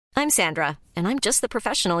I'm Sandra, and I'm just the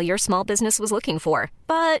professional your small business was looking for.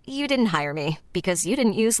 But you didn't hire me because you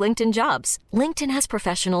didn't use LinkedIn Jobs. LinkedIn has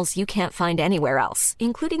professionals you can't find anywhere else,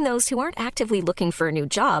 including those who aren't actively looking for a new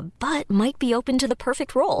job, but might be open to the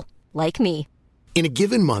perfect role, like me. In a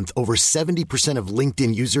given month, over 70% of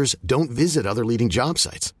LinkedIn users don't visit other leading job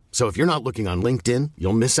sites. So if you're not looking on LinkedIn,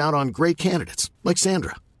 you'll miss out on great candidates like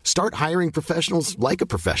Sandra. Start hiring professionals like a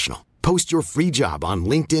professional. Post your free job on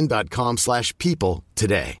linkedin.com/people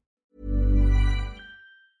today.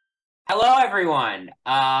 Hello, everyone.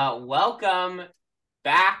 Welcome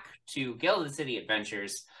back to Gilded City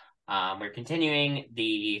Adventures. We're continuing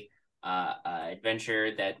the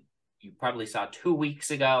adventure that you probably saw 2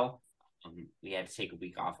 weeks ago. We had to take a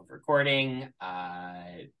week off of recording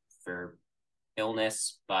for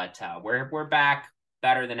illness, but we're back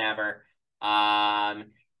better than ever.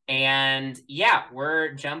 And yeah,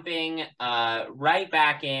 we're jumping right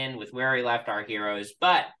back in with where we left our heroes.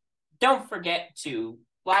 But don't forget to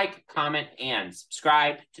like, comment, and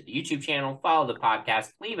subscribe to the YouTube channel. Follow the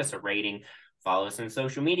podcast. Leave us a rating. Follow us on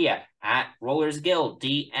social media at Rollers Guild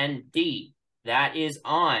DND. That is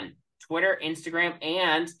on Twitter, Instagram,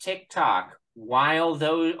 and TikTok. While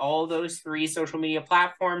all those three social media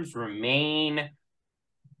platforms remain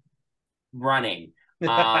running.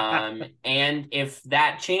 And if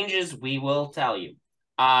that changes, we will tell you.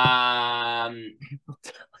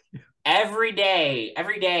 Every day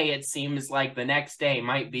it seems like the next day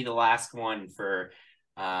might be the last one for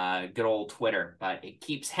good old Twitter, but it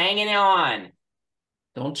keeps hanging on.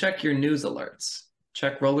 Don't check your news alerts.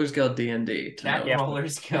 Check Rollers Guild D&D.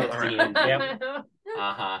 Rollers Guild D&D. Yep.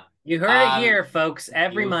 Uh-huh. You heard it here, folks.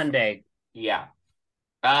 Every Monday. Yeah.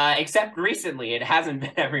 Except recently, it hasn't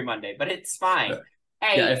been every Monday, but it's fine.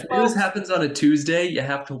 Hey, yeah, if news happens on a Tuesday, you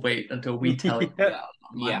have to wait until we tell you about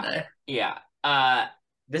on Monday. Yeah.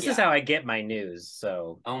 This is how I get my news,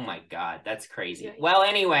 so... Oh my god, that's crazy. Yeah. Well,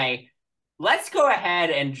 anyway, let's go ahead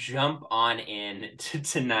and jump on in to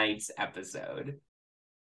tonight's episode.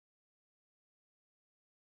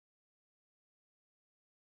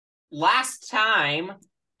 Last time,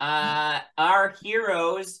 our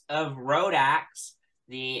heroes of Rodax,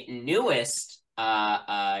 the newest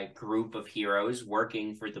group of heroes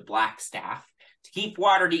working for the Blackstaff to keep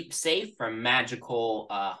Waterdeep safe from magical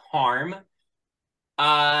harm,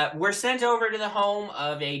 were sent over to the home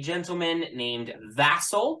of a gentleman named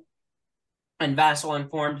Vassal. And Vassal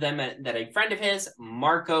informed them that a friend of his,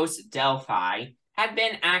 Marcos Delphi, had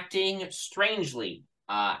been acting strangely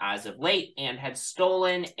as of late and had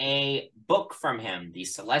stolen a book from him, the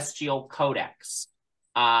Celestial Codex.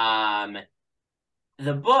 The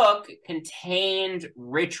book contained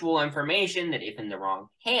ritual information that, if in the wrong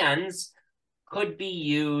hands, could be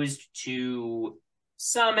used to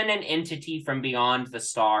summon an entity from beyond the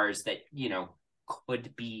stars that,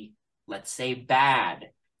 could be, let's say, bad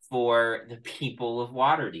for the people of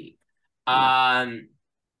Waterdeep.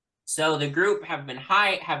 So the group have been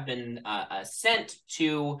sent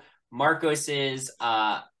to Marcos's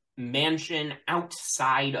mansion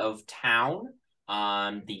outside of town,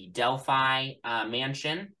 the Delphi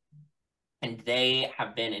mansion, and they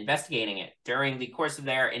have been investigating it. During the course of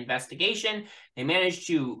their investigation, they managed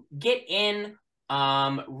to get in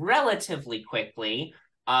relatively quickly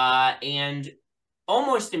and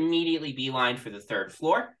almost immediately beelined for the third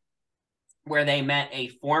floor, where they met a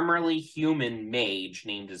formerly human mage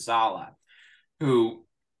named Zala, who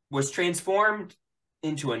was transformed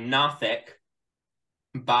into a Nothic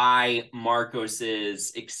by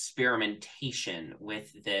Marcos's experimentation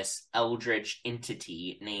with this eldritch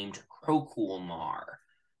entity named Krokulmar.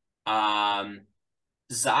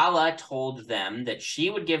 Zala told them that she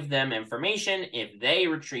would give them information if they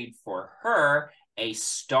retrieved for her a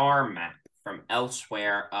star map from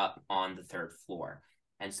elsewhere up on the third floor.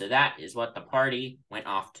 And so that is what the party went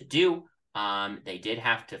off to do. They did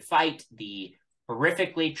have to fight the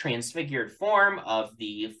horrifically transfigured form of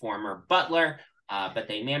the former butler, but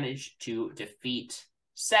they managed to defeat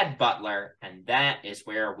said butler, and that is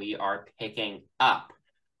where we are picking up.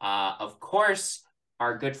 Of course,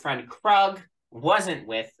 our good friend Krug wasn't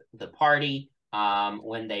with the party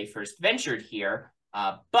when they first ventured here,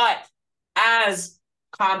 but as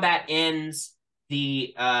combat ends,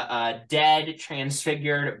 the dead,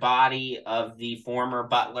 transfigured body of the former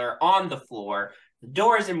butler on the floor, the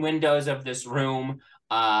doors and windows of this room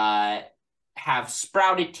have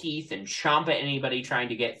sprouted teeth and chomp at anybody trying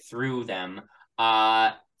to get through them.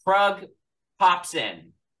 Krug pops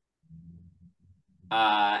in,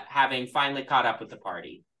 having finally caught up with the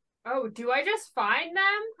party. Oh, do I just find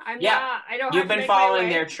them? I don't. You've been following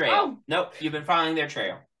their trail. Oh. Nope, you've been following their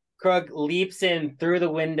trail. Krug leaps in through the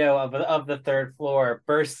window of the third floor,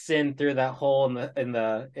 bursts in through that hole in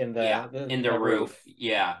the roof.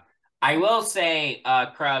 Yeah. I will say,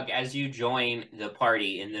 Krug, as you join the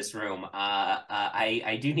party in this room,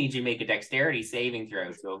 I do need you to make a dexterity saving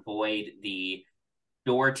throw to avoid the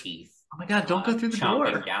door teeth. Oh my god, don't go through the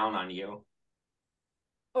chomping door. down on you.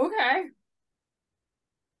 Okay.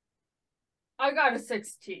 I got a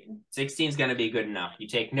 16. 16 is going to be good enough. You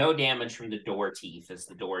take no damage from the door teeth as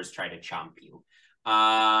the doors try to chomp you.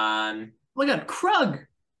 Oh my god, Krug!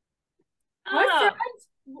 My friends,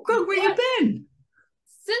 Krug, where you been?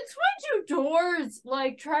 Since when do doors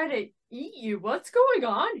try to eat you? What's going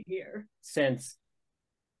on here? Since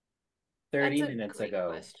 30 That's a minutes great ago.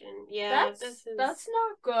 Question. Yeah, that's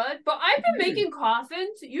not good. But I've been making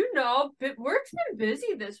coffins. Work's been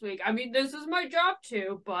busy this week. I mean, this is my job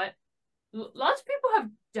too, but lots of people have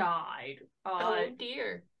died. Oh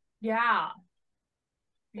dear. Yeah.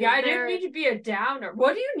 Yeah, I didn't need to be a downer.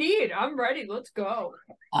 What do you need? I'm ready. Let's go.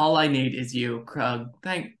 All I need is you, Krug.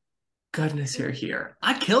 Thank goodness you're here.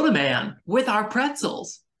 I killed a man with our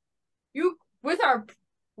pretzels.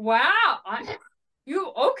 Wow.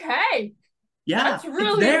 Okay. Yeah, that's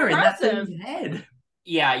really there impressive. In that thing's head.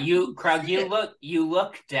 Yeah, Krug, you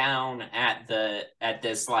look down at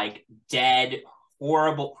this dead,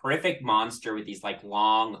 horrible, horrific monster with these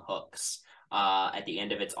long hooks at the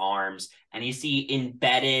end of its arms, and you see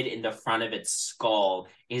embedded in the front of its skull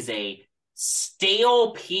is a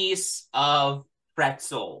stale piece of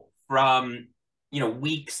pretzel from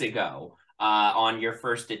weeks ago on your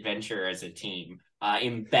first adventure as a team,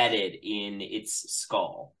 embedded in its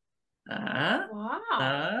skull.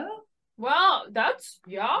 Wow. Well,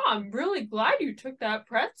 I'm really glad you took that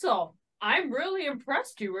pretzel. I'm really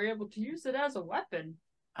impressed you were able to use it as a weapon.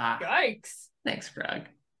 Yikes. Thanks, Krug. Do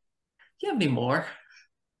you have any more?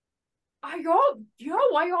 I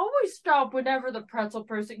always stop whenever the pretzel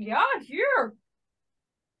person. Yeah, here.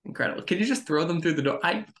 Incredible. Can you just throw them through the door?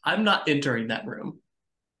 I'm not entering that room.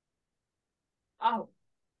 Oh,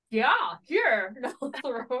 yeah, here.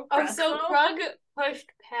 Oh, so Krug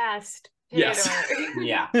pushed past Theodore. Yes.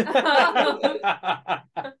 Yeah.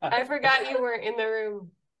 I forgot you weren't in the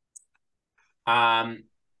room.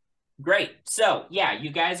 Great. So yeah, you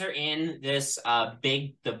guys are in this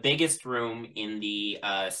the biggest room in the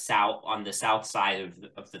south side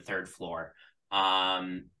of the third floor.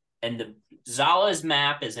 And the Zala's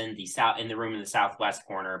map is in the room in the southwest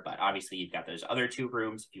corner, but obviously you've got those other two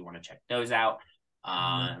rooms if you want to check those out.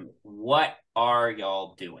 What are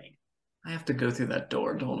y'all doing? I have to go through that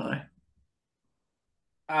door, don't I?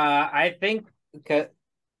 I think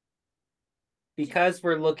because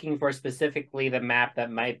we're looking for specifically the map that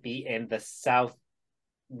might be in the southwest,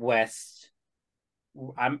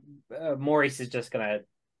 Maurice is just gonna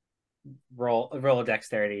roll a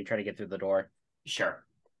dexterity to try to get through the door. Sure.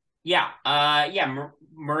 Yeah.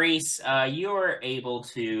 Maurice, you're able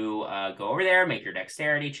to go over there, make your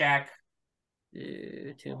dexterity check.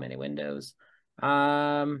 Too many windows.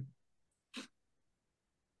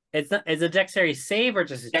 It's a dexterity save or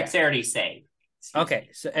just a dexterity save? Okay,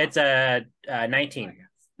 so it's a 19.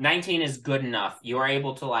 19 is good enough. You are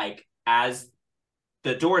able to as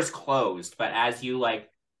the door is closed, but as you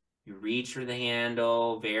you reach for the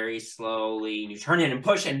handle very slowly, and you turn in and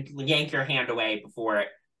push and yank your hand away before it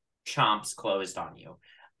chomps closed on you.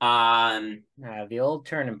 The old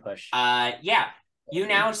turn and push. Yeah. You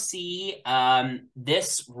now see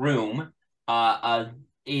this room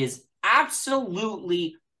is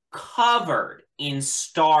absolutely covered in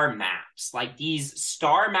star maps. These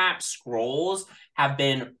star map scrolls have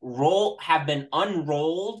been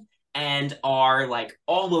unrolled and are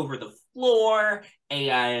all over the floor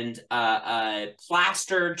and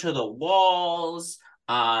plastered to the walls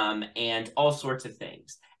and all sorts of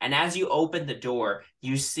things. And as you open the door,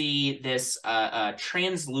 you see this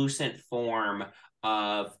translucent form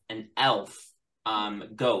of an elf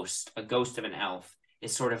ghost, a ghost of an elf,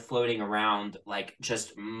 is sort of floating around,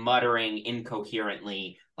 just muttering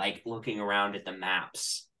incoherently, looking around at the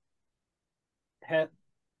maps.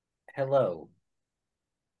 Hello.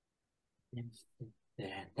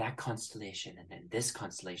 That constellation, and then this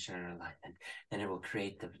constellation are aligned, and then it will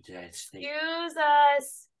create the Excuse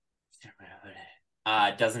us.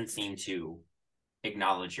 Doesn't seem to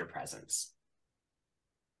acknowledge your presence.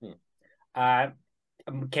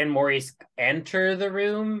 Can Maurice enter the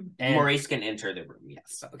room? Maurice can enter the room,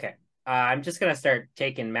 yes. Okay. I'm just gonna start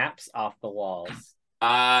taking maps off the walls.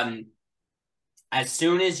 As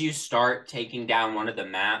soon as you start taking down one of the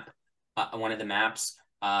maps,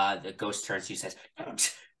 the ghost turns to you and says,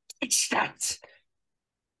 "Don't touch that."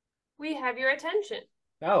 We have your attention.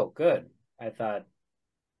 Oh, good. I thought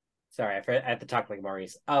Sorry, I have to talk like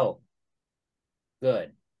Maurice. Oh,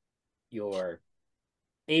 good. You're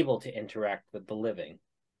able to interact with the living.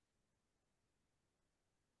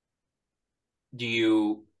 Do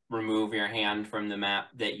you remove your hand from the map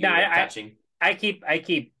that you No, were touching? I keep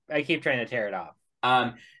trying to tear it off.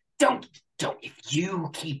 Don't. If you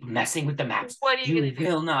keep messing with the maps, What are you gonna do?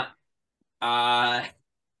 will not.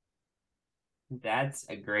 That's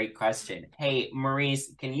a great question. Hey,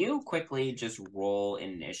 Maurice, can you quickly just roll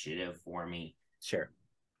initiative for me? Sure.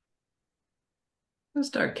 Let's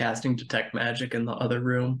start casting detect magic in the other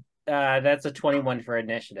room. That's a 21 for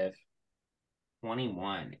initiative.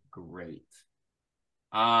 21. Great.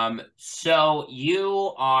 So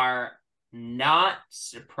you are not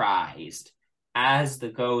surprised as the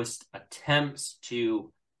ghost attempts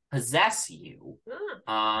to possess you.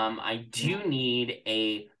 I do need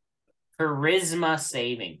a charisma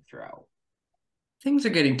saving throw. Things are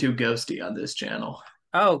getting too ghosty on this channel.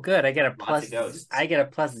 Oh, good. I get a Lots plus. of ghosts. I get a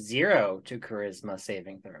 +0 to charisma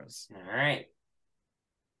saving throws. All right.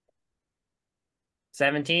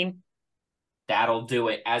 17. That'll do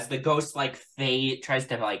it. As the ghost tries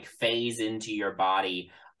to phase into your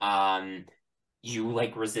body, you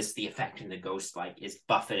resist the effect, and the ghost is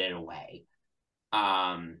buffeted away.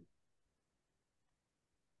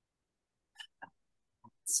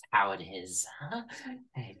 That's how it is. Huh?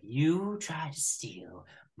 If you try to steal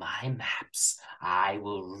my maps, I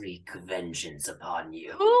will wreak vengeance upon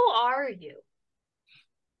you. Who are you?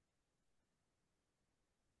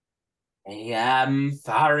 I am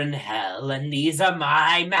far in hell, and these are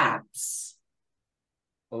my maps.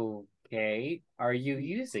 Okay. Are you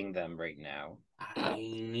using them right now? I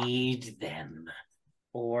need them.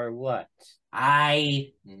 Or what?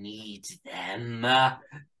 I need them.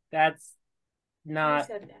 That's Who not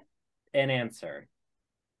said that? an answer.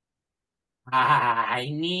 I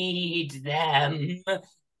need them.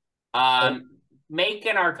 Make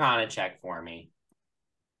an Arcana check for me.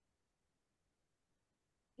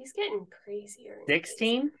 He's getting crazier.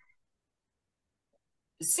 16?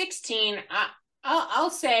 16. I'll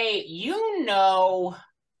say you know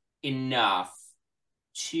enough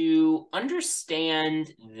to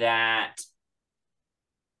understand that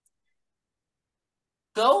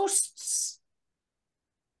ghosts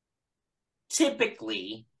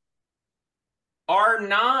typically are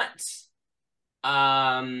not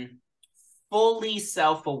fully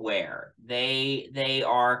self-aware. They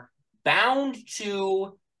are bound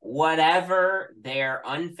to whatever their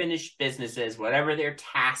unfinished business is, whatever their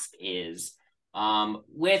task is,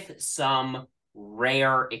 with some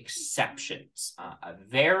rare exceptions.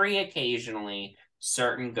 Very occasionally,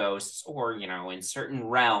 certain ghosts, or in certain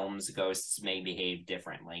realms, ghosts may behave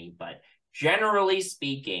differently, but generally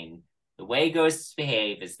speaking, the way ghosts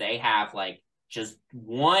behave is they have just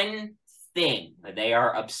one thing that they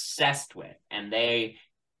are obsessed with, and they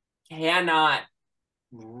cannot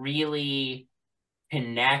really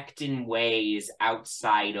connect in ways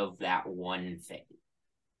outside of that one thing.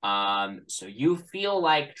 So you feel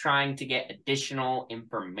like trying to get additional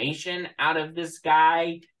information out of this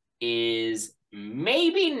guy is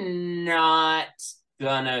maybe not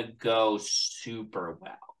gonna go super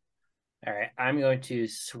well. All right. I'm going to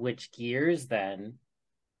switch gears then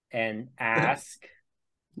and ask.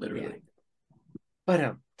 Literally.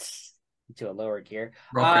 But to a lower gear.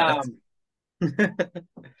 Roll credits.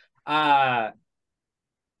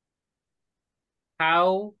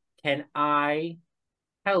 How can I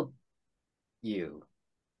help you?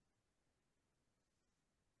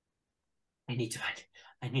 I need to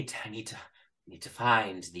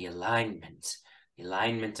find the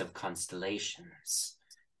alignment of constellations.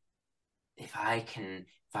 If I can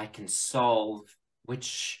solve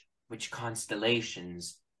which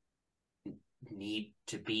constellations need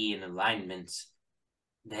to be in alignment,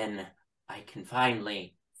 then I can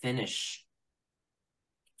finally finish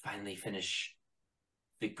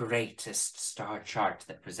the greatest star chart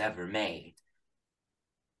that was ever made.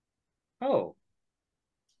 Oh,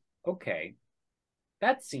 okay.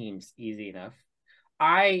 That seems easy enough.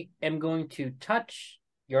 I am going to touch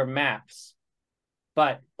your maps,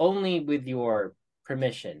 but only with your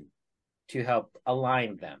permission to help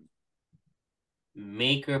align them.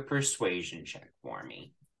 Make a persuasion check for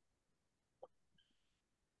me.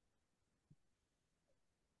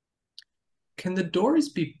 Can the doors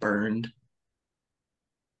be burned?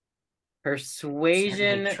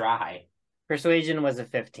 Persuasion. Try. Persuasion was a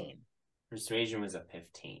 15. Persuasion was a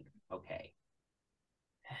 15. Okay.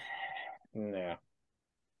 No.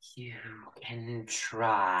 You can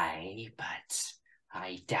try, but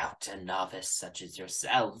I doubt a novice such as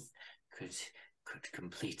yourself could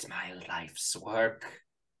complete my life's work.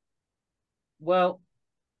 Well,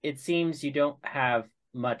 it seems you don't have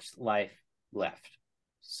much life left.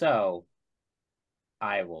 So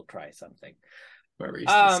I will try something.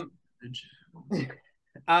 Maurice,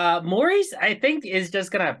 Maurice, I think, is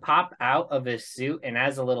just gonna pop out of his suit, and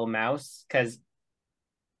as a little mouse, because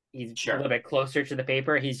he's a little bit closer to the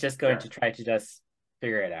paper, he's just going to try to just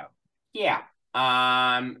figure it out. Yeah.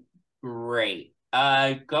 Great.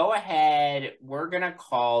 Go ahead. We're gonna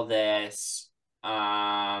call this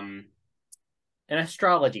an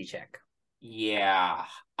astrology check. Yeah.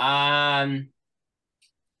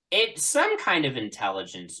 It's some kind of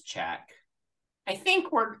intelligence check. I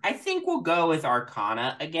think we'll go with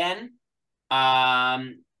Arcana again.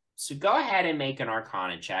 So go ahead and make an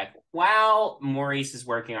Arcana check. While Maurice is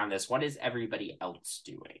working on this, what is everybody else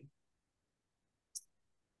doing?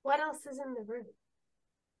 What else is in the room?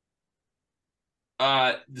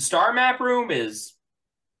 The star map room is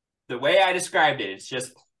the way I described it. It's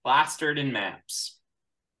just plastered in maps.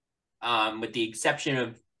 With the exception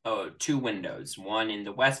of 2 windows, one in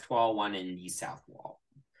the west wall, one in the south wall.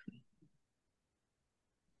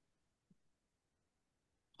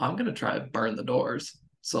 I'm going to try to burn the doors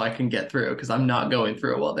so I can get through, because I'm not going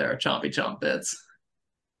through while there are chompy chomp bits.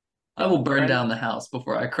 I will burn down the house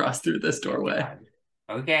before I cross through this doorway.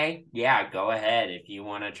 Okay, yeah, go ahead. If you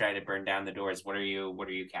want to try to burn down the doors, what are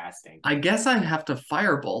you casting? I guess I have to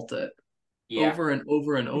firebolt it over and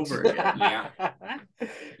over and over again.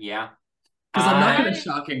 Yeah. Because I'm not going to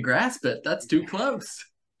shock and grasp it. That's too close.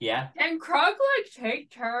 Yeah. And Krug, take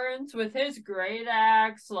turns with his great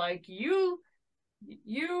axe. You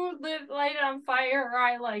light it on fire,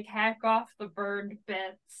 I hack off the burned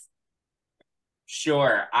bits.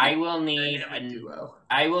 Sure. I will need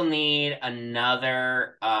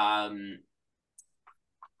another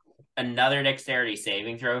dexterity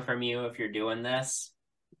saving throw from you if you're doing this.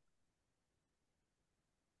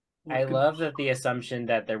 I love that the assumption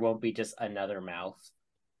that there won't be just another mouth.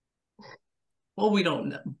 Well, we don't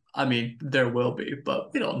know. I mean, there will be,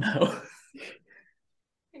 but we don't know.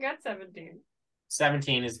 I got 17.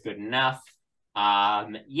 17 is good enough.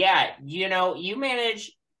 Yeah, you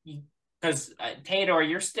manage, because Theodore,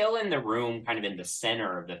 you're still in the room, kind of in the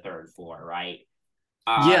center of the 3rd floor, right?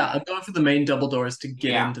 Yeah, I'm going for the main double doors to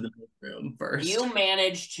get into the main room first. You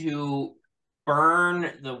manage to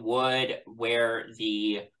burn the wood where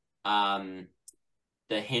the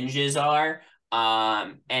hinges are.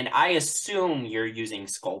 And I assume you're using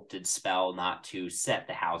Sculpted Spell not to set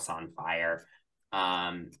the house on fire.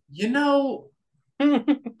 I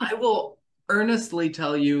will earnestly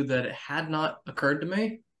tell you that it had not occurred to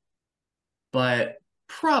me, but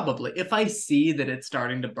probably if I see that it's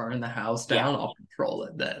starting to burn the house down, I'll control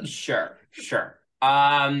it then. Sure.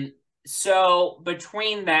 So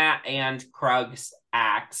between that and Krug's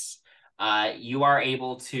axe, you are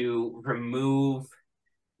able to remove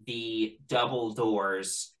the double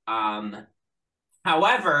doors.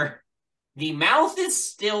 However, the mouth is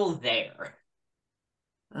still there.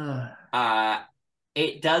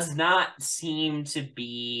 It does not seem to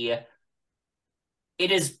be...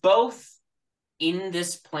 It is both in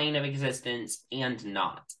this plane of existence and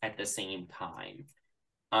not at the same time.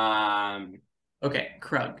 Okay,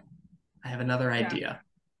 Krug, I have another idea.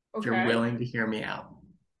 If you're willing to hear me out.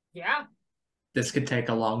 Yeah. This could take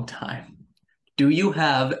a long time. Do you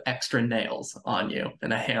have extra nails on you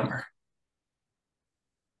and a hammer?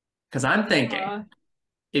 Because I'm thinking,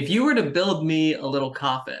 if you were to build me a little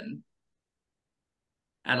coffin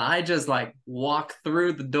and I just walk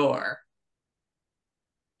through the door,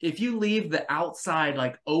 if you leave the outside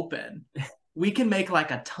open, we can make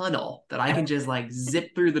a tunnel that I can just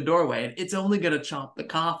zip through the doorway, and it's only gonna chomp the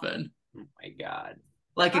coffin. Oh my god.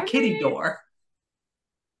 Like a kitty door.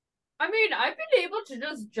 I mean, I've been able to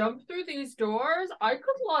just jump through these doors. I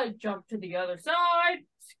could jump to the other side,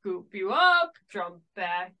 scoop you up, jump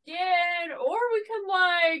back in, or we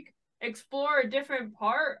can explore a different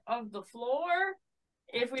part of the floor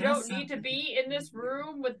if we don't need to be in this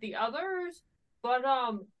room with the others. But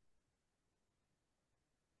I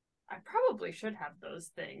probably should have those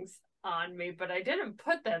things on me, but I didn't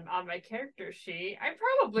put them on my character sheet. I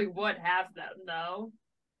probably would have them though.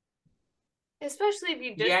 Especially if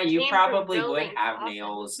you just you probably would building have coffins.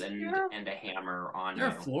 nails and a hammer on There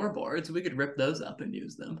you. are floorboards. We could rip those up and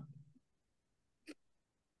use them.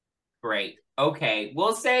 Great. Okay,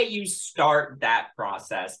 we'll say you start that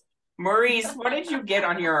process. Maurice, what did you get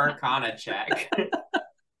on your Arcana check?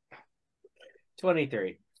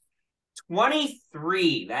 23.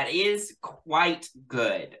 23. That is quite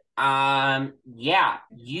good. Yeah,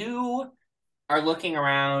 you are looking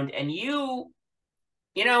around and you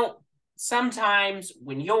know, sometimes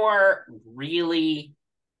when you're really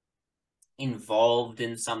involved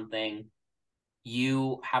in something,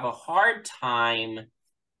 you have a hard time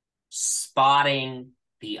spotting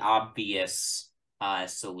the obvious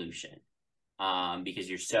solution because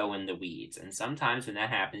you're so in the weeds. And sometimes when that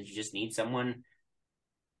happens, you just need someone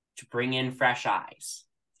to bring in fresh eyes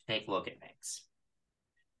to take a look at things.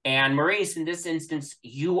 And Maurice, in this instance,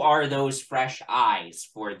 you are those fresh eyes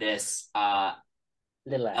for this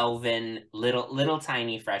Little eyes. elven, little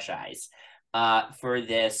tiny fresh eyes for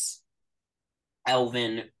this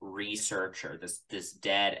elven researcher, this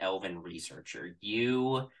dead elven researcher.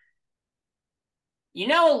 You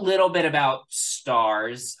know a little bit about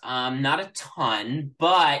stars, not a ton,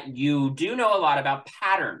 but you do know a lot about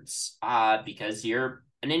patterns because you're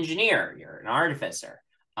an engineer, you're an artificer.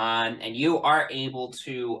 And you are able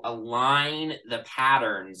to align the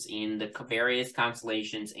patterns in the various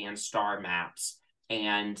constellations and star maps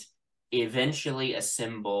and eventually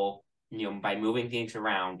assemble, by moving things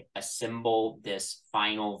around, assemble this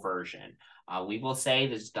final version. We will say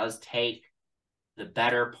this does take the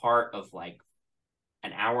better part of like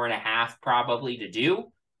an hour and a half probably to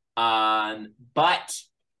do. But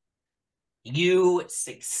you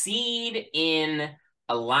succeed in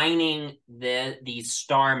aligning these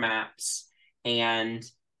star maps, and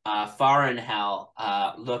Farenhel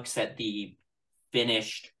looks at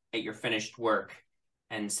your finished work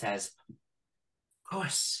and says, "Of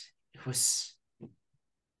course, it was.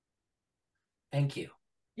 Thank you."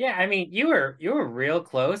 Yeah, I mean, you were real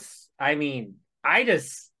close. I mean, I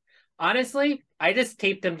just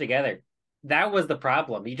taped them together. That was the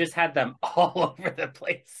problem. You just had them all over the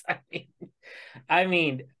place. I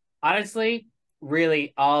mean, honestly,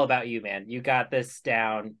 really all about you, man. You got this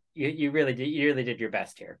down. You really did your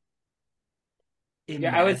best here.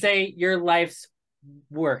 Yeah, I would say your life's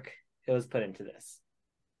work it was put into this.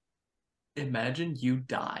 Imagine you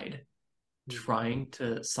died trying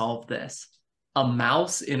to solve this. A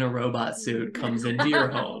mouse in a robot suit comes into your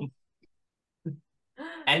home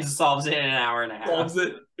and solves it in an hour and a half. Solves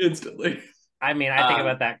it instantly. I mean, I think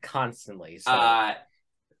about that constantly. So.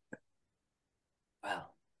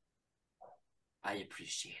 Well, I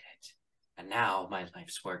appreciate it. And now my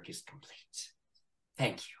life's work is complete.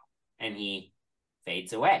 Thank you. And he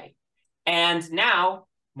fades away. And now,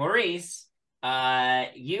 Maurice,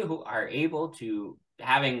 you are able to,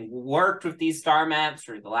 having worked with these star maps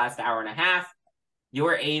for the last hour and a half,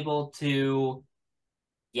 you're able to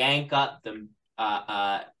yank up the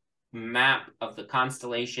map of the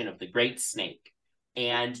constellation of the Great Snake.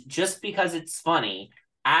 And just because it's funny,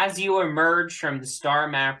 as you emerge from the star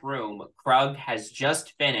map room, Krug has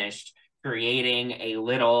just finished creating a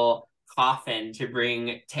little coffin to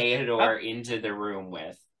bring Theodore into the room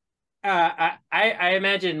with. I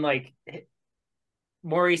imagine like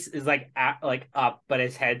Maurice is like up, but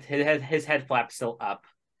his head flap's still up.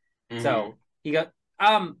 Mm-hmm. So he goes,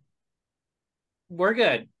 we're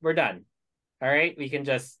good. We're done. All right, we can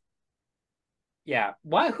just, yeah.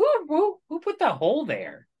 What? Who put the hole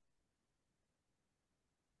there?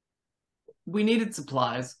 We needed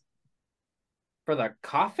supplies for the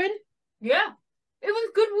coffin. Yeah, it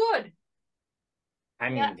was good wood. I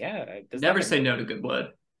mean, yeah. Never say no to good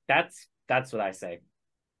wood. That's what I say.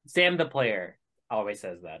 Sam the player always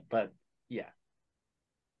says that, but yeah.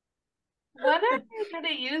 What are you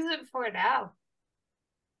gonna use it for now?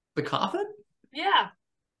 The coffin? Yeah.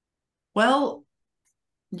 Well,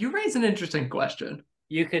 you raise an interesting question.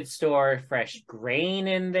 You could store fresh grain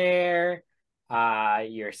in there.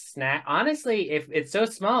 Your snack. Honestly, if it's so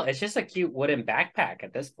small, it's just a cute wooden backpack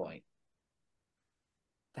at this point.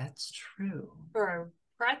 That's true. For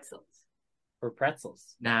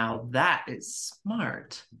pretzels. Now that is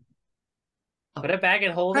smart. Put a bag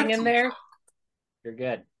of holding in there. You're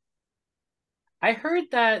good. I heard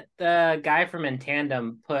that the guy from In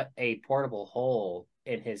Tandem put a portable hole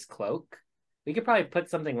in his cloak. We could probably put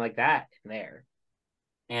something like that in there.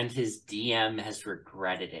 And his DM has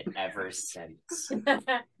regretted it ever since.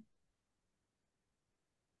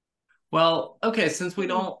 Well, okay, since we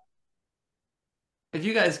don't... If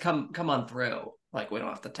you guys come on through, like, we don't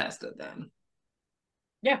have to test it then.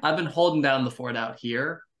 Yeah. I've been holding down the fort out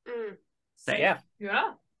here. Safe. Yeah.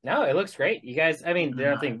 Yeah. No, it looks great. You guys, I mean,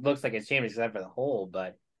 nothing looks like it's changed except for the hole,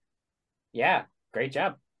 but yeah, great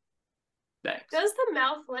job. Thanks. Does the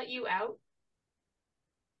mouth let you out?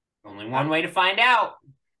 Only one way to find out.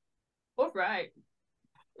 All right.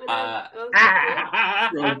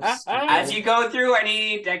 As you go through, I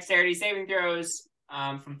need dexterity saving throws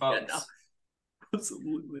from folks. Yeah, no.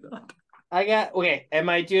 Absolutely not. Okay, am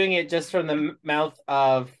I doing it just from the mouth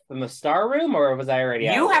from the star room, or was I already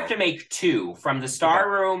out? You have to make two, from the star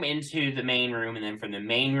room into the main room, and then from the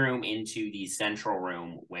main room into the central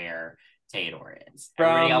room where Theodore is. From-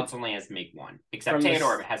 Everybody else only has to make 1, except from the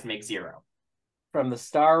Theodore s- has to make 0. From the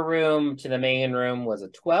star room to the main room was a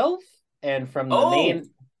 12, and from the Oh! main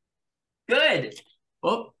Good.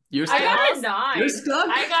 Oh, you're I stuck. got a 9. You're stuck.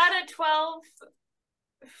 I got a 12.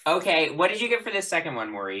 Okay, what did you get for this second one,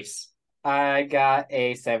 Maurice? I got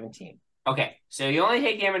a 17. Okay, so you only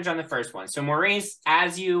take damage on the first one. So Maurice,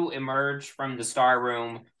 as you emerge from the star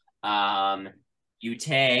room, you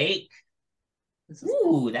take.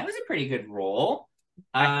 Ooh, that was a pretty good roll.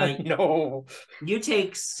 No. You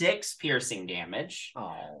take 6 piercing damage.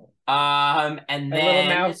 Oh. And My little then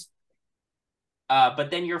mouse.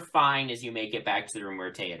 but then you're fine as you make it back to the room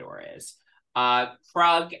where Theodore is.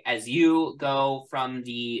 Krug, as you go from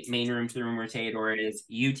the main room to the room where Theodore is,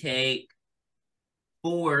 you take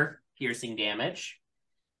 4 piercing damage.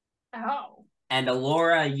 Oh. And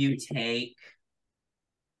Alora, you take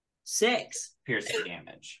 6 piercing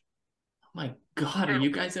damage. Oh my god, are you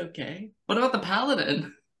guys okay? What about the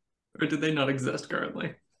paladin? Or do they not exist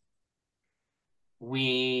currently?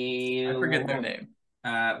 I forget their name.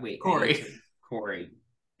 Wait. Corey. Corey.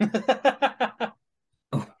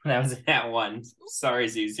 Oh, that was that one. Sorry,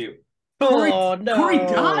 Zuzu. Oh, no. Corey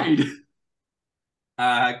died.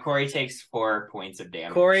 Corey takes 4 points of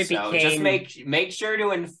damage. Corey so became- just make sure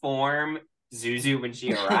to inform Zuzu when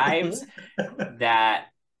she arrives that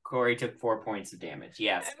Corey took 4 points of damage.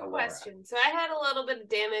 Yes, I have a Alora. question. So I had a little bit of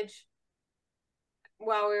damage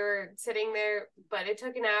while we were sitting there, but it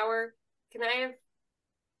took an hour. Can I have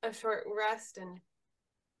a short rest and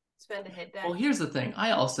spend a hit die? Well, here's the thing.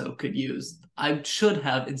 I should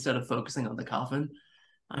have, instead of focusing on the coffin,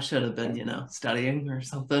 I should have been, studying or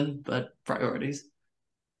something, but priorities.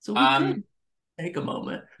 So we could take a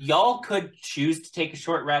moment. Y'all could choose to take a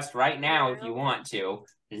short rest right now if you want to.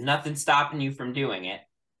 There's nothing stopping you from doing it.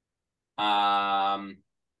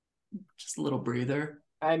 Just a little breather.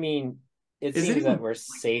 I mean, it Is it seems even- that we're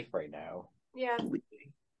safe right now. Yeah.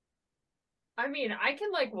 I mean, I can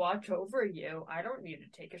watch over you. I don't need to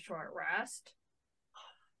take a short rest.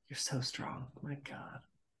 You're so strong. My god.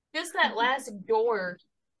 Just that last door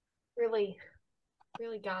really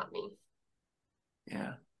got me.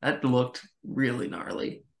 Yeah. That looked really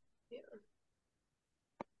gnarly.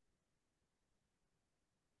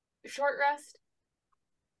 Short rest?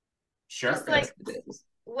 Sure. Just like It is.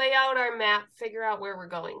 lay out our map, figure out where we're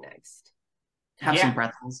going next. Have Yeah. some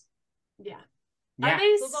pretzels. Yeah. Yeah. Are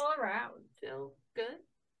they Those all around. still good?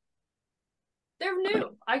 They're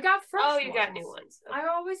new. I got fresh Oh, ones. you got new ones. Okay. I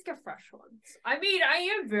always get fresh ones. I mean, I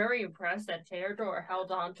am very impressed that Theodore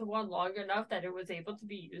held on to one long enough that it was able to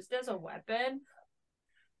be used as a weapon.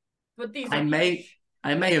 But these I are may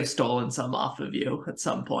fresh. have stolen some off of you at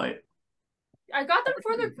some point. I got them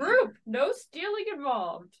for the group. No stealing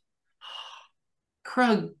involved.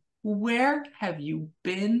 Krug, where have you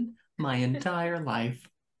been my entire life?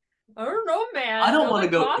 I don't know, man. I don't Fill want to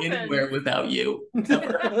the go coffin. anywhere without you.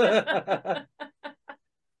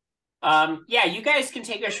 Yeah, you guys can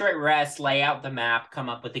take a short rest, lay out the map, come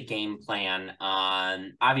up with a game plan.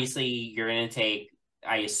 Obviously,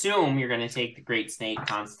 I assume you're going to take the Great Snake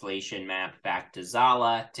Constellation map back to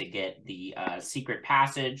Zala to get the secret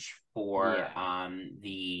passage for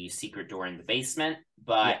the secret door in the basement.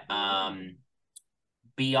 But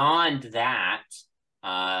beyond that,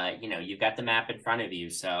 you've got the map in front of you.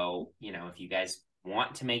 So, if you guys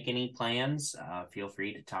want to make any plans, feel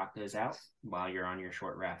free to talk those out while you're on your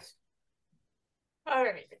short rest. All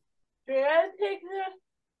right. Do I take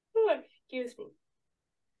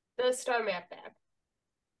the star map back?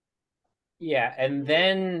 Yeah, and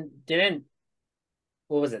then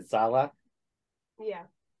what was it, Zala? Yeah.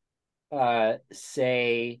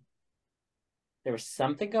 Say there was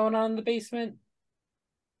something going on in the basement?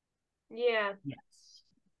 Yeah. Yes.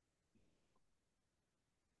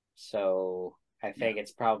 So I think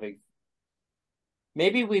it's probably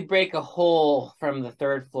maybe we break a hole from the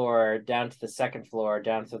 3rd floor down to the 2nd floor,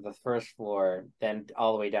 down to the 1st floor, then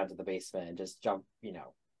all the way down to the basement and just jump,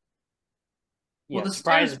 Well, the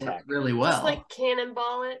surprise stairs work attack. really well. Just like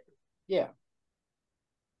cannonball it. Yeah.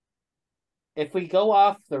 If we go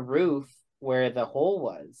off the roof where the hole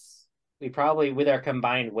was, we probably, with our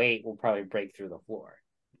combined weight, will probably break through the floor.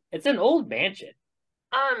 It's an old mansion.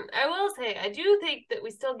 I will say, I do think that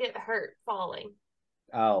we still get hurt falling.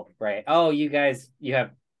 Oh, right. Oh, you have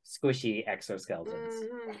squishy exoskeletons.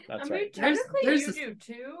 Mhm. That's I mean, right. technically there's you this- do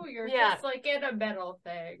too. You're Yeah. just in a metal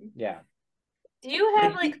thing. Yeah. Do you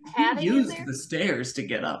have You padding in used there? the stairs to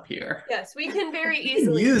get up here. Yes, we can very You can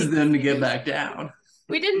easily use take them to the get stairs. back down.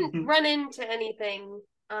 We didn't run into anything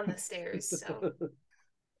on the stairs, so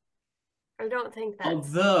I don't think that's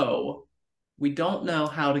Although we don't know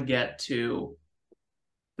how to get to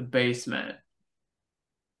the basement.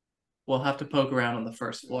 We'll have to poke around on the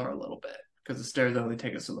first floor a little bit because the stairs only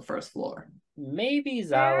take us to the first floor. Maybe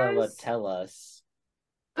Zala will There's- tell us.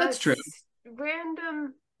 That's true.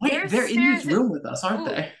 Random. Wait, there's they're in this stairs- room with us, aren't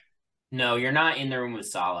Ooh. they? No, you're not in the room with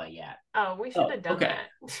Sala yet. Oh, we should have done okay.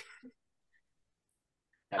 that.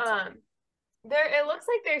 That's There. It looks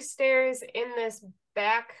like there's stairs in this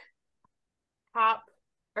back top,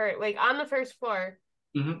 or like on the first floor,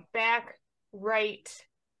 Mhm. back right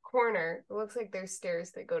corner. It looks like there's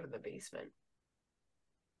stairs that go to the basement.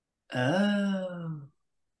 Oh.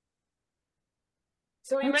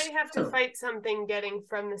 So we That's might have to true. fight something getting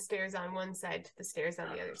from the stairs on one side to the stairs on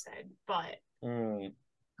the other side, but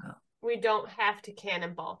we don't have to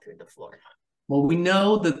cannonball through the floor. Well, we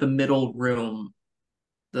know that the middle room,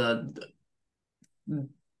 the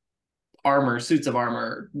armor, suits of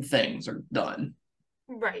armor things are done.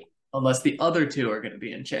 Right. Unless the other two are going to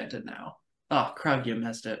be enchanted now. Oh, Krug, you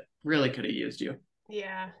missed it. Really could have used you.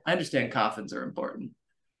 Yeah. I understand coffins are important.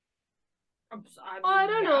 I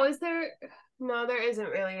don't know. Is there? No, there isn't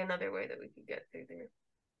really another way that we could get through there.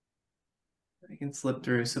 I can slip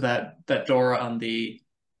through. So that door on the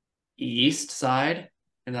east side,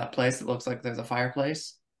 in that place that looks like there's a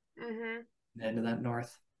fireplace, Mm-hmm. and into that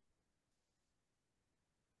north.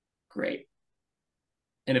 Great.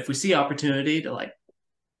 And if we see opportunity to like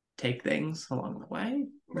take things along the way,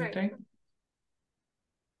 we Right. take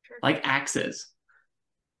Sure. like axes.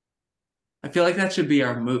 I feel like that should be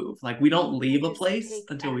our move. Like we don't leave a Just place take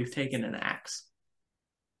until we've axes. taken an axe.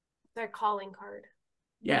 Their calling card.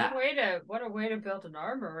 Yeah. What a way to build an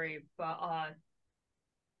armory, but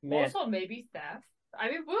Man, also maybe theft. I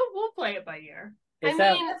mean, we'll play it by ear. is I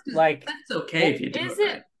that mean, like That's okay if you do Is it it?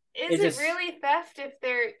 right. Is It it just- really theft if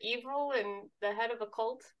they're evil and the head of a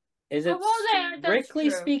cult? is it Well, that's strictly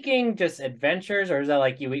true. speaking just adventures, or is that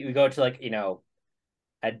like we go to like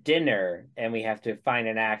a dinner and we have to find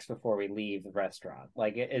an axe before we leave the restaurant?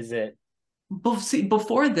 Like, is it? See,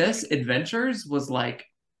 before this, Adventures was like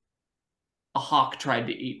a hawk tried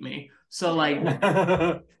to eat me. So like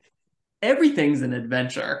everything's an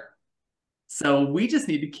adventure. So we just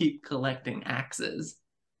need to keep collecting axes.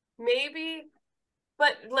 Maybe,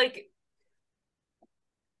 but like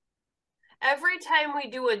every time we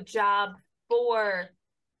do a job for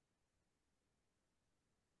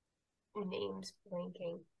names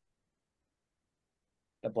blanking.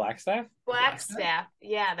 The Blackstaff? Blackstaff,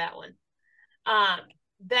 yeah, that one.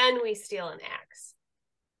 Then we steal an axe.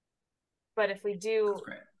 But if we do That's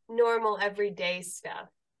right. normal everyday stuff,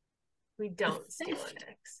 we don't steal an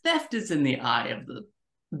axe. Theft is in the eye of the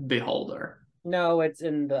beholder. No, it's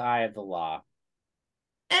in the eye of the law.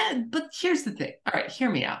 But here's the thing. All right, hear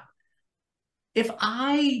me out. If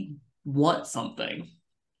I want something,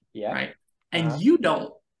 Yeah. right, and Uh-huh. you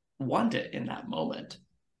don't want it in that moment,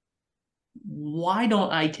 why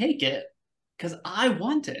don't I take it? Because I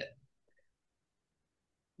want it.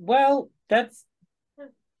 Well, that's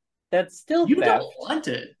still You theft. don't want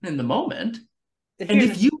it in the moment. And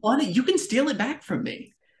Here's, if you want it, you can steal it back from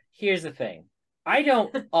me. here's the thing. I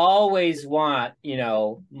don't always want,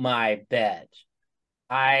 my bed.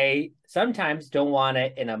 I sometimes don't want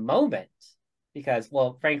it in a moment because,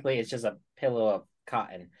 well, frankly, it's just a pillow of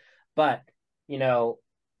cotton. But,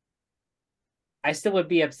 I still would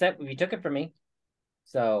be upset if you took it from me.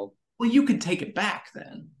 So, Well, you could take it back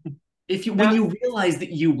then. When Now- you realize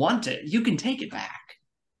that you want it, you can take it back.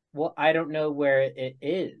 well, I don't know where it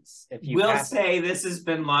is. If you We'll pass- say this has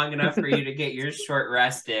been long enough for you to get your short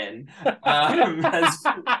rest in.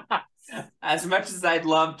 As much as I'd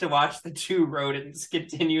love to watch the two rodents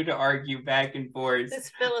continue to argue back and forth This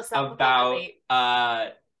philosophical about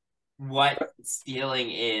debate. what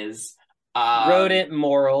stealing is. rodent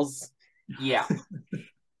morals. Yeah.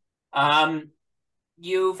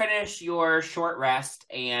 You finish your short rest,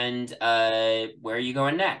 and where are you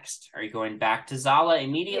going next? Are you going back to Zala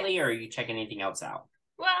immediately, or are you checking anything else out?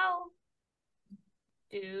 Well,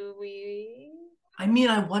 do we? I mean,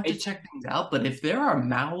 I want to It's- check things out, but if there are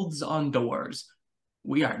mouths on doors,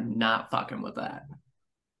 we are not fucking with that.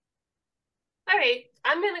 All right,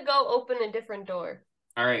 I'm gonna go open a different door.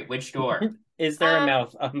 All right, which door? Is there a Um,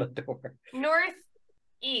 mouth on the door?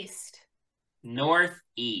 Northeast.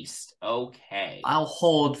 Northeast. Okay. I'll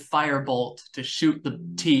hold firebolt to shoot the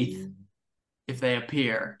teeth if they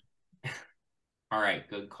appear. All right,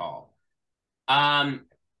 good call.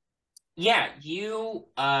 Yeah, you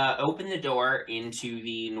open the door into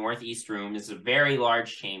the northeast room. It's a very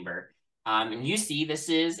large chamber. And you see this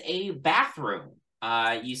is a bathroom.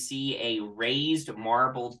 You see a raised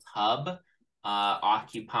marble tub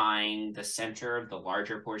occupying the center of the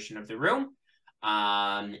larger portion of the room.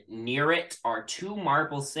 Near it are 2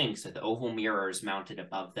 marble sinks with oval mirrors mounted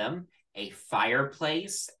above them, a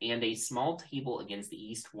fireplace, and a small table against the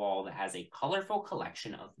east wall that has a colorful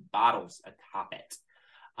collection of bottles atop it.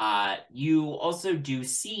 You also do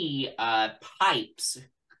see pipes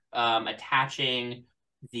attaching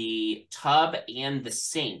the tub and the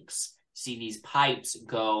sinks. See these pipes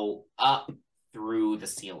go up through the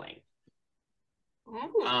ceiling.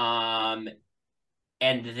 Ooh.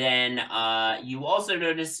 And then you also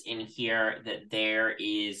notice in here that there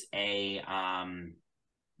is a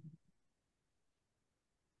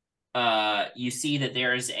you see that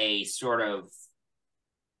there's a sort of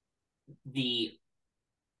the,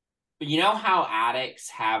 you know how attics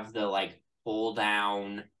have the like pull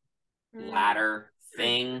down ladder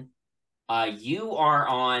thing? You are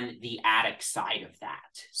on the attic side of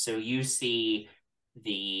that. So you see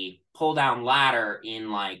the pull down ladder in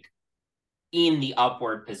the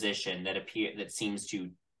upward position that seems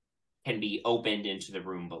to can be opened into the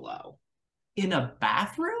room below. In a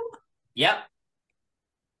bathroom? Yep.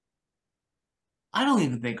 I don't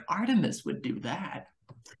even think Artemis would do that.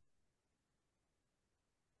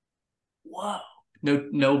 Whoa.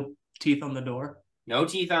 No teeth on the door? No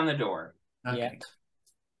teeth on the door. Okay. Yeah.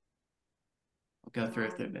 I'll go through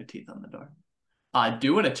if there are no teeth on the door. I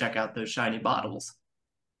do want to check out those shiny bottles.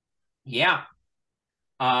 Yeah.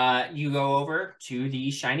 You go over to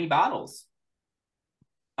the shiny bottles.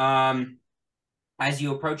 As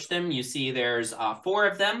you approach them, you see there's 4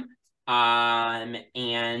 of them.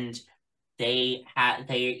 And they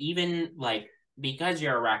even, like, because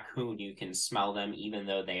you're a raccoon, you can smell them even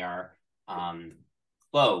though they are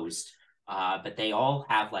closed. But they all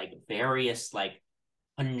have like various like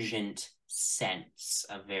pungent scents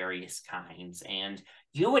of various kinds, and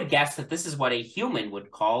you would guess that this is what a human would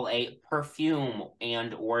call a perfume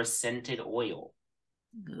and or scented oil.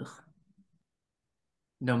 Ugh.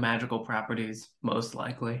 No magical properties, most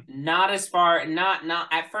likely. Not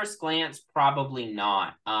at first glance, probably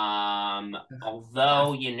not.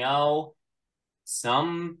 Although, you know,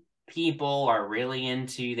 some people are really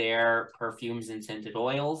into their perfumes and scented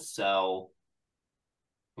oils, so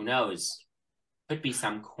who knows? Could be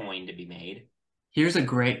some coin to be made. Here's a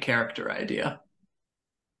great character idea.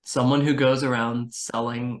 Someone who goes around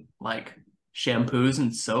selling like shampoos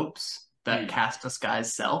and soaps that cast a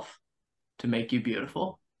guy's self to make you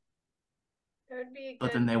beautiful. That would be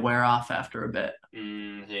But then they wear off after a bit.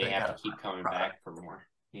 They have to keep coming back for more.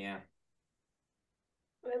 Yeah.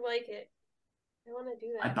 I like it. I want to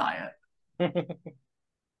do that. I'd buy it.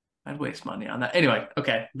 I'd waste money on that. Anyway,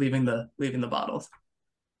 okay, leaving the bottles. I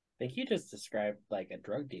think you just described like a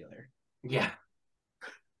drug dealer. Yeah.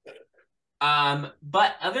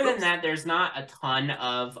 But other than that, there's not a ton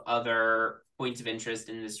of other points of interest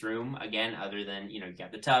in this room. Again, other than, you know, you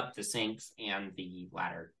got the tub, the sinks, and the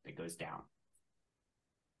ladder that goes down.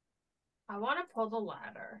 I want to pull the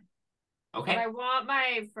ladder. Okay. But I want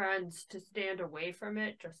my friends to stand away from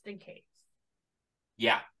it just in case.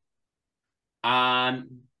 Yeah.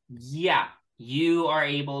 Yeah. You are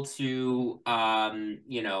able to,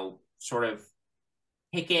 you know, sort of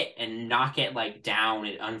pick it and knock it like down.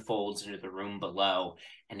 It unfolds into the room below,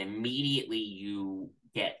 and immediately you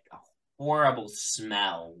get a horrible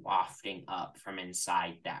smell wafting up from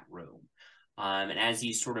inside that room. And as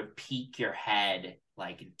you sort of peek your head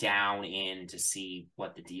like down in to see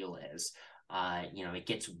what the deal is, you know, it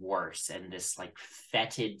gets worse, and this like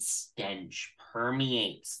fetid stench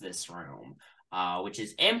permeates this room, which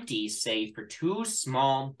is empty save for 2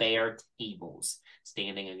 small bare tables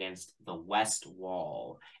standing against the west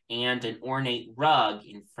wall and an ornate rug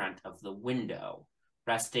in front of the window.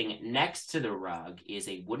 Resting next to the rug is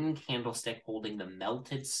a wooden candlestick holding the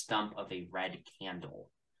melted stump of a red candle.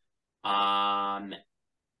 And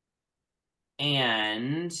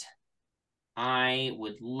I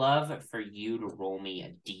would love for you to roll me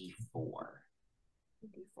a D4.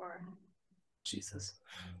 D4. Jesus.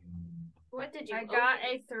 What did you? I got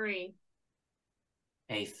a 3.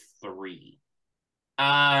 A 3.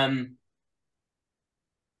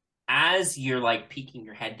 As you're like peeking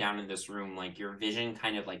your head down in this room, like your vision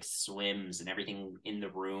kind of like swims and everything in the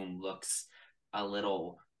room looks a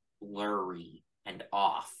little blurry and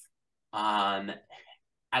off.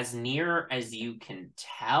 As near as you can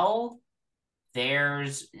tell,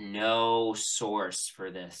 there's no source for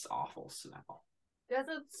this awful smell. Does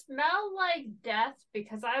it smell like death?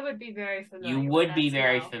 Because I would be very familiar You with would that be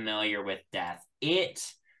very smell. familiar with death. It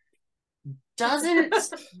doesn't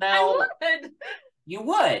smell. would.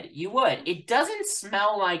 You would. It doesn't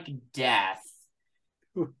smell like death.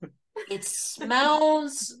 It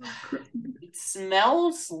smells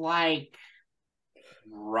like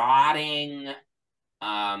rotting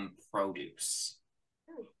produce.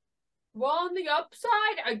 Well, on the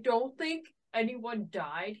upside, I don't think anyone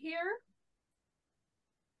died here.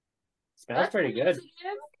 Smells pretty good.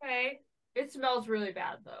 Okay. It smells really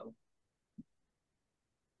bad, though.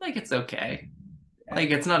 Like, it's okay. Like,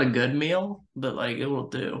 it's not a good meal, but, like, it will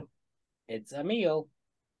do. It's a meal.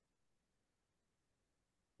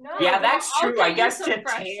 No. Yeah, that's I'll true. get I you guess some to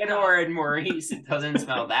fresh Tanner stuff. and Maurice, it doesn't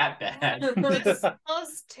smell that bad. It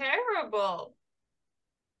smells terrible.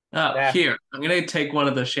 Oh, Yeah. here. I'm gonna take one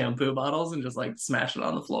of the shampoo bottles and just, like, smash it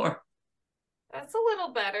on the floor. That's a little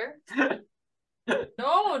better.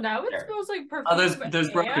 No, now it There. smells like perfume Oh, there's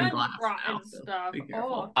broken and glass rotten now, so stuff. be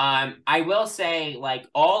careful. I will say, like,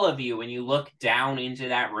 all of you, when you look down into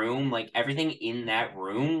that room, like, everything in that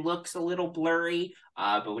room looks a little blurry.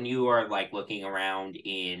 But when you are, like, looking around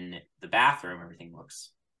in the bathroom, everything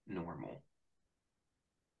looks normal.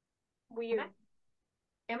 Weird.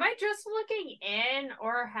 Am I just looking in,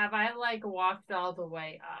 or have I, like, walked all the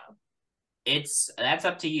way up? That's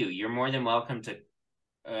up to you. You're more than welcome to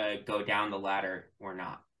go down the ladder or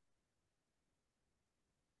not.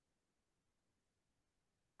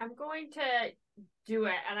 I'm going to do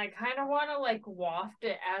it, and I kind of want to, like, waft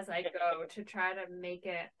it as I go to try to make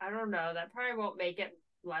it, I don't know, that probably won't make it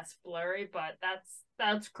less blurry, but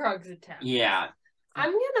that's Krug's attempt. Yeah.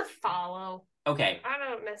 I'm gonna follow. Okay. I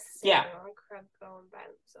don't necessarily Yeah. want Krug going by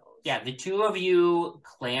themselves. Yeah, the two of you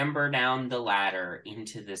clamber down the ladder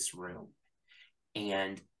into this room.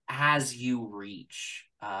 And as you reach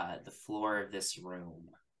the floor of this room,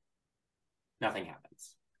 nothing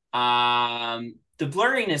happens. The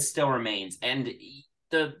blurriness still remains, and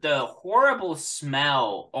the horrible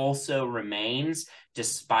smell also remains,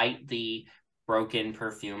 despite the broken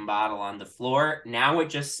perfume bottle on the floor. Now it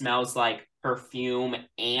just smells like perfume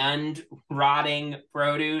and rotting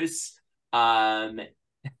produce.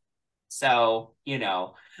 So, you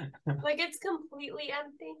know. Like it's completely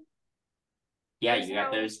empty. Yeah, There's you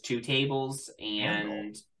got no- those two tables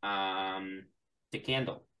and the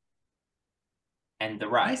candle. And the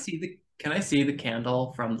rug. Can I see the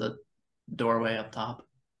candle from the doorway up top?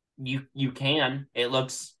 You can. It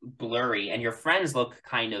looks blurry, and your friends look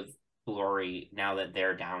kind of blurry now that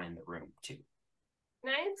they're down in the room too.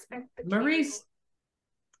 Can I inspect the Maurice,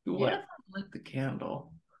 candle? what Yeah. if I lit the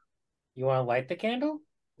candle? You want to light the candle?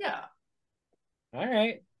 Yeah, All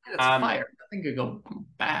right. it's fire. Nothing could go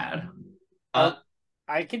bad.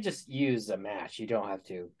 I could just use a match. You don't have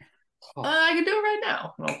to. I can do it right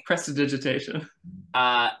now. I'll prestidigitation.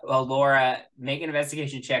 Well, Laura, make an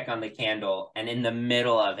investigation check on the candle, and in the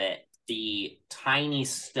middle of it, the tiny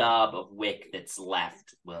stub of wick that's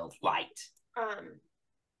left will light.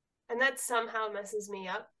 And that somehow messes me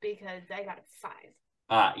up because I got a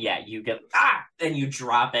 5. Yeah, you get then you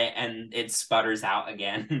drop it, and it sputters out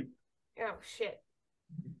again. Oh shit!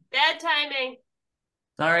 Bad timing.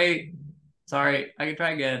 Sorry. I can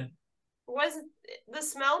try again. Was the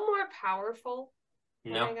smell more powerful?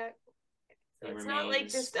 when No. I got... So It it's not like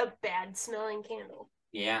remains- just a bad smelling candle.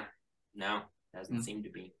 Yeah, no, doesn't seem to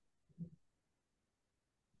be.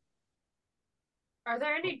 Are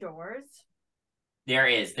there any doors?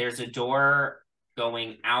 There's a door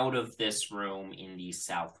going out of this room in the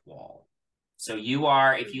south wall. So you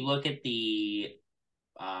are, if you look at the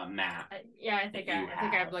map, Yeah, I think You I'm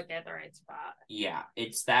have. looking at the right spot. yeah,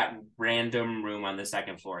 it's that random room on the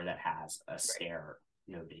second floor that has a stair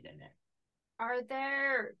noted in it. Are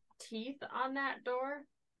there teeth on that door?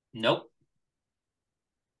 Nope.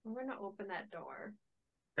 I'm gonna open that door.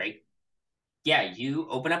 Great. Yeah, you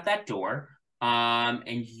open up that door,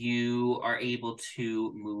 and you are able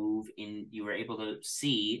to move in. You are able to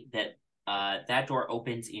see that that door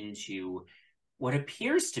opens into what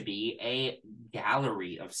appears to be a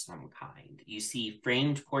gallery of some kind. You see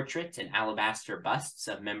framed portraits and alabaster busts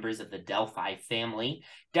of members of the Delphi family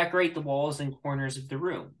decorate the walls and corners of the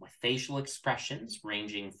room with facial expressions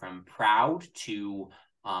ranging from proud to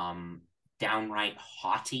downright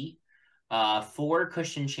haughty. 4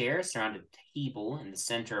 cushioned chairs surround a table in the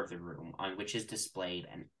center of the room on which is displayed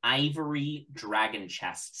an ivory dragon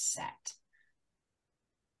chest set.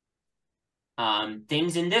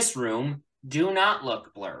 Things in this room do not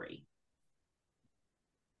look blurry.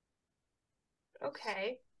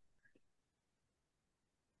 Okay.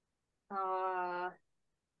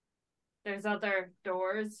 There's other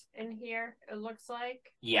doors in here, it looks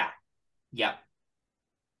like. Yeah. Yep.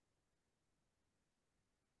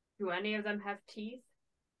 Do any of them have teeth?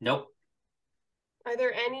 Nope. Are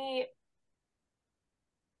there any...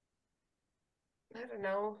 I don't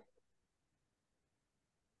know.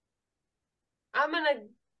 I'm gonna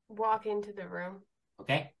walk into the room.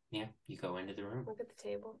 Okay. Yeah. You go into the room. Look at the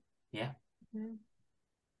table. Yeah. Mm-hmm.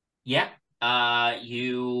 Yeah.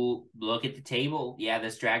 You look at the table. Yeah,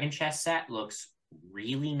 this dragon chess set looks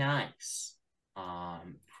really nice.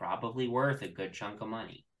 Probably worth a good chunk of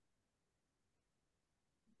money.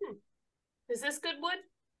 Is this good wood?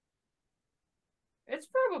 It's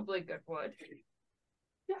probably good wood.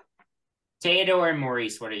 Theodore and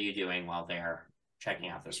Maurice, what are you doing while they're checking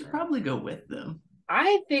out We this should room? probably go with them.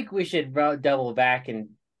 I think we should double back and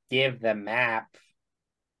give the map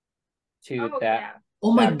to Oh, that. yeah.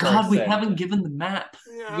 Oh my That god, we person. haven't given the map.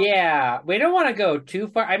 No. Yeah, we don't want to go too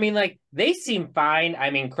far. I mean, like they seem fine. I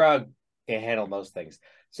mean, Krug can handle most things.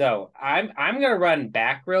 So I'm gonna run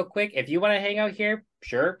back real quick. If you want to hang out here,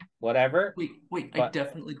 sure, whatever. Wait, I But-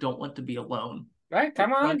 definitely don't want to be alone. Right,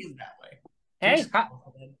 come on. Krug is that way. Hey, Just-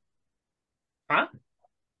 huh?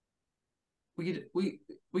 we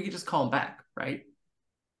could just call him back, right?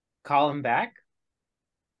 Call him back.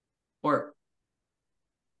 Or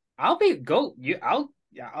I'll be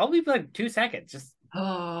like 2 seconds. Just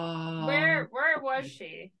Where was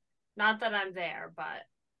she? Not that I'm there, but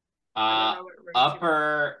I don't know what room she was.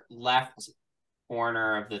 Upper left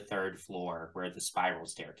corner of the third floor where the spiral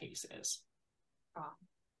staircase is.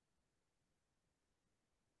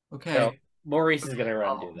 okay, So Maurice is gonna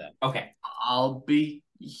run do that. Okay. I'll be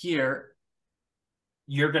here.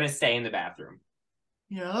 You're gonna stay in the bathroom.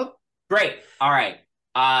 Yep. Great. All right.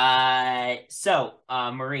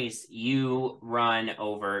 Maurice, you run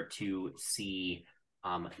over to see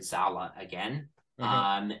Zala again.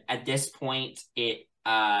 Mhm. At this point,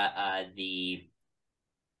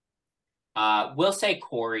 we'll say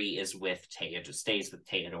Corey is with Theodore, stays with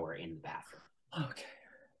Theodore in the bathroom. Okay.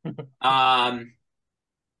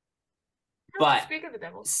 But Speak of the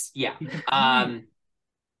devil. yeah.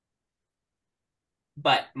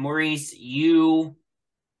 But Maurice, you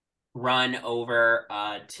run over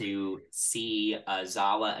to see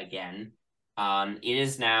Zala again. It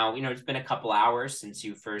is now, it's been a couple hours since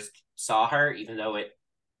you first saw her, even though it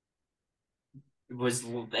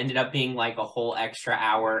ended up being like a whole extra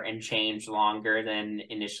hour and change longer than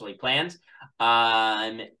initially planned.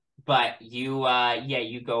 But you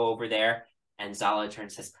you go over there and Zala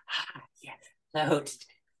turns and says, yeah, no,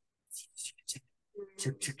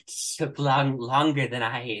 took longer than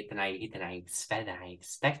I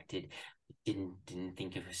expected. Didn't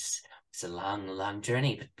think it was a long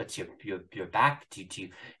journey, but you're back. Do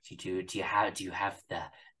you have the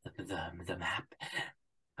map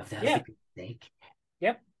of the snake?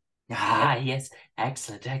 Yep. Yes,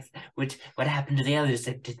 excellent. What happened to the others?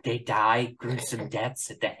 Did they die gruesome deaths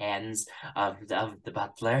at the hands of the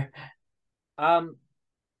butler?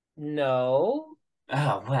 No.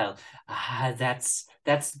 Oh well, that's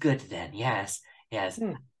good then. Yes.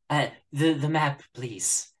 Hmm. The map,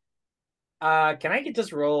 please. Can I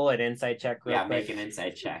just roll an insight check real quick? Make an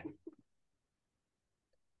insight check.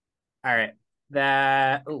 All right.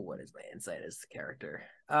 What is my insight as the character?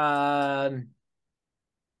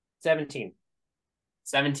 17.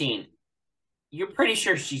 17. You're pretty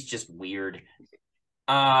sure she's just weird.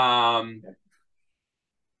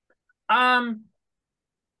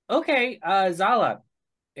 Okay, Zala.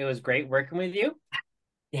 It was great working with you.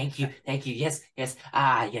 Thank you. Yes.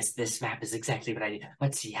 Yes, this map is exactly what I need.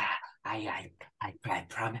 Let's see. I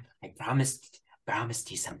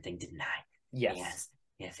promised you something, didn't I? Yes.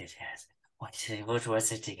 Yes, it has. What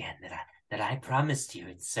was it again that I promised you?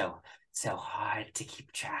 It's so hard to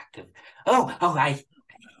keep track of.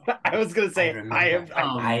 I was gonna say I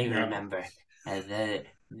remember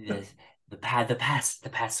the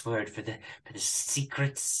password for the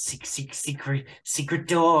secret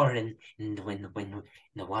door in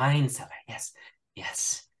the wine cellar. Yes.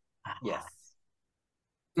 Yes.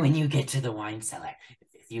 When you get to the wine cellar,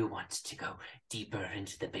 if you want to go deeper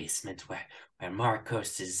into the basement where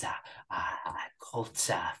Marcos's cult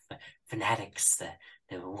fanatics,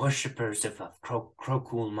 the worshippers of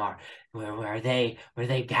Krokulmar, where they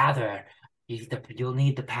gather, you'll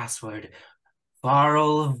need the password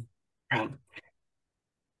Barl.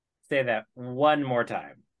 Say that one more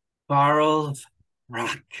time. Barl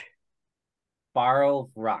Rock. Barl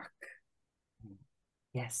Rock.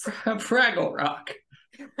 Yes. Fraggle Rock.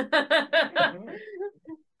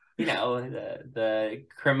 The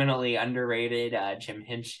criminally underrated Jim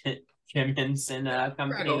Henson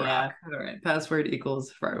company. Fraggle Rock. All right. Password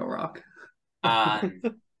equals Fraggle Rock.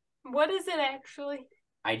 What is it actually?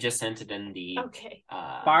 I just sent it in the Okay.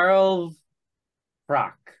 Barl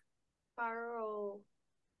Rock. Barrel.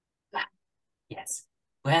 Yes.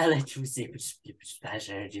 Well, it was a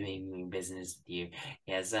pleasure doing business with you.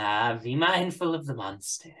 Yes, be mindful of the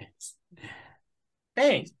monsters.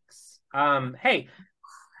 Thanks. Hey,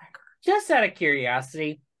 just out of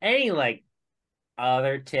curiosity, any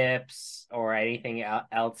other tips or anything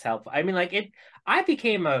else helpful? I mean, like I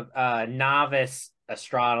became a novice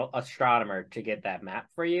astronomer to get that map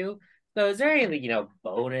for you. So is there any,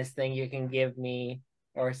 bonus thing you can give me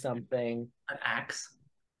or something? An axe.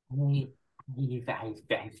 I've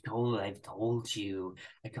told you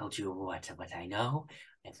what I know.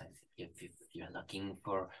 If you're looking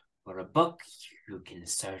for a book, you can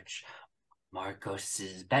search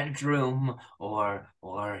Marcos's bedroom or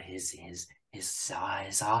his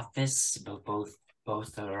office.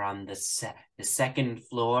 Both are on the second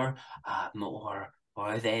floor.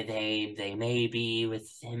 Or they may be with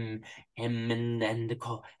him and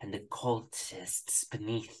the cultists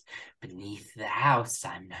beneath the house.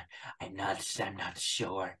 I'm not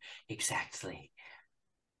sure exactly.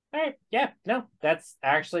 All right. Yeah, no, that's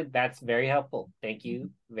very helpful. Thank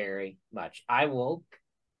you very much. I will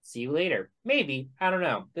see you later. Maybe. I don't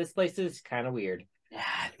know. This place is kind of weird.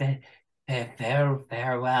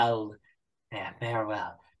 Farewell.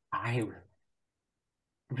 Farewell. I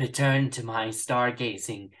return to my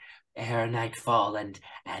stargazing ere nightfall and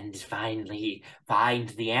finally find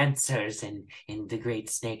the answers in the Great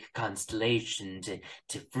Snake constellation to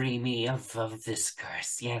free me of this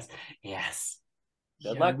curse. Yes.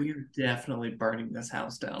 Good luck. We're definitely burning this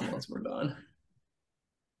house down once we're done.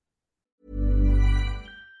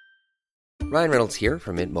 Ryan Reynolds here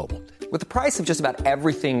from Mint Mobile. With the price of just about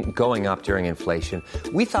everything going up during inflation,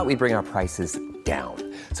 we thought we'd bring our prices down.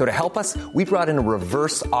 So to help us, we brought in a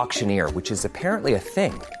reverse auctioneer, which is apparently a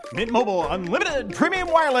thing. Mint Mobile Unlimited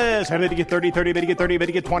Premium Wireless. How to get 30, 30, bit to get 30, bit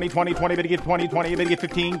to get 20, 20, 20, bit to get 20, 20, bit to get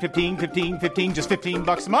 15, 15, 15, 15, just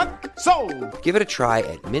 $15 a month? Sold! Give it a try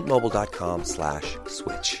at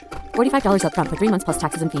mintmobile.com/switch. $45 up front for 3 months plus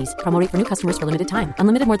taxes and fees. Promo rate for new customers for limited time.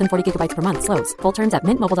 Unlimited more than 40 gigabytes per month. Slows full terms at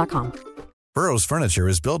mintmobile.com. Burrow's furniture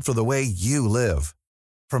is built for the way you live.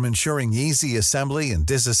 From ensuring easy assembly and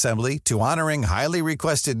disassembly to honoring highly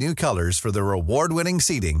requested new colors for their award-winning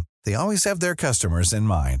seating, they always have their customers in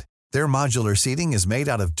mind. Their modular seating is made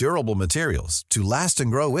out of durable materials to last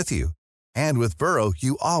and grow with you. And with Burrow,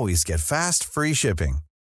 you always get fast, free shipping.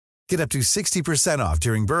 Get up to 60% off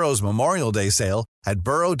during Burrow's Memorial Day sale at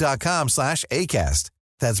burrow.com/ACAST.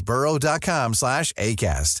 That's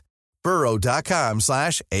burrow.com/ACAST.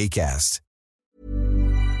 burrow.com/ACAST.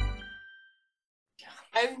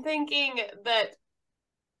 I'm thinking that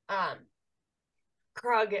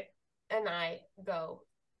Krug and I go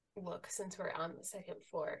look since we're on the second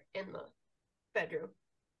floor in the bedroom.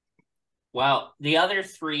 Well, the other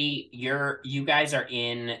three, you guys are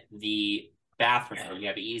in the bathroom. You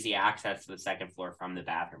have easy access to the second floor from the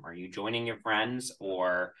bathroom. Are you joining your friends,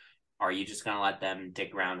 or are you just going to let them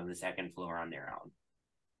dig around on the second floor on their own?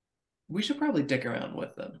 We should probably dick around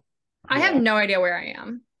with them. I have no idea where I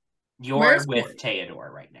am. You're with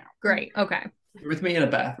Theodore right now. Great. Okay. You're with me in a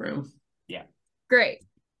bathroom. Yeah. Great.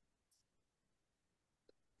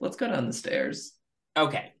 Let's go down the stairs.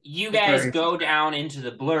 Okay. You guys go down into the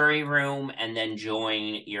blurry room and then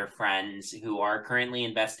join your friends who are currently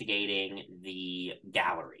investigating the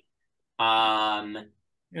gallery. I'm going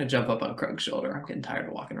to jump up on Krug's shoulder. I'm getting tired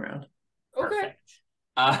of walking around. Perfect.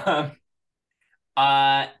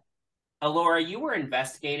 Alora, you were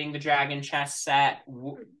investigating the dragon chess set.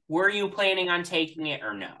 Were you planning on taking it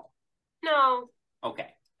or no? No.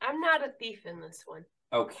 Okay. I'm not a thief in this one.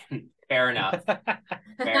 Okay. Fair enough.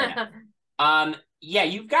 Fair enough. Yeah,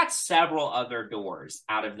 you've got several other doors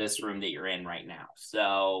out of this room that you're in right now.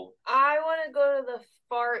 So I want to go to the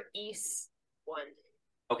far east one.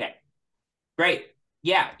 Okay. Great.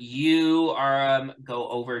 Yeah, you go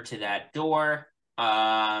over to that door.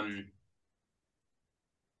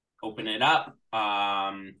 Open it up.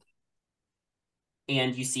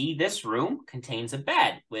 And you see this room contains a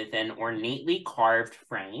bed with an ornately carved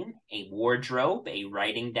frame, a wardrobe, a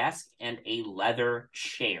writing desk, and a leather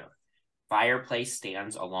chair. Fireplace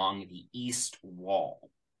stands along the east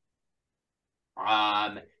wall.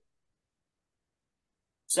 What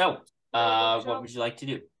would you like to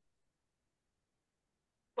do?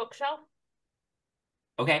 Bookshelf?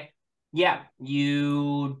 Okay. Yeah,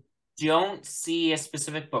 you don't see a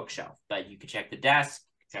specific bookshelf, but you could check the desk,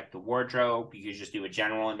 check the wardrobe. You could just do a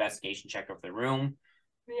general investigation check of the room.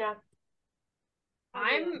 Yeah.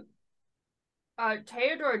 I'm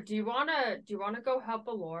Theodore, do you wanna go help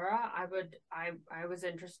Alora? I was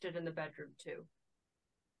interested in the bedroom too.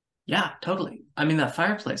 Yeah, totally. I mean, that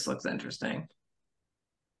fireplace looks interesting.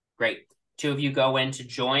 Great. Two of you go in to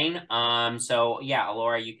join. So yeah,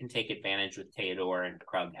 Alora, you can take advantage with Theodore and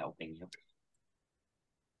Krug helping you.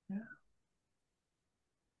 Yeah.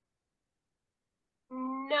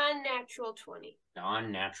 Non-natural 20.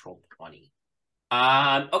 Non-natural 20.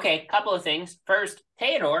 Okay, couple of things. First,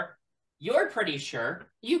 Theodore, you're pretty sure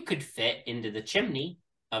you could fit into the chimney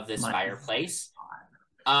of this fireplace.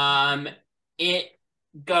 It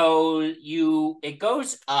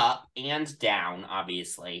goes up and down,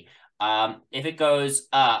 obviously. If it goes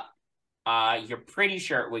up, you're pretty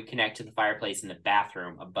sure it would connect to the fireplace in the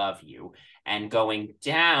bathroom above you. And going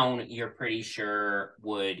down, you're pretty sure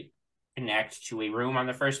would connect to a room on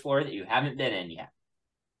the first floor that you haven't been in yet.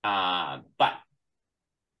 But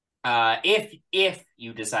if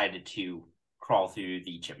you decided to crawl through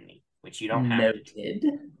the chimney, which you don't have to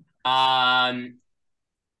do.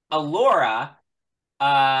 Alora,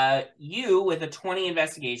 you with a 20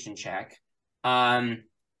 investigation check,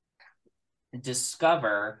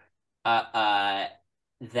 discover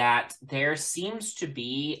that there seems to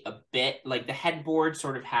be a bit like the headboard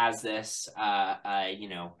sort of has this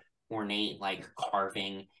ornate like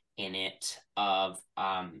carving in it of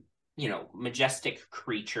majestic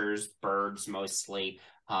creatures, birds mostly,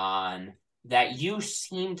 that you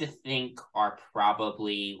seem to think are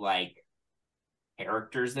probably like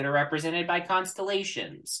characters that are represented by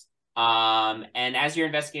constellations. And as you're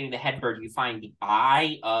investigating the headboard, you find the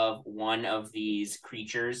eye of one of these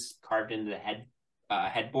creatures carved into the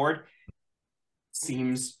headboard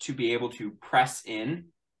seems to be able to press in.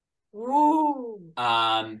 Ooh.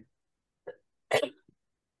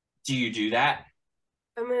 Do you do that?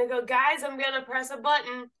 I'm gonna go, guys, I'm gonna press a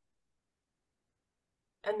button.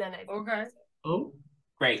 And then I Okay. Oh.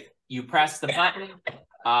 Great. You press the button.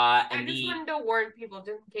 I just wanted to warn people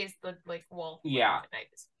just in case the wall. Yeah. I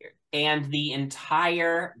disappeared. And the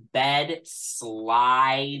entire bed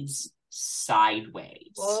slides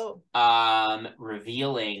sideways. Whoa.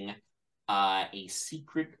 Revealing a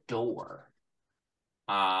secret door.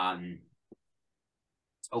 Opens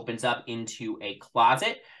up into a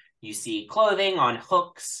closet. You see clothing on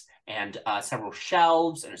hooks and several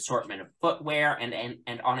shelves, an assortment of footwear,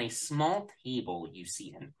 and on a small table you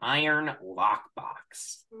see an iron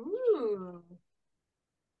lockbox. Ooh.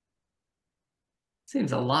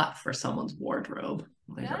 Seems a lot for someone's wardrobe,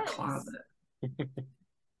 like a Yes. closet.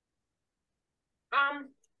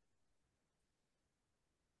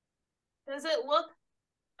 Does it look?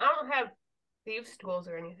 I don't have thieves' tools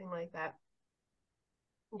or anything like that.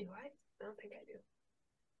 Do I? I don't think I do.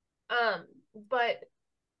 But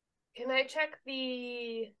can I check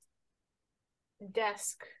the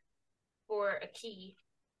desk for a key?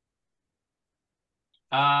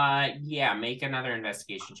 Yeah, make another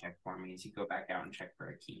investigation check for me as you go back out and check for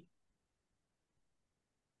a key.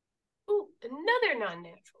 Ooh, another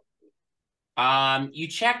non-natural. You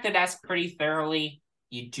check the desk pretty thoroughly.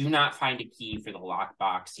 You do not find a key for the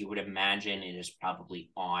lockbox. You would imagine it is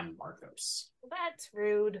probably on Marcos. That's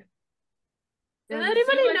rude. Does Does it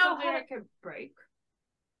anybody seem like know something how that could break?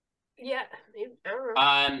 Yeah, maybe, I don't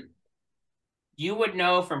know. You would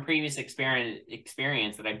know from previous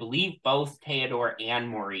experience that I believe both Theodore and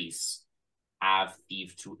Maurice have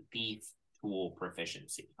thief tool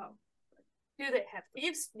proficiency. Oh. Do they have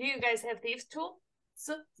thieves? Do you guys have thieves' tool?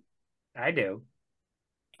 I do.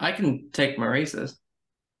 I can take Maurice's.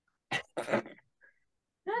 You want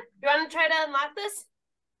to try to unlock this?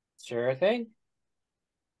 Sure thing.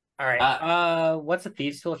 All right. What's a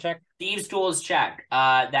thieves' tool check? Thieves' tools check.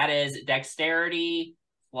 That is dexterity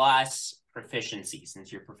plus proficiency,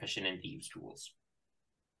 since you're proficient in thieves' tools.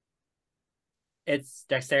 It's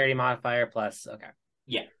dexterity modifier plus. Okay.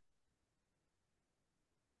 Yeah.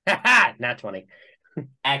 Not 20.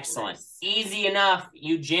 Excellent. Nice. Easy enough.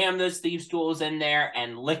 You jam those thieves' tools in there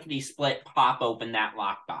and lickety-split pop open that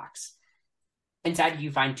lockbox. Inside you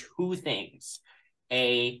find two things.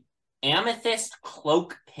 A amethyst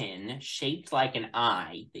cloak pin shaped like an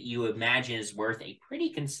eye that you imagine is worth a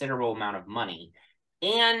pretty considerable amount of money,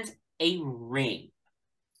 and a ring.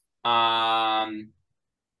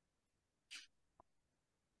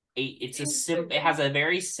 It has a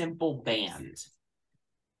very simple band,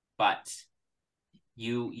 but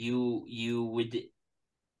you would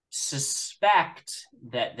suspect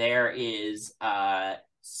that there is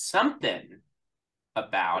something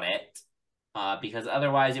about it, because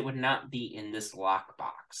otherwise it would not be in this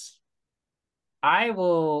lockbox.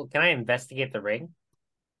 Can I investigate the ring?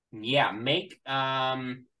 Yeah,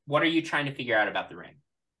 what are you trying to figure out about the ring?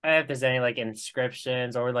 If there's any like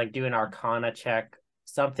inscriptions, or like do an arcana check,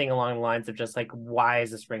 something along the lines of just like, why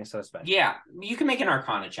is this ring so special? Yeah, you can make an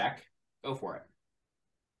arcana check. Go for it.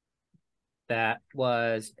 That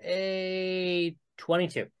was a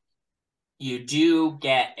 22. You do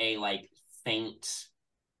get a like faint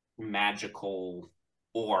magical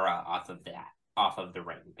aura off of the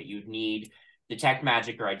ring, but you'd need detect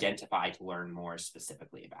magic or identify to learn more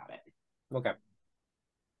specifically about it. Okay.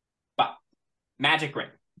 Magic ring.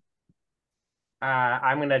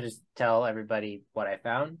 I'm gonna just tell everybody what I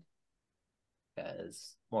found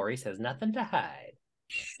because Maurice has nothing to hide.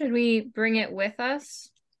 Should we bring it with us?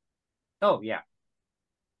 Oh yeah.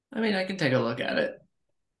 I mean, I can take a look at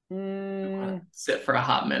it. Sit for a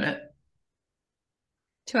hot minute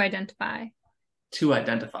To identify. to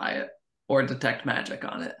identify it or detect magic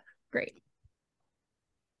on it. Great.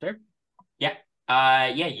 Sure. Yeah.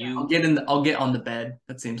 You. I'll get on the bed.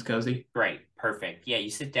 That seems cozy. Great. Perfect. Yeah, you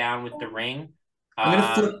sit down with the ring. I'm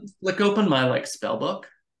gonna flick open my like spell book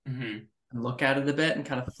and look at it a bit and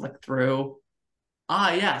kind of flick through.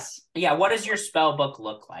 Ah, yes. Yeah. What does your spell book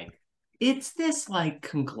look like? It's this like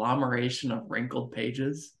conglomeration of wrinkled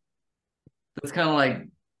pages. It's kind of like,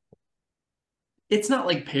 it's not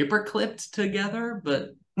like paper clipped together, but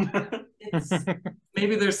it's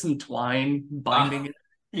maybe there's some twine binding it.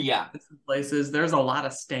 Yeah. In some places. There's a lot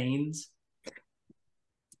of stains.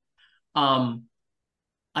 I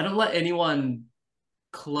don't let anyone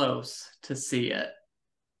close to see it.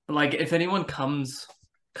 Like if anyone comes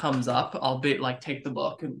up, I'll be like take the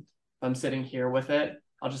book, and if I'm sitting here with it,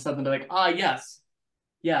 I'll just let them be like,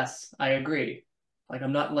 yes, I agree. Like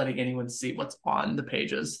I'm not letting anyone see what's on the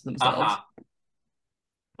pages themselves.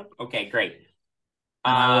 Okay, great.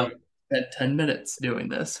 Spent 10 minutes doing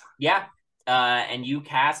this. Yeah. And you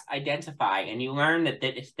cast Identify, and you learn that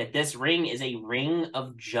this ring is a ring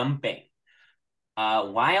of jumping.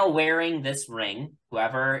 While wearing this ring,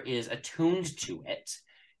 whoever is attuned to it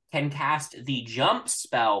can cast the jump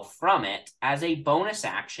spell from it as a bonus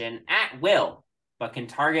action at will, but can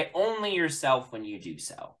target only yourself when you do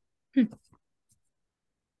so.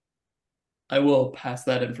 I will pass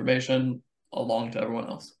that information along to everyone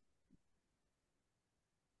else.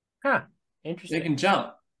 Huh. Interesting. They can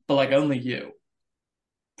jump, but like only you.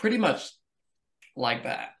 Pretty much like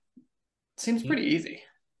that. Seems pretty easy.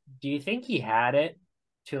 Do you think he had it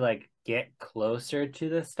to like get closer to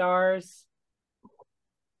the stars?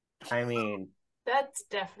 I mean, That's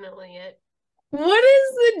definitely it. What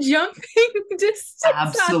is the jumping distance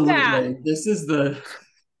on that? Absolutely.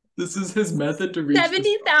 This is his method to reach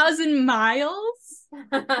 70,000 miles?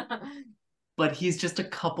 but he's just a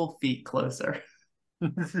couple feet closer.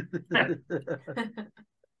 There's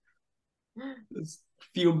a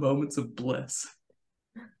few moments of bliss.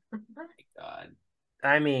 Oh my God.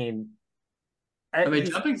 I mean,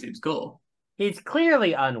 jumping seems cool. He's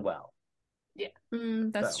clearly unwell. Yeah.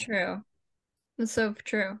 That's true. That's so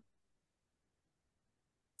true.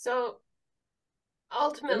 So There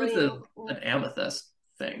ultimately, was an amethyst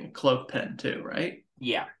thing, cloak pen too, right?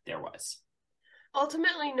 Yeah, there was.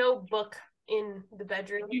 ultimately, no book in the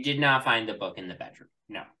bedroom. You did not find the book in the bedroom.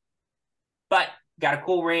 No. But got a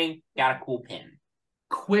cool ring, got a cool pin.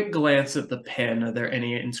 Quick glance at the pen. Are there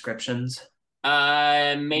any inscriptions?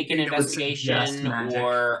 Make an It would suggest investigation magic.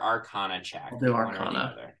 or Arcana check. I'll do one or the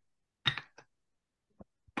Arcana. other.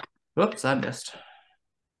 Whoops, I missed.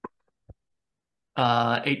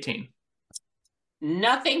 18.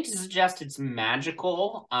 Nothing to suggest it's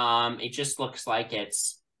magical. It just looks like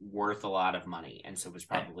it's worth a lot of money, and so it was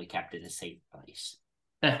probably kept in a safe place.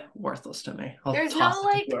 Worthless to me. I'll There's toss no,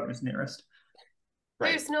 it to like- whoever's nearest. Right.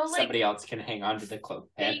 There's no, like, Somebody else can hang on to the cloak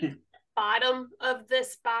pen. Bottom of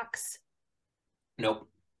this box. Nope.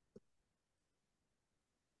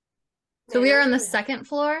 So we are on the second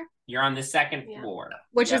floor, You're on the second Yeah. floor.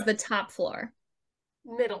 which is Yep. the top floor,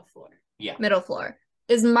 Middle floor. Yeah. middle floor.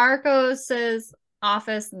 Is Marcos's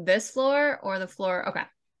office this floor or the floor? Okay.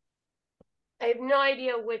 I have no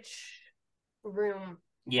idea which room.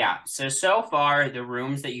 Yeah. So far, the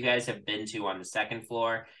rooms that you guys have been to on the second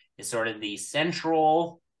floor is sort of the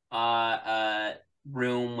central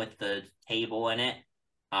room with the table in it.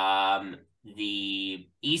 The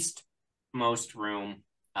eastmost room,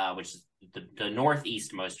 which is the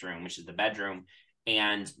northeastmost room, which is the bedroom,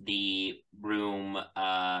 and the room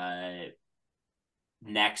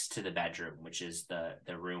next to the bedroom, which is the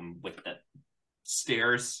room with the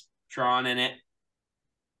stairs drawn in it.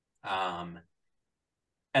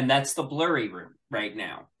 And that's the blurry room right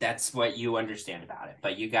now. That's what you understand about it.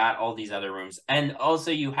 But you got all these other rooms. And also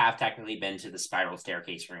you have technically been to the spiral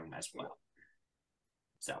staircase room as well.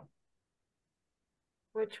 So.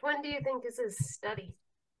 Which one do you think is his study?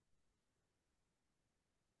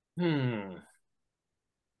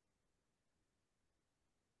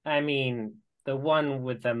 I mean, the one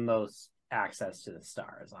with the most access to the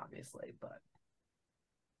stars, obviously, but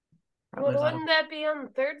Probably Well, not. wouldn't that be on the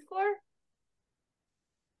third floor?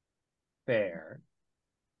 fair.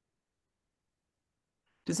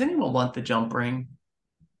 Does anyone want the jump ring?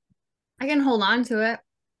 I can hold on to it.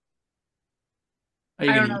 Are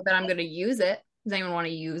you I don't gonna know that I'm going to use it. Does anyone want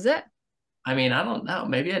to use it? I mean, I don't know.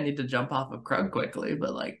 Maybe I need to jump off of Krug quickly,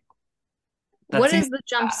 but like What is the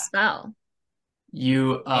jump spell?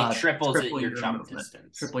 You it triples triple your jump movement.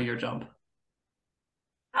 distance. Triple your jump.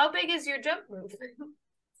 How big is your jump move?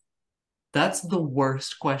 That's the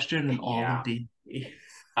worst question in all Yeah. of D&D.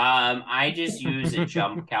 I just use a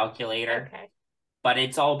jump calculator, Okay. but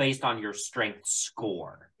it's all based on your strength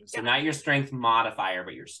score. So not your strength modifier,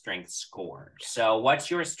 but your strength score. So what's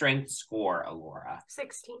your strength score, Alora?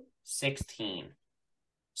 16. 16.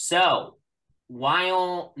 So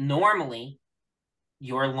while normally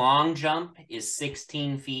your long jump is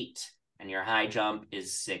 16 feet and your high jump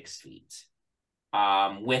is 6 feet,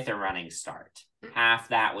 with a running start. Half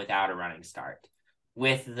that without a running start.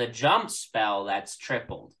 With the jump spell, that's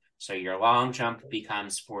tripled. So your long jump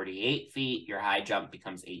becomes 48 feet, your high jump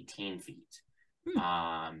becomes 18 feet.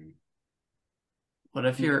 What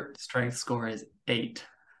if your strength score is 8?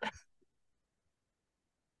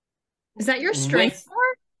 Is that your strength score?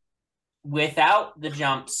 Without the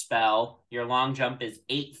jump spell, your long jump is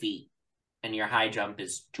 8 feet and your high jump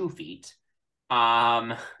is 2 feet.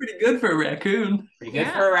 Pretty good for a raccoon. Pretty good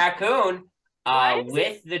for a raccoon. Why is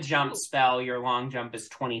With it the jump spell, your long jump is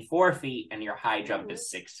 24 feet and your high jump is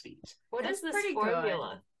 6 feet. What That's is this pretty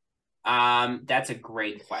formula? That's a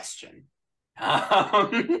great question.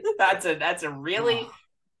 That's a really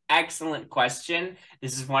excellent question.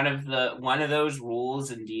 This is one of those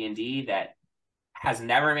rules in D&D that has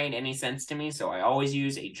never made any sense to me, so I always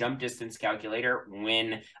use a jump distance calculator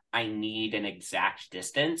when I need an exact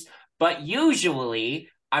distance. But usually,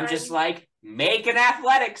 I'm just like, make an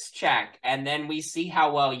athletics check, and then we see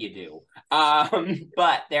how well you do.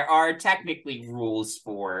 But there are technically rules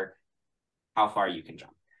for how far you can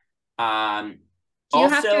jump. Do you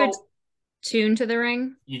have to attune to the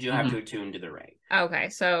ring? You do have to attune to the ring. Okay,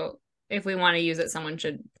 so if we want to use it, someone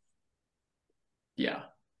should. Yeah.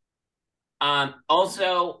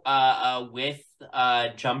 Also, with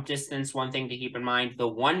jump distance, one thing to keep in mind, the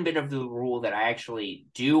one bit of the rule that I actually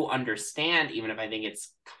do understand, even if I think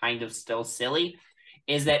it's kind of still silly,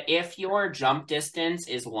 is that if your jump distance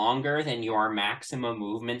is longer than your maximum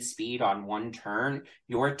movement speed on one turn,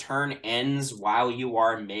 your turn ends while you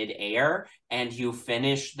are mid-air and you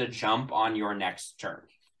finish the jump on your next turn.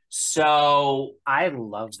 So I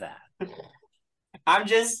love that. I'm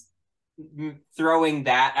just throwing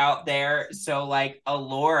that out there. So like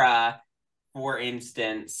Alora, for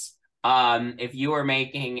instance, if you are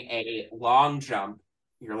making a long jump,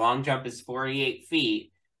 your long jump is 48 feet.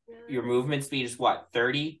 Your movement speed is what,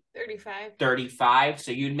 30? 35. 35.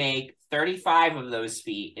 So you'd make 35 of those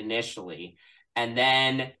feet initially. And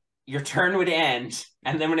then your turn would end.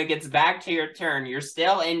 And then when it gets back to your turn, you're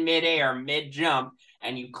still in midair, mid-jump,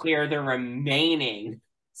 and you clear the remaining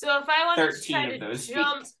So if I wanted to 13 try of to those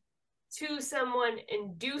jump feet. to someone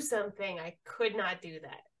and do something, I could not do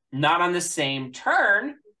that. Not on the same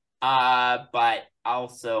turn, but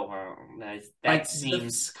also that Like,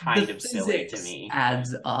 seems the kind of silly to physics me.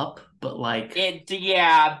 adds up, but like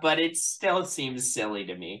But it still seems silly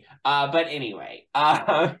to me. But anyway,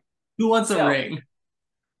 who wants a so- ring?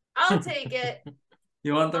 I'll take it.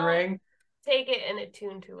 You want the ring? Take it and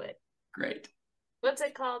attune to it. Great. What's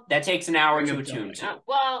it called? that takes an hour Ring to of attune Jumping. to.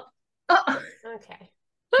 Well, Oh. okay.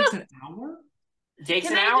 Takes an hour? It takes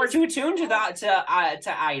Can an I hour just- to attune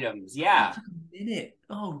to items. Yeah. It took a minute.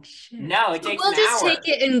 Oh shit. No, it So takes we'll an just hour. take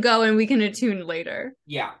it and go, and we can attune later.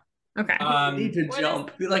 Yeah. Okay. You need to What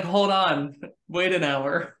jump. Be like, hold on. Wait an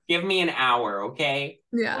hour. Give me an hour, okay?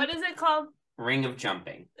 Yeah. What is it called? Ring of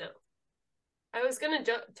jumping. I was gonna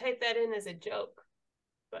type that in as a joke,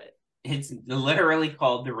 but It's literally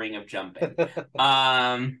called the Ring of Jumping.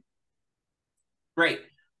 Great.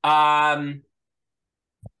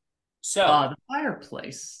 So The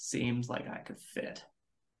fireplace seems like I could fit.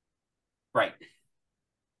 right.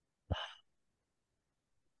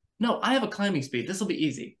 No, I have a climbing speed. This will be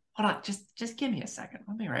easy. Hold on, just give me a second.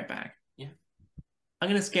 I'll be right back. Yeah. I'm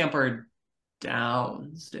gonna scamper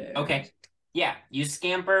downstairs. Okay. Yeah, you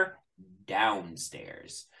scamper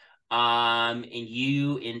downstairs. And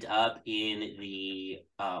you end up in the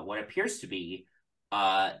what appears to be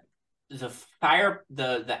the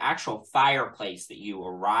actual fireplace that you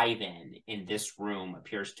arrive in this room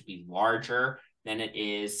appears to be larger than it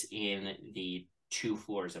is in the 2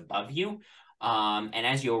 floors above you. And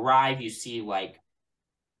as you arrive, you see like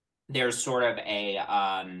there's sort of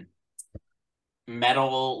a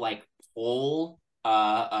metal like pole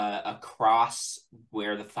across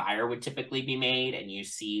where the fire would typically be made, and you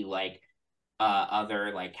see like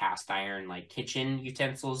other like cast iron like kitchen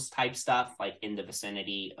utensils type stuff like in the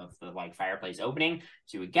vicinity of the like fireplace opening.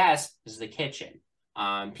 So you would guess this is the kitchen.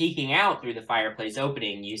 Peeking out through the fireplace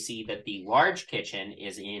opening, you see that the large kitchen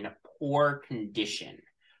is in poor condition.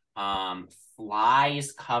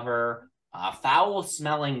 Flies cover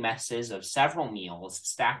foul-smelling messes of several meals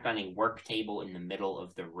stacked on a work table in the middle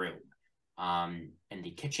of the room. And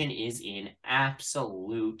the kitchen is in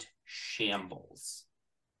absolute shambles.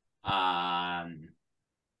 But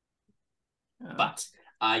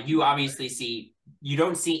you obviously you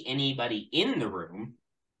don't see anybody in the room.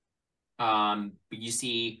 But you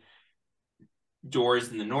see doors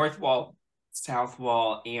in the north wall, south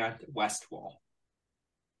wall, and west wall.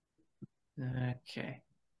 Okay.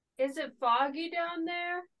 Is it foggy down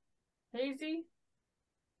there? Hazy?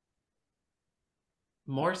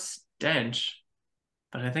 More stench,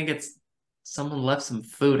 but I think it's someone left some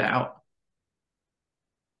food out,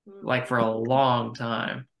 like for a long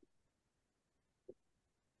time.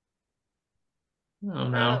 I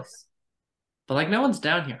don't know. Gross. But like no one's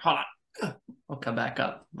down here. Hold on. I'll come back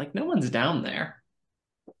up. Like no one's down there.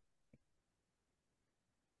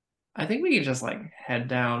 I think we can just like head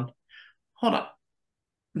down. Hold on.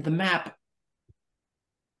 The map.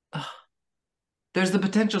 Ugh. There's the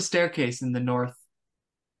potential staircase in the north.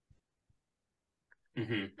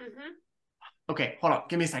 Okay, hold on.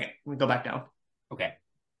 Give me a second. Let me go back down. Okay.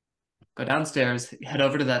 Go downstairs. Head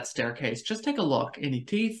over to that staircase. Just take a look. Any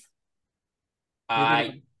teeth?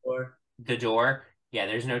 The door. Yeah,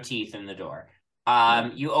 there's no teeth in the door.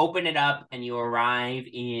 You open it up and you arrive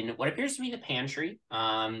in what appears to be the pantry.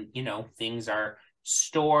 Things are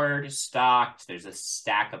stored, stocked. There's a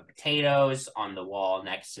stack of potatoes on the wall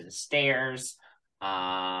next to the stairs.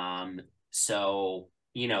 So,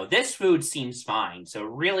 this food seems fine. So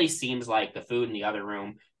it really seems like the food in the other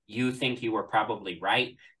room, you think you were probably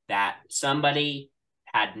right, that somebody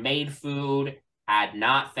had made food, had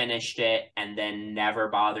not finished it, and then never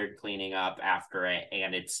bothered cleaning up after it,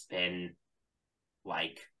 and it's been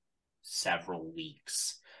like several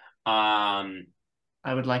weeks. I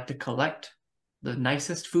would like to collect the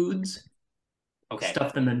nicest foods,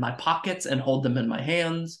 stuff them in my pockets, and hold them in my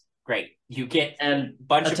hands. Great. You get and a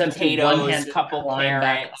bunch of potatoes, couple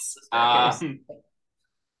carrots.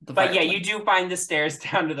 But yeah, you do find the stairs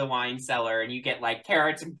down to the wine cellar, and you get like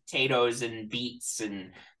carrots and potatoes and beets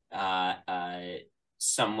and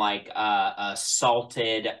some like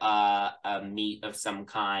salted meat of some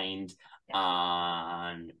kind.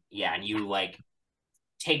 And you like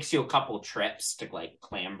takes you a couple trips to like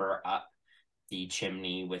clamber up the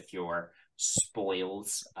chimney with your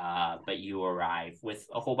spoils, but you arrive with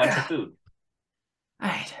a whole bunch of food. All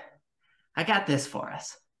right, I got this for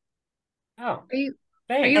us. Oh, Are you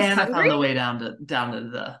and hungry? I found the way down to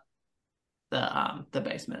the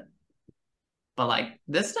basement. But like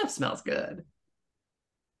this stuff smells good.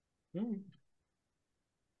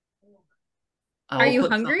 Are you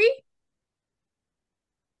hungry?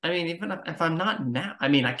 I mean, even if I'm not now, I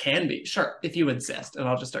mean, I can be. Sure, if you insist, and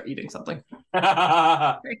I'll just start eating something.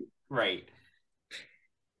 Right.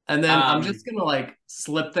 And then I'm just gonna like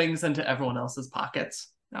slip things into everyone else's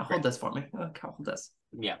pockets. Now hold this for me. Okay, hold this.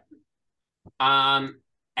 Yeah.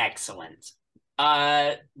 Excellent.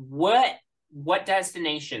 What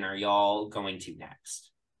destination are y'all going to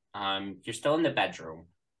next? You're still in the bedroom.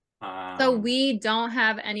 So we don't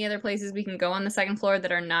have any other places we can go on the second floor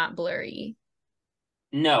that are not blurry.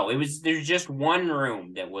 No, there's just one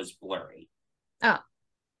room that was blurry. Oh.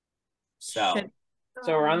 So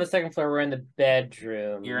we're on the second floor, we're in the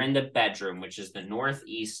bedroom. You're in the bedroom, which is the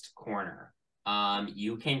northeast corner.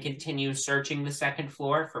 You can continue searching the second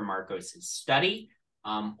floor for Marcos's study,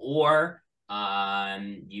 or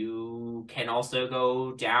you can also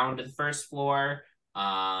go down to the first floor,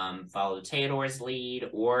 follow Theodore's lead,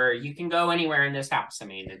 or you can go anywhere in this house. I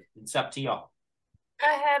mean, it's up to y'all.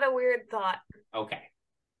 I had a weird thought. Okay.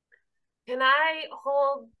 Can I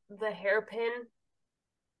hold the hairpin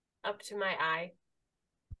up to my eye?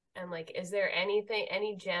 And like, is there any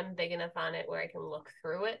gem big enough on it where I can look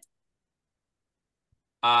through it?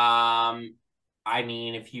 I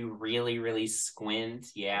mean, if you really, really squint,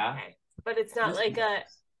 yeah. Okay. But it's not like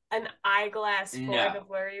an eyeglass for the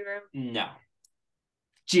blurry room? No.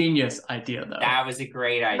 Genius idea, though. That was a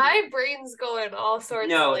great idea. My brain's going all sorts.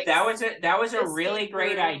 No, of, like, that was a really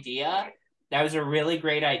great idea. That was a really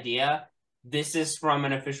great idea. This is from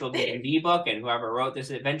an official D&D book, and whoever wrote this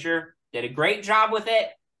adventure did a great job with it.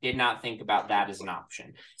 Did not think about that as an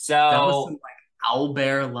option. So that was some like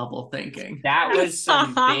owlbear level thinking. That was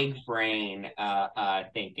some big brain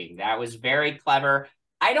thinking. That was very clever.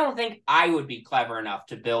 I don't think I would be clever enough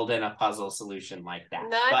to build in a puzzle solution like that.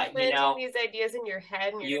 Not planting these ideas in your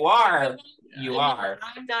head. And you are. You are.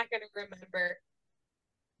 I'm not going to remember.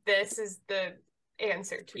 This is the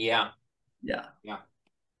answer to Yeah. Yeah.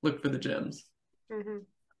 Look for the gems. Mm-hmm.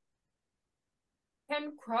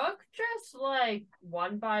 Can Crook just like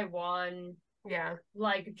one by one, Yeah.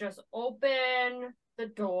 like just open the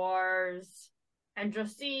doors and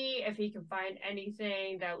just see if he can find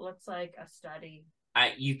anything that looks like a study?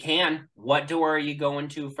 You can. What door are you going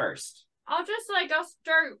to first? I'll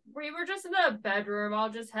start. We were just in the bedroom. I'll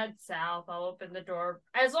just head south. I'll open the door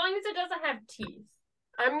as long as it doesn't have teeth.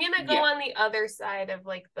 I'm gonna go on the other side of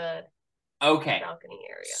like the balcony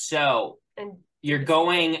area. So and you're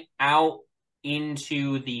going out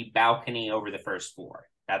into the balcony over the first floor.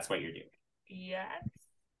 That's what you're doing. Yes.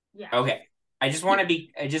 Yeah. Okay. I just want to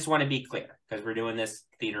be clear because we're doing this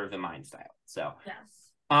theater of the mind style. So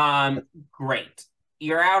yes. Great.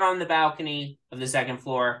 You're out on the balcony of the second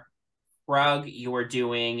floor. Rug, you're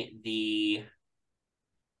doing the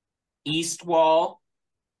east wall,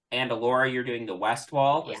 and Alora, you're doing the west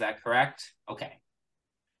wall. Is that correct? Okay.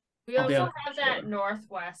 We also have that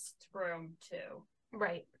northwest room too.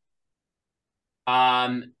 Right.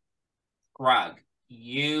 Rug,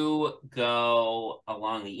 you go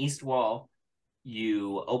along the east wall.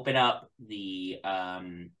 You open up the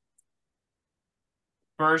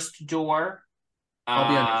first door. I'll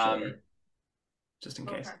be on your shoulder, just in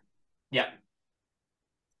case. Yeah.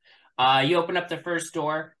 You open up the first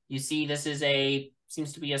door. You see this is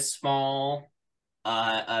seems to be a small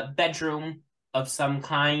a bedroom of some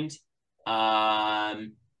kind.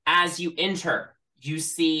 As you enter, you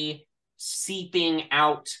see seeping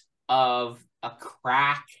out of a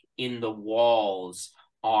crack in the walls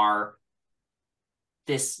are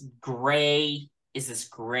this gray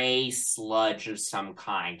sludge of some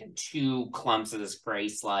kind, and two clumps of this gray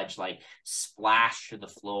sludge like splash to the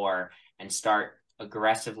floor and start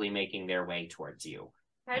aggressively making their way towards you.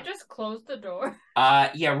 Can I just close the door?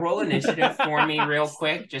 Yeah, roll initiative for me real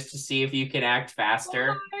quick just to see if you can act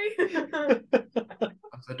faster. Close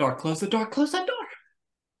the door, close the door, close the door.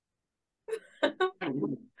 I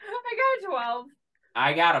got a 12.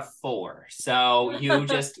 I got a 4, so you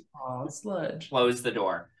just sludge. Close the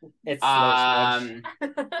door. It's slow sludge.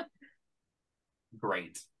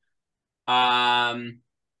 Great. I'm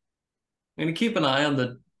gonna keep an eye on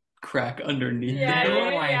the crack underneath the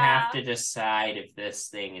door. I have to decide if this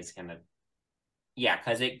thing is gonna. Yeah,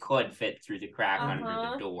 because it could fit through the crack under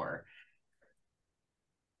the door.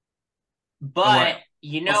 But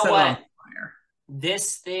you know what?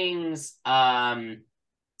 This thing's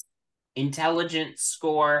intelligence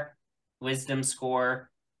score, wisdom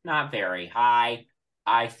score, not very high.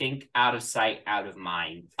 I think out of sight, out of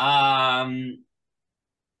mind.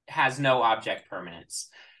 Has no object permanence.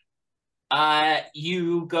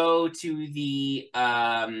 You go to the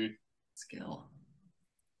skill.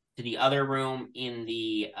 To the other room in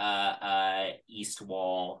the east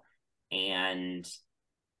wall, and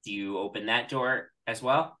do you open that door as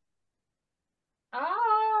well?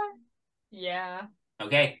 Yeah.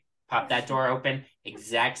 Okay, pop that door open.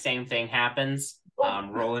 Exact same thing happens.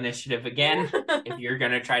 Roll initiative again if you're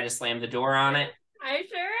gonna try to slam the door on it. I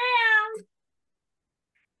sure am.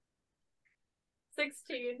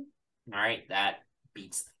 16. All right, that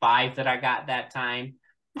beats the 5 that I got that time.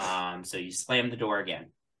 So you slam the door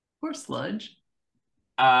again. Poor sludge.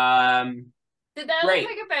 Did that great.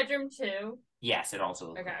 look like a bedroom too? Yes, it also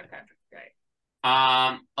looks okay, like okay, great.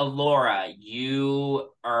 Alora, you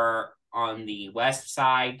are on the west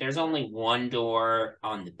side. There's only one door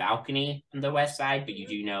on the balcony on the west side, but you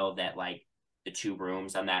do know that like the two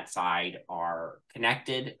rooms on that side are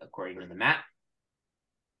connected according to the map.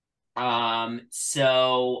 As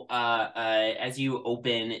you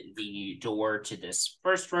open the door to this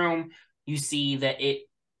first room, you see that it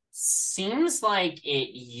seems like it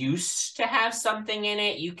used to have something in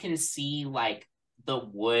it. You can see like the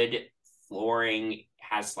wood flooring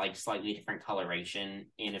has like slightly different coloration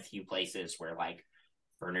in a few places where like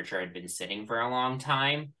furniture had been sitting for a long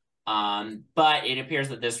time. But it appears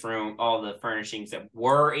that this room, all the furnishings that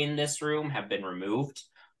were in this room have been removed.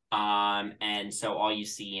 And so all you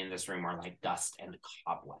see in this room are like dust and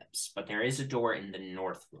cobwebs, but there is a door in the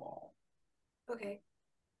north wall. Okay.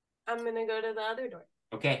 I'm gonna go to the other door.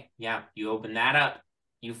 Okay, yeah, you open that up.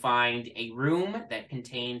 You find a room that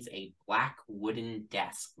contains a black wooden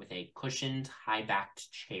desk with a cushioned,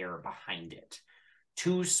 high-backed chair behind it.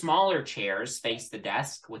 Two smaller chairs face the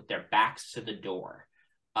desk with their backs to the door.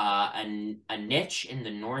 A niche in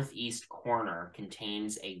the northeast corner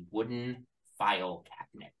contains a wooden file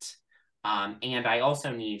cabinet. And I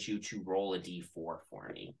also need you to roll a d4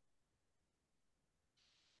 for me.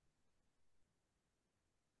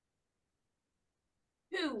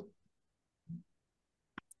 Who?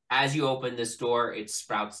 As you open this door, it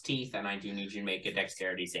sprouts teeth, and I do need you to make a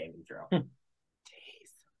dexterity saving throw.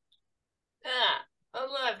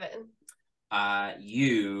 11.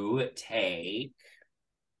 You take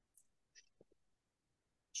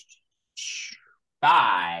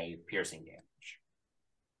 5 piercing damage.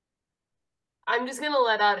 I'm just gonna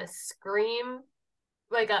let out a scream,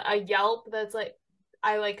 like a yelp that's like,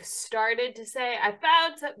 I like started to say I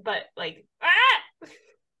found some, but like, ah!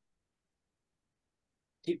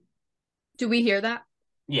 Do we hear that?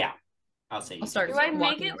 Yeah, I'll say you. I'll start Do I make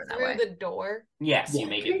walking it over that through way. the door? Yes, you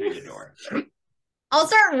make it through the door. I'll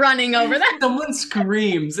start running over that. Someone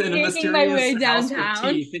screams in a Making my mysterious way house downtown.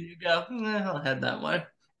 with teeth, and you go, I'll head that way.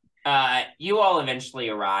 You all eventually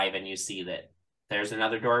arrive, and you see that there's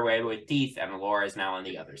another doorway with teeth, and Laura is now on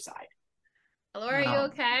the other side. Laura, are you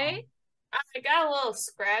okay? I got a little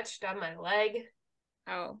scratched on my leg.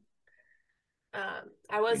 Oh.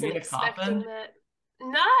 I wasn't need a expecting coffin? that.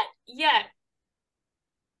 Not yet.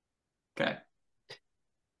 Okay.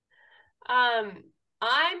 I'm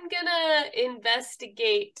gonna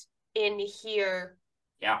investigate in here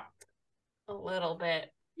Yeah. a little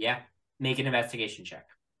bit. Yeah. Make an investigation check.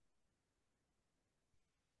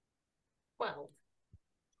 Well,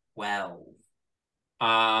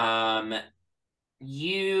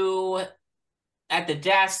 You at the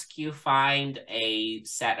desk you find a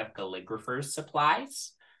set of calligrapher's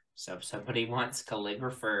supplies. So if somebody wants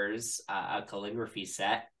calligraphers, a calligraphy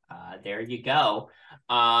set, there you go.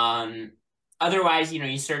 Otherwise,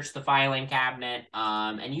 you search the filing cabinet,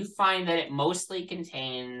 and you find that it mostly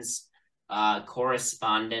contains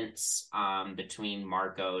correspondence between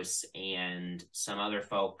Marcos and some other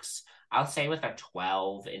folks. I'll say with a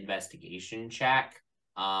 12 investigation check,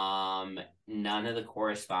 none of the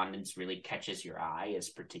correspondence really catches your eye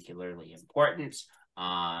as particularly important.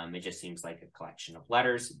 It just seems like a collection of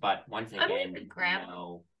letters, but once again,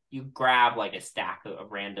 you grab like a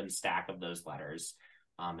random stack of those letters,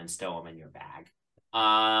 and stow them in your bag.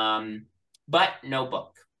 But no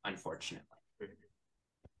book, unfortunately.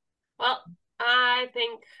 well, I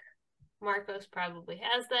think Marcos probably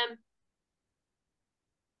has them.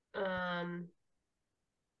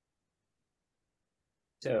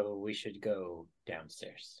 So we should go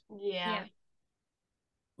downstairs. Yeah.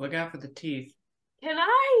 Look out for the teeth. Can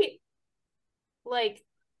I, like,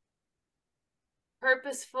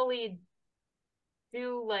 purposefully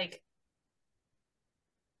do, like,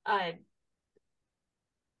 a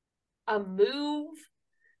move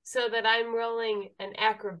so that I'm rolling an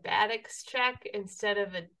acrobatics check instead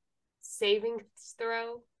of a savings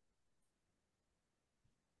throw?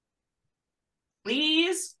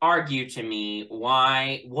 Please argue to me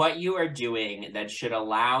what you are doing that should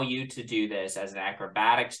allow you to do this as an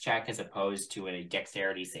acrobatics check as opposed to a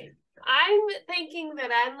dexterity save. I'm thinking that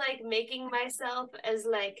I'm like making myself as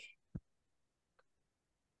like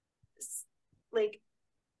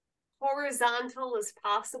horizontal as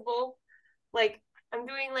possible. Like I'm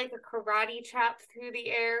doing like a karate chop through the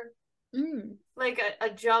air, like a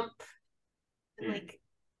jump, and like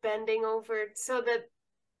bending over so that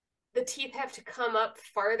the teeth have to come up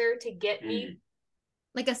farther to get me.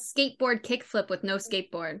 Like a skateboard kickflip with no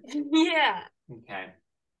skateboard. Yeah. Okay.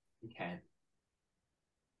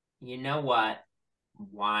 You know what?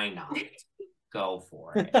 Why not? Go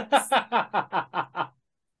for it.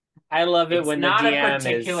 I love it it's when not the DM a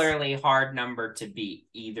particularly hard number to beat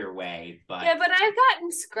either way, but yeah, but I've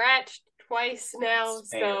gotten scratched twice now,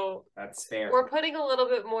 so that's fair. We're putting a little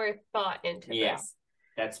bit more thought into this.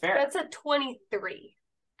 That's fair. That's a 23.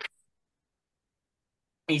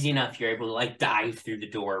 Easy enough. You're able to like dive through the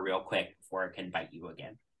door real quick before it can bite you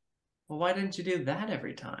again. Well, why didn't you do that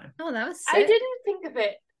every time? Oh, that was sick. I didn't think of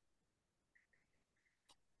it.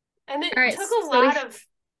 And it took a lot of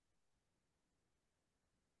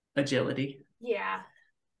agility. Yeah.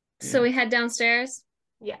 So we head downstairs?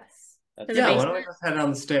 Yes. Yeah, why don't we just head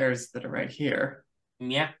down the stairs that are right here?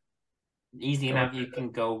 Yeah. Easy enough. You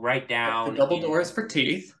can go right down. The double doors for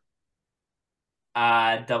teeth.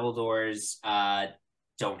 Double doors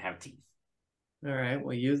don't have teeth. All right,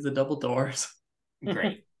 we'll use the double doors.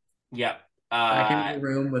 Great. Yep. Back in the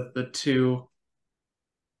room with the two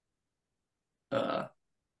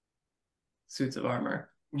suits of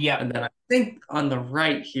armor. Yeah. And then I think on the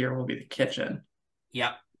right here will be the kitchen.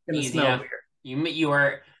 Yep. It's gonna Easy smell enough.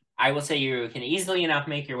 weird. I will say you can easily enough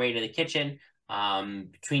make your way to the kitchen.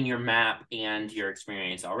 Between your map and your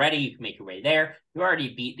experience already, you can make your way there. You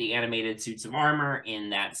already beat the animated suits of armor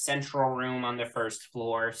in that central room on the first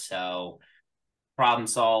floor, so problem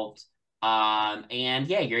solved. And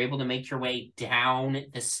yeah, you're able to make your way down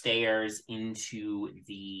the stairs into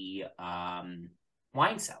the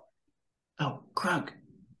wine cellar. Oh, Krug.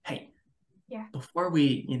 Yeah. Before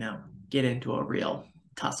we, get into a real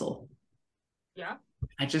tussle, Yeah.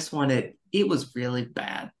 I just wanted, it was really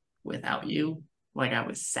bad without you. Like, I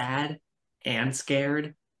was sad and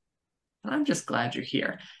scared. And I'm just glad you're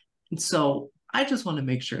here. And so I just want to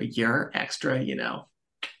make sure you're extra,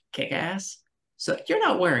 kick ass. So you're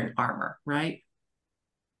not wearing armor, right?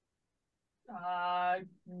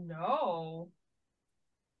 No.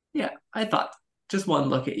 Yeah, I thought. Just one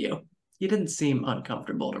look at you. You didn't seem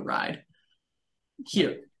uncomfortable to ride.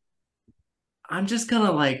 Here. I'm just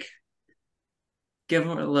gonna give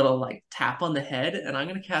him a little tap on the head, and I'm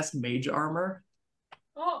gonna cast Mage Armor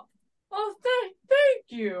Oh, thank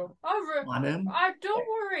you. on him. Don't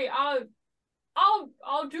worry.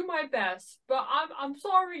 I'll do my best. But I'm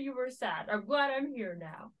sorry you were sad. I'm glad I'm here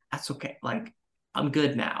now. That's okay. I'm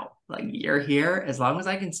good now. You're here. As long as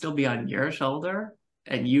I can still be on your shoulder,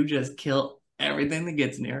 and you just kill everything that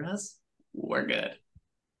gets near us, we're good.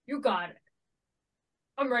 You got it.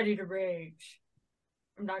 I'm ready to rage.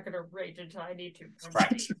 I'm not gonna rage until I need to.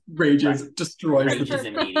 Right. Rages, destroys Rages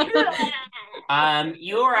immediately.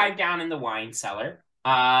 You arrive down in the wine cellar.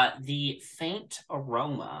 The faint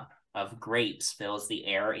aroma of grapes fills the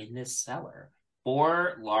air in this cellar.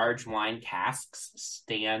 4 large wine casks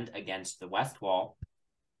stand against the west wall,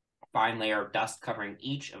 a fine layer of dust covering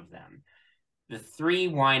each of them. The 3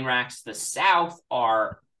 wine racks to the south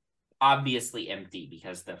are obviously empty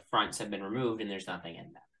because the fronts have been removed and there's nothing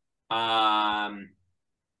in them.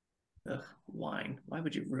 Ugh, wine. Why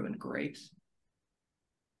would you ruin grapes?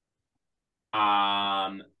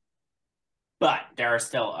 But there are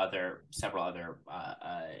still several other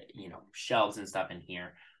shelves and stuff in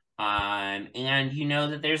here. And you know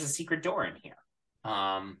that there's a secret door in here.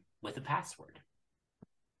 With a password.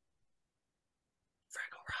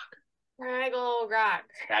 Fraggle Rock.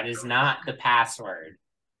 That is not the password.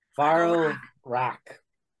 Faro Rock.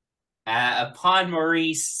 Upon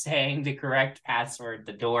Maurice saying the correct password,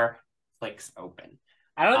 the door flicks open.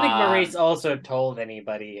 I don't think Maurice also told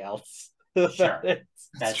anybody else. Sure,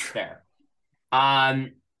 that's fair.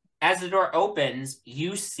 As the door opens,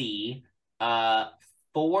 you see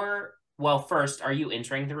 4. Well, first, are you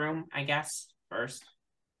entering the room? I guess first.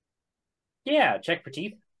 Yeah, check for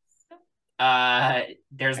teeth.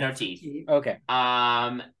 There's no teeth. Okay.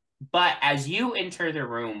 But as you enter the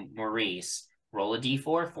room, Maurice, roll a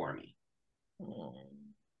d4 for me.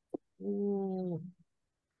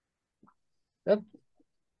 Yep.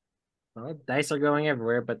 Well, dice are going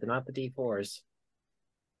everywhere, but they're not the d4s.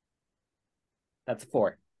 That's a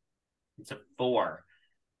 4. It's a 4.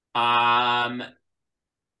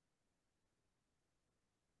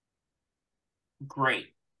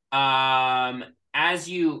 Great. As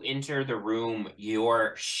you enter the room,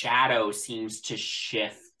 your shadow seems to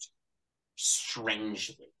shift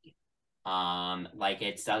strangely. Like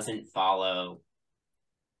it doesn't follow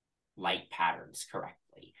light patterns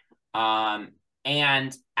correctly. And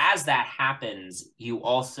as that happens, you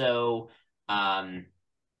also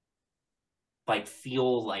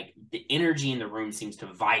feel like the energy in the room seems to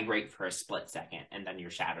vibrate for a split second, and then your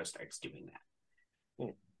shadow starts doing that.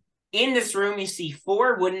 In this room, you see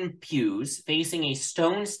 4 wooden pews facing a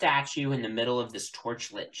stone statue in the middle of this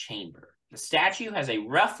torchlit chamber. The statue has a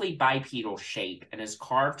roughly bipedal shape and is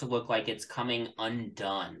carved to look like it's coming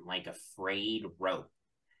undone, like a frayed rope.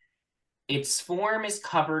 Its form is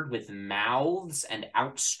covered with mouths and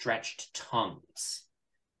outstretched tongues.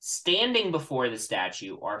 Standing before the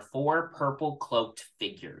statue are 4 purple-cloaked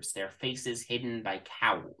figures, their faces hidden by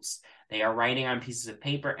cowls. They are writing on pieces of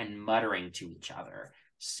paper and muttering to each other,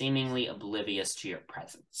 seemingly oblivious to your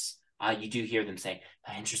presence. You do hear them say,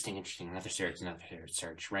 interesting, another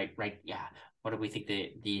search, right, yeah. What do we think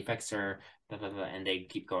the effects are, blah, blah, blah, and they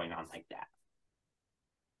keep going on like that.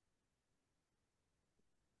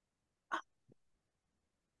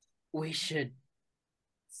 We should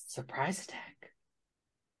surprise attack.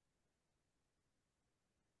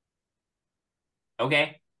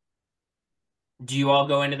 Okay. Do you all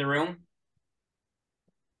go into the room?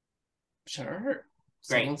 Sure.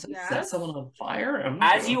 Great. Set someone on fire?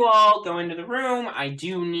 As you all go into the room, I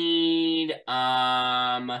do need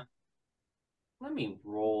let me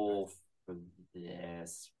roll for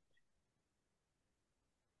this.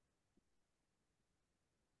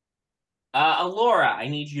 Alora, I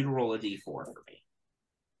need you to roll a d4 for me.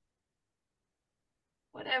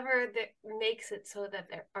 Whatever that makes it so that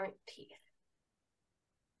there aren't teeth.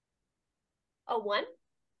 A 1?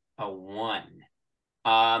 A 1.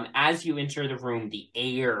 As you enter the room, the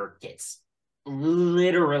air gets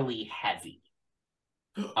literally heavy.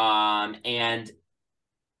 And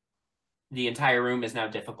the entire room is now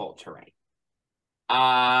difficult terrain.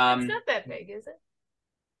 It's not that big, is it?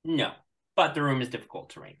 No. but the room is difficult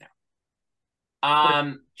terrain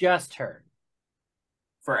now. Just her.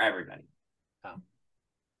 For everybody.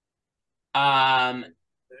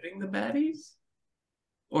 Including the baddies?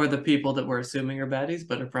 Or the people that we're assuming are baddies,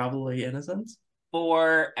 but are probably innocents?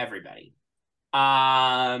 For everybody.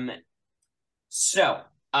 So,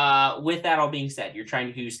 with that all being said, you're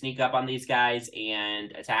trying to sneak up on these guys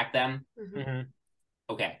and attack them? Mm-hmm.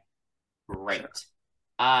 Okay. Great.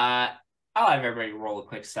 I'll have everybody roll a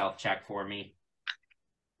quick stealth check for me.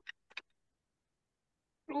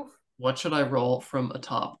 Oof. What should I roll from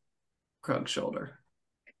atop Krug's shoulder?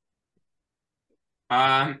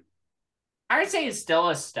 I would say it's still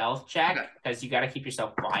a stealth check because you got to keep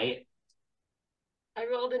yourself quiet. I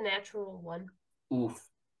rolled a natural 1. Oof.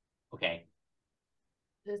 Okay.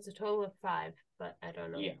 It's a total of 5, but I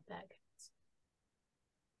don't know what that counts.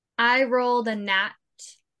 I rolled a nat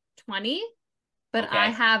 20, but Okay. I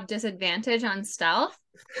have disadvantage on stealth.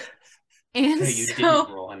 And So you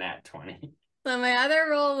didn't roll a nat 20. So my other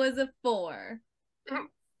roll was a 4.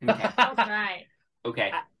 Okay. All right.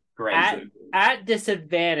 Okay. Great. At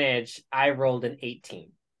disadvantage, I rolled an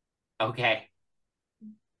 18. Okay.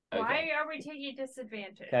 Why are we taking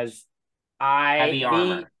disadvantage? Because heavy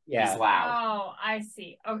armor. Yeah. He's loud. Oh, I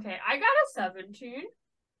see. Okay, I got a 17.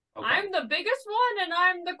 Okay. I'm the biggest one and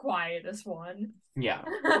I'm the quietest one. Yeah.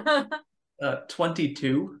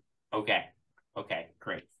 22. Okay.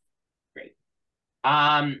 Great.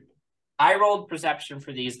 I rolled perception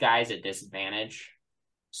for these guys at disadvantage.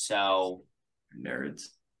 So nerds.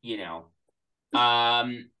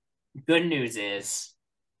 Good news is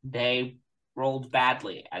they rolled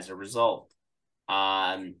badly as a result.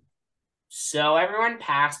 So everyone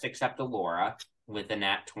passed except Alora with a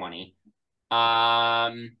nat 20. I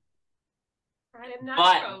am not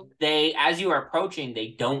But rogue. they, as you are approaching,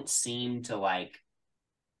 they don't seem to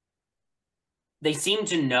they seem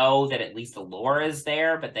to know that at least Alora is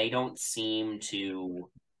there, but they don't seem to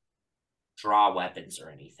draw weapons or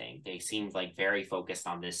anything. They seemed very focused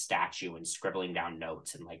on this statue and scribbling down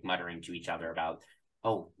notes and muttering to each other about,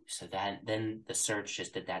 oh, so then the surge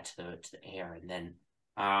just did that to the air, and then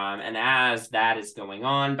and as that is going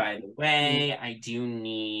on, by the way, I do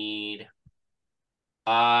need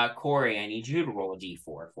Corey, I need you to roll a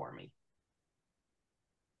d4 for me.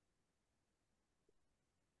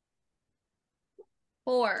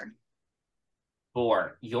 4.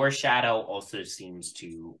 Your shadow also seems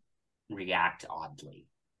to react oddly.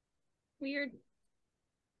 Weird.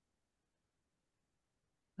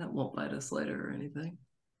 That won't bite us later or anything.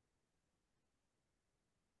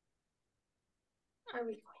 Are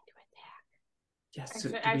we going to attack? Yes.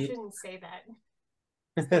 I shouldn't say that.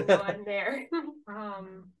 I know I'm there.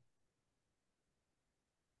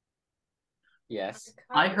 Yes.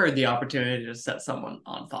 I heard the opportunity to set someone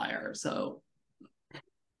on fire, so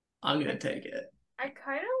I'm gonna take it. I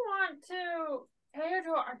kind of want to,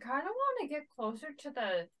 Theodore, I kind of want to get closer to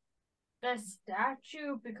the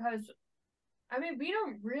statue because, I mean, we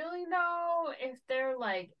don't really know if they're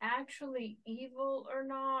actually evil or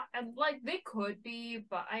not, and they could be,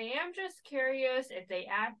 but I am just curious if they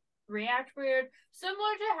react weird, similar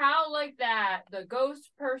to how the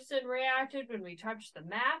ghost person reacted when we touched the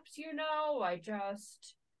maps.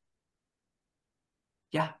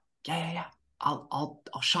 Yeah. I'll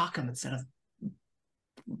shock them instead of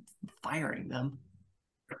firing them.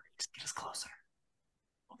 Just get us closer.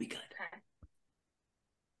 We'll be good. Okay.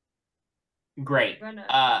 Great. I'm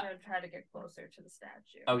gonna try to get closer to the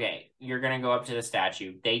statue. Okay, you're gonna go up to the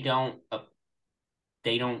statue. They don't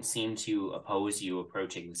seem to oppose you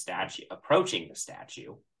approaching the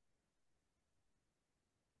statue.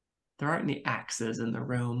 There aren't any axes in the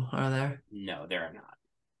room, are there? No, there are not.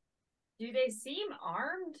 Do they seem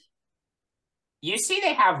armed? You see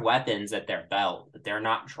they have weapons at their belt, but they're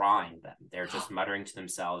not drawing them. They're just muttering to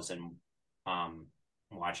themselves and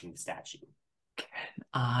watching the statue. Can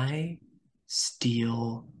I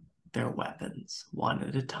steal their weapons one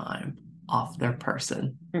at a time off their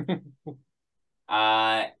person?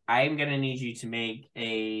 I'm gonna need you to make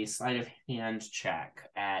a sleight of hand check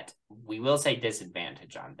at, we will say,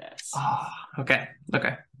 disadvantage on this. Oh, okay.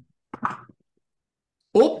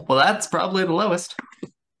 Oh, well, that's probably the lowest.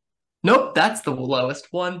 Nope, that's the lowest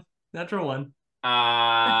one. Natural 1.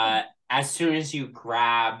 As soon as you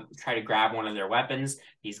try to grab one of their weapons,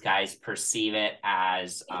 these guys perceive it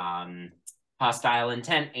as hostile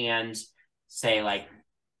intent and say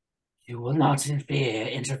you will not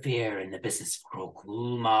interfere in the business of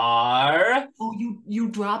Krokulmar. Oh, you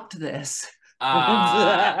dropped this.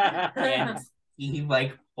 And he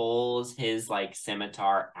pulls his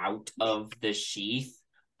scimitar out of the sheath.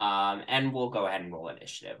 And we'll go ahead and roll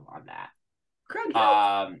initiative on that.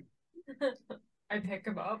 I pick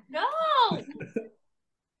him up. No!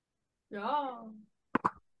 No.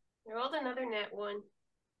 I rolled another net 1.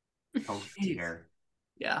 Oh, dear.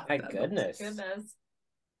 Yeah. My goodness. Goodness.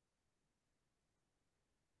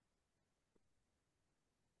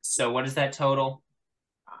 So what is that total?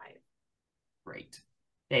 5. Great.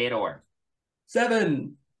 Theodore.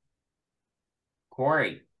 7.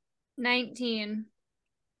 Corey. 19.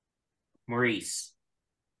 Maurice.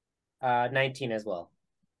 19 as well.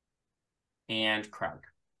 And Krug.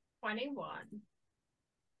 21.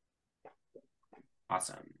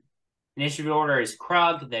 Awesome. Initiative order is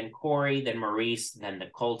Krug, then Corey, then Maurice, then the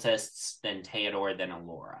cultists, then Theodore, then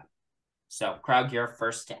Alora. So, Krug, you're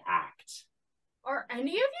first to act. Are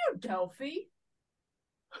any of you Delphi?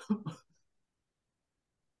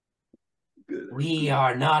 We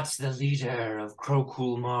are not the leader of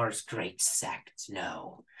Crokulmar's great sect,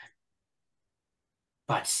 no.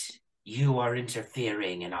 But you are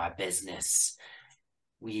interfering in our business.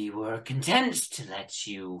 We were content to let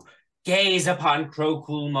you gaze upon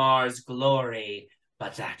Crokulmar's glory,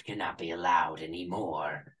 but that cannot be allowed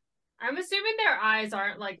anymore. I'm assuming their eyes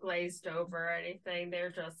aren't like glazed over or anything. They're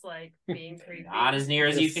just like being creepy. Not as near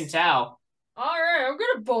as you can tell. Alright, I'm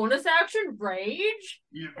gonna bonus action rage.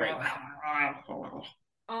 Great.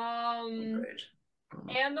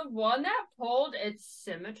 And the one that pulled its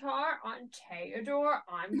scimitar on Theodore,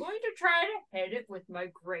 I'm going to try to hit it with my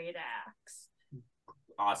great axe.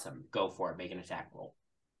 Awesome. Go for it. Make an attack roll.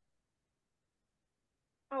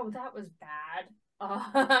 Oh, that was bad.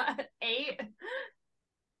 8.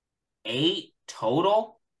 8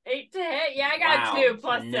 total? 8 to hit. Yeah, I got Wow. 2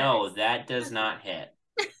 plus 6. No, that does not hit.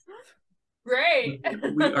 Great.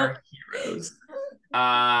 We are heroes.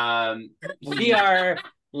 We are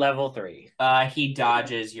level 3. He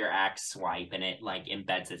dodges your axe swipe and it like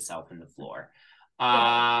embeds itself in the floor.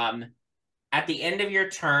 At the end of your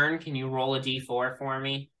turn, can you roll a d4 for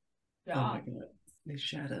me? Yeah. Oh my god. These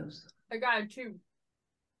shadows. I got a 2.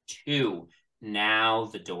 2. Now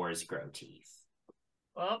the doors grow teeth.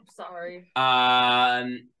 Oh, sorry.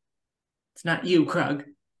 It's not you, Krug.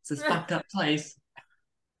 It's this fucked up place.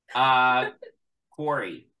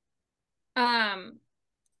 Corey.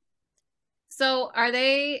 So are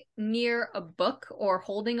they near a book or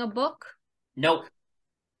holding a book? Nope.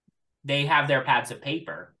 They have their pads of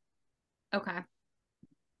paper. Okay.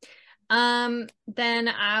 Then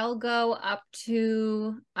I'll go up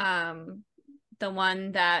to the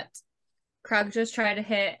one that Krug just tried to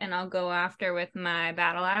hit, and I'll go after with my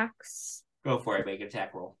battle axe. Go for it. Make an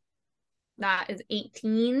attack roll. That is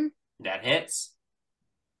 18. That hits.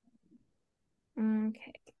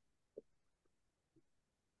 Okay.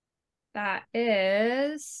 That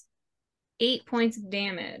is 8 points of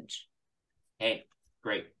damage. Hey,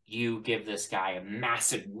 great. You give this guy a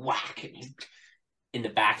massive whack in the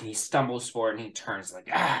back, and he stumbles forward and he turns like,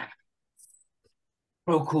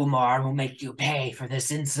 Crokulmar will make you pay for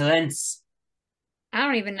this insolence. I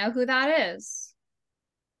don't even know who that is.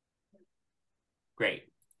 Great.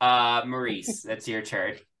 Maurice, that's your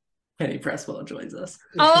turn. Penny Presswell joins us.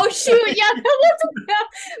 Oh shoot! Yeah, that was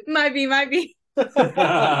might be.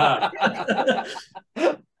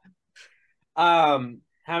 How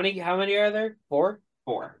many are there? 4?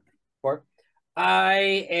 4.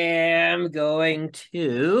 I am going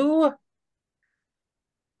to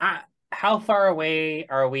how far away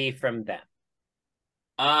are we from them?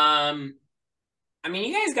 I mean,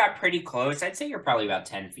 you guys got pretty close. I'd say you're probably about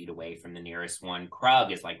 10 feet away from the nearest one.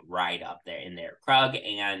 Krug is like right up there in there. Krug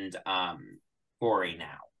and Corey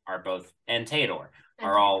now are both, and Theodore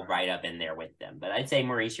are all right up in there with them. But I'd say,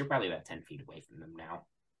 Maurice, you're probably about 10 feet away from them now.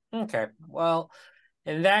 Okay. Well,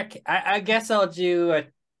 in that, I guess I'll do a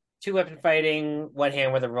 2-weapon fighting, one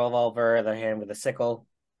hand with a revolver, other hand with a sickle.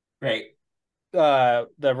 Right. The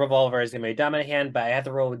revolver is going to be a dominant hand, but I have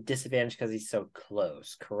to roll with disadvantage because he's so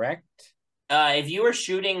close, correct? If you were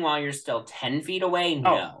shooting while you're still 10 feet away,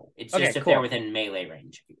 no. It's just if cool. they're within melee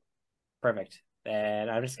range. Perfect. Then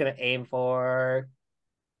I'm just going to aim for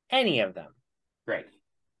any of them. Great.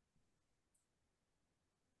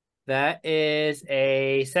 That is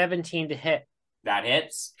a 17 to hit. That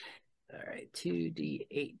hits. All right,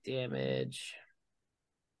 2d8 damage.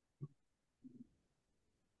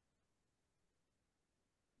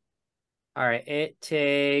 All right, it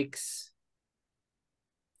takes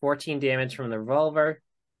 14 damage from the revolver.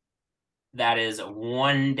 That is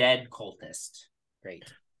one dead cultist. Great.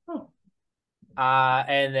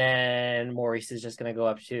 And then Maurice is just going to go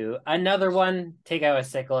up to another one, take out a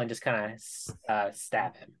sickle, and just kind of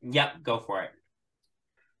stab him. Yep, go for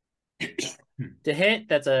it. To hit,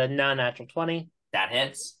 that's a non-natural 20. That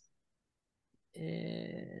hits.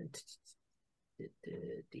 And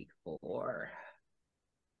D4.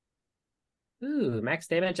 Ooh, max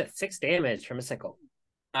damage at 6 damage from a sickle.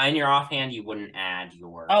 In your offhand, you wouldn't add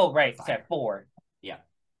your. Oh, right. It's at 4. Yeah,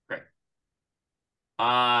 great.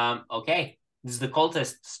 Okay. This is the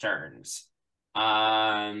cultists' turns.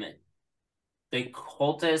 The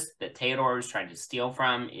cultist that Theodore was trying to steal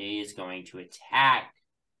from is going to attack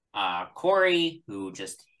Corey, who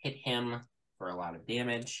just hit him for a lot of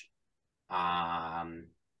damage. It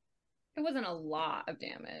wasn't a lot of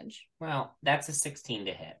damage. Well, that's a 16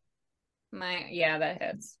 to hit. Yeah, that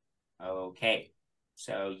hits. Okay.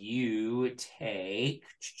 So you take.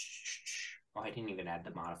 Oh, I didn't even add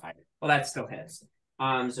the modifier. Well, that still hits.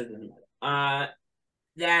 So it doesn't matter.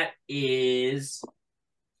 That is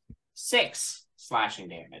 6 slashing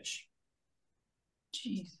damage.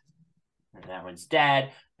 Jeez. And that one's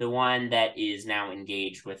dead. The one that is now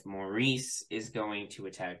engaged with Maurice is going to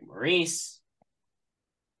attack Maurice.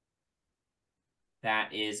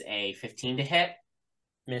 That is a 15 to hit.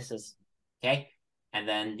 Misses. Okay. And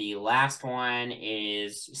then the last one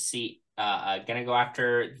is gonna go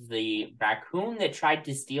after the raccoon that tried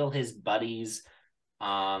to steal his buddy's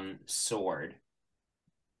sword.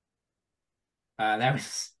 I'm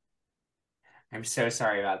so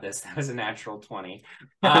sorry about this. That was a natural 20.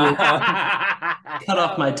 Cut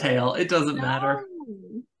off my tail. It doesn't matter.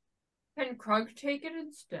 Can Krug take it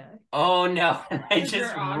instead? Oh no. I Is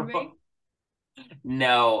just there on me?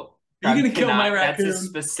 No. You're gonna Krug kill my cannot. raccoon. That's a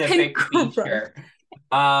specific feature.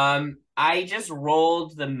 I just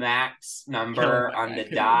rolled the max number on the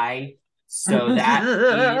die. So that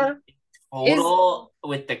is total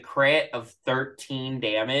with the crit of 13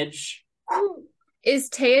 damage. Is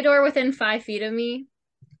Theodore within 5 feet of me?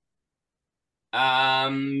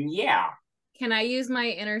 Yeah. Can I use my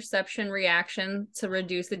interception reaction to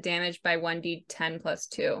reduce the damage by 1d10 plus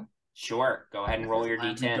 2? Sure. Go ahead and roll your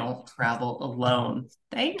d10. Don't travel alone.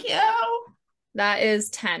 Thank you. That is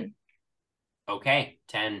 10. Okay,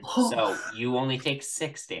 10. So you only take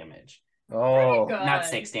 6 damage. Oh, not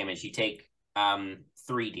 6 damage. You take 3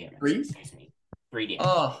 damage. 3? Excuse me. 3 damage.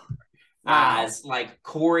 Oh. Wow. As like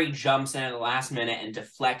Corey jumps in at the last minute and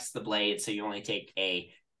deflects the blade, so you only take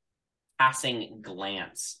a passing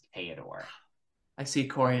glance, Theodore. I see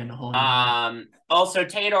Corey in a hole. Also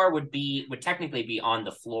Theodore would technically be on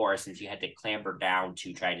the floor since you had to clamber down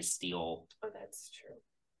to try to steal that's true.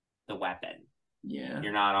 the weapon. Yeah.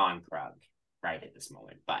 You're not on Krug right at this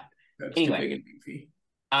moment. But Krug's anyway. too big and goofy.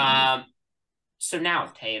 So now,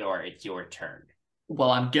 Theodore, it's your turn. Well,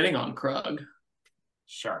 I'm getting on Krug.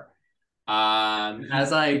 Sure.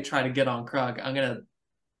 As I try to get on Krug,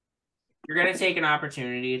 you're gonna take an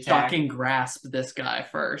opportunity attack. Shocking grasp this guy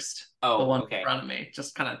first. Oh, the one okay. in front of me.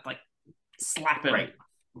 Just kind of like slap him.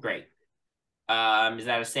 Great. Is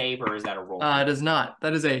that a save or is that a roll? It is not.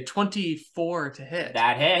 That is a 24 to hit.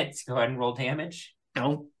 That hits. Go ahead and roll damage.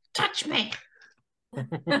 Don't touch me.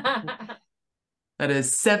 That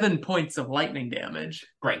is 7 points of lightning damage.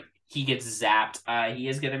 Great. He gets zapped. He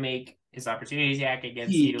is gonna make his opportunity attack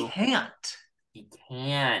against you. He can't. He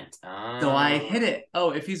can't. So I hit it.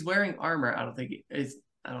 Oh, if he's wearing armor, I don't think he is.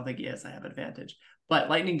 I have advantage. But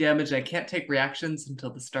lightning damage, I can't take reactions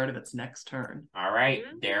until the start of its next turn. All right,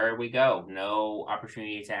 there we go. No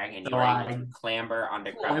opportunity attack, and you are able to clamber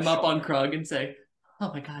onto Krug's I'm up on shoulder. Krug and say,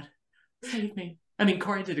 "Oh my god, save me!" I mean,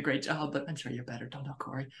 Corey did a great job, but I'm sure you're better. Don't know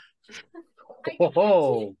Corey.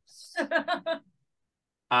 Oh.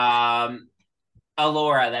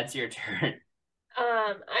 Alora, that's your turn.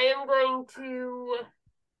 I am going to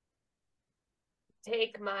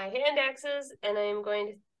take my hand axes and I am going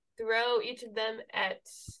to throw each of them at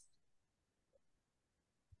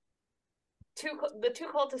the two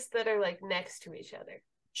cultists that are like next to each other.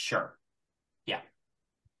 Sure. Yeah.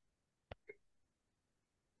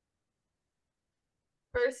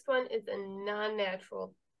 First one is a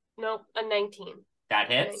non-natural. Nope, a 19.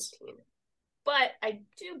 That hits. 19. But I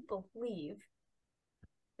do believe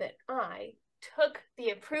that I took the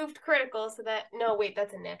approved critical so that... No, wait,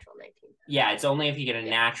 that's a natural 19. Yeah, it's only if you get a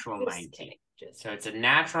natural Just 19. kidding. So it's a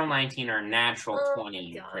natural 19 or a natural 20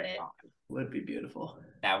 you got crit it. on. Would be beautiful.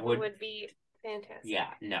 That Would be fantastic. Yeah,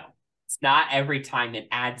 no. It's not every time it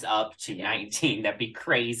adds up to 19. That'd be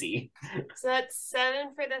crazy. So that's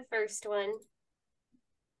 7 for the first one.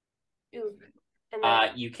 Ooh. And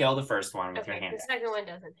then, You kill the first one with your hand. the second one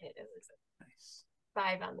doesn't hit. It was a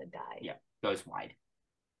 5 on the die. Yeah, goes wide.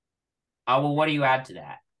 Well, what do you add to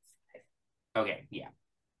that? Okay, yeah.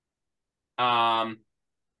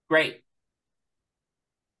 Great.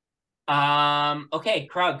 Okay,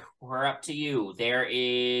 Krug, we're up to you. There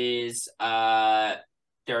are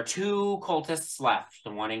 2 cultists left.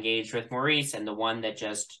 The one engaged with Maurice and the one that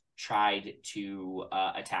just tried to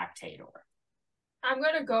attack Theodore. I'm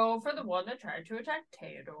going to go for the one that tried to attack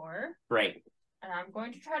Theodore. Great. And I'm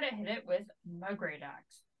going to try to hit it with my great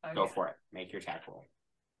axe. Again. Go for it. Make your attack roll.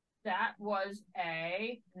 That was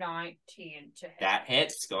a 19 to hit. That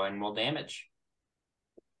hits. Go ahead and roll damage.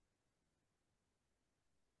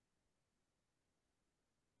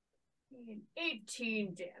 And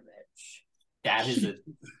 18 damage. That is a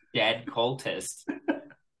dead cultist.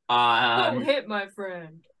 Don't hit my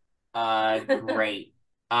friend. Great.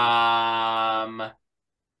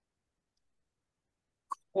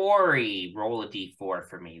 Corey, roll a d4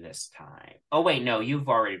 for me this time. Oh wait, no, you've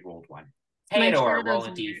already rolled one. Theodore, roll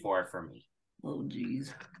a d4 for me. Oh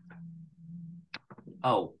jeez.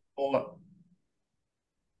 Oh.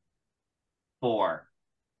 4.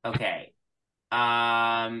 Okay.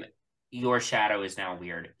 Your shadow is now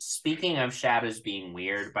weird. Speaking of shadows being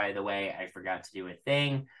weird, by the way, I forgot to do a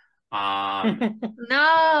thing.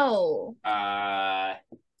 No.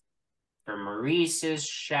 For Maurice's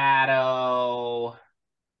shadow,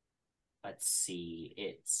 let's see.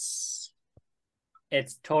 It's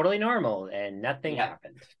totally normal and nothing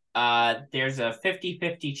happened. There's a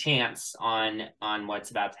 50-50 chance on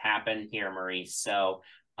what's about to happen here, Maurice. So,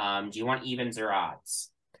 do you want evens or odds?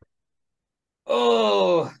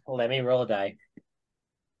 Oh, let me roll a die.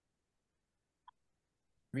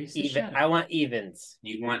 I want evens.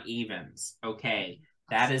 You want evens. Okay.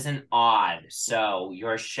 That is an odd. So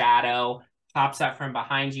your shadow pops up from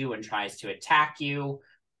behind you and tries to attack you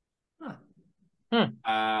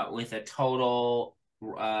with a total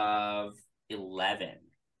of 11.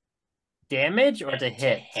 Damage or to hit?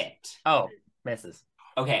 To hit. Oh, misses.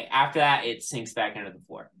 Okay. After that, it sinks back into the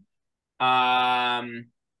floor.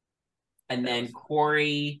 And then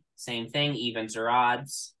Corey, same thing, evens or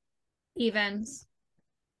odds? Evens.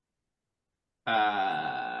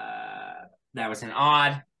 That was an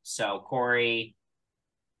odd. So Corey,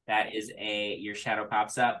 that is your shadow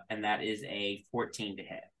pops up, and that is a 14 to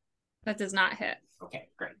hit. That does not hit. Okay,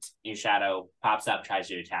 great. Your shadow pops up, tries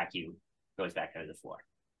to attack you, goes back to the floor.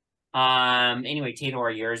 Anyway,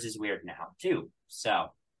 Theodore, yours is weird now too.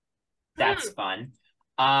 So that's fun.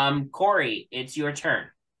 Corey, it's your turn.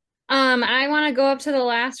 I want to go up to the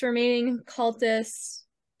last remaining cultists,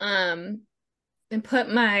 and put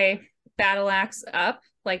my battle axe up,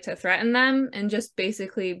 like to threaten them, and just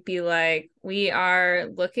basically be like, we are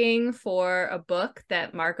looking for a book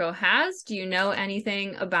that Marco has. Do you know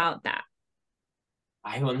anything about that?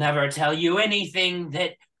 I will never tell you anything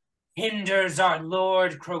that hinders our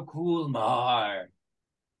Lord Croculmar.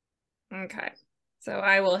 Okay. So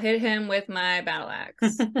I will hit him with my battle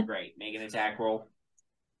axe. Great. Make an attack roll.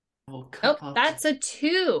 Oh, that's a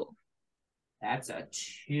 2. That's a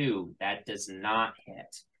 2. That does not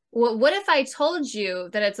hit. What if I told you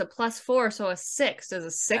that it's a +4, so a 6? Does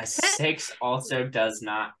a 6 hit? 6 also does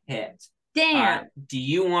not hit. Damn. Do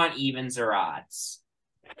you want evens or odds?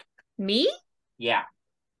 Me? Yeah.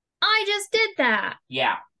 I just did that.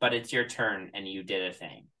 Yeah, but it's your turn and you did a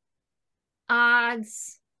thing.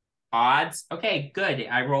 Odds. Odds? Okay, good.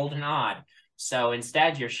 I rolled an odd. So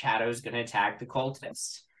instead, your shadow's going to attack the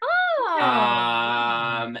cultist.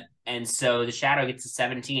 Oh. And so the shadow gets a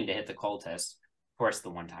 17 to hit the cultist. Of course, the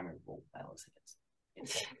one time I rolled well as it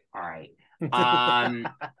is. All right.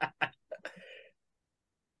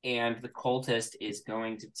 And the cultist is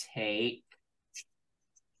going to take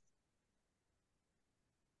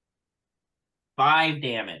 5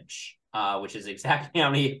 damage, which is exactly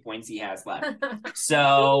how many hit points he has left.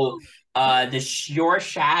 So your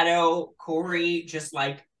shadow, Corey, just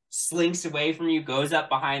like slinks away from you, goes up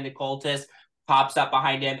behind the cultist, pops up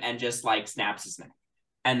behind him, and just like snaps his neck.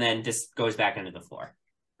 And then just goes back into the floor.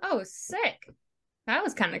 Oh, sick. That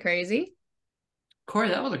was kind of crazy. Corey,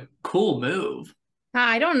 that was a cool move.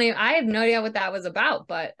 I have no idea what that was about,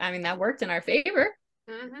 but I mean, that worked in our favor.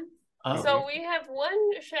 Mm-hmm. Oh. So we have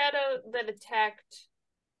one shadow that attacked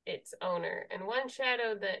its owner and one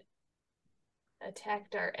shadow that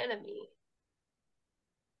attacked our enemy.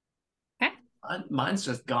 Okay. Mine's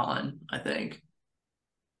just gone, I think.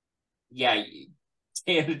 Yeah,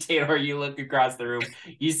 Taylor, you look across the room,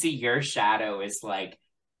 you see your shadow is like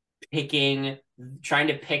trying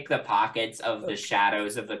to pick the pockets of the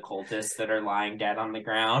shadows of the cultists that are lying dead on the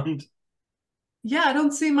ground. Yeah, I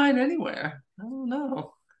don't see mine anywhere. I don't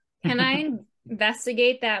know. Can I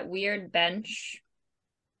investigate that weird bench?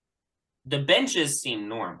 The benches seem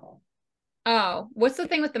normal. Oh, what's the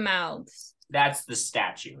thing with the mouths? That's the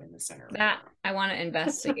statue in the center. That I want to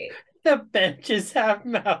investigate. The benches have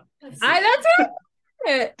mouths. That's what I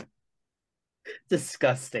wanted.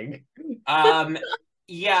 Disgusting.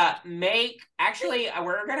 Yeah,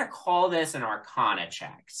 we're going to call this an Arcana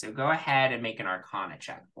check. So go ahead and make an Arcana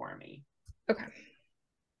check for me. Okay.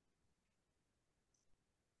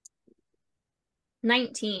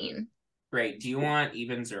 19. Great. Do you want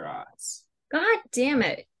evens or odds? God damn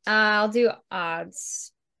it. I'll do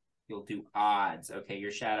odds. You'll do odds. Okay,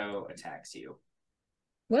 your shadow attacks you.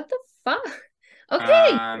 What the fuck?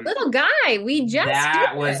 Okay, little guy. We just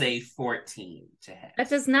that was a 14 to hit. That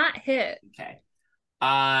does not hit. Okay.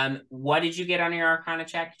 What did you get on your Arcana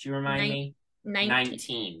check? Did you remind me?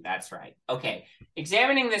 19. That's right. Okay.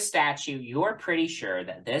 Examining this statue, you're pretty sure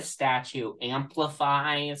that this statue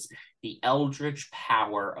amplifies the eldritch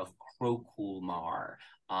power of Krokulmar,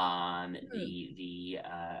 the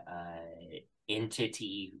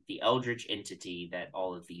entity, the eldritch entity that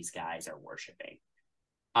all of these guys are worshiping.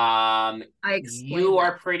 You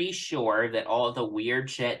are pretty sure that all of the weird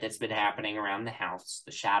shit that's been happening around the house,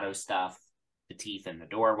 the shadow stuff, the teeth in the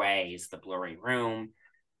doorways, the blurry room,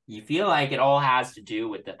 you feel like it all has to do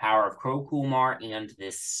with the power of Krokulmar and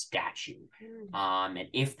this statue. And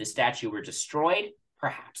if the statue were destroyed,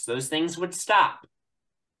 perhaps those things would stop.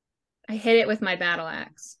 I hit it with my battle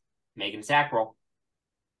axe. Make an attack roll.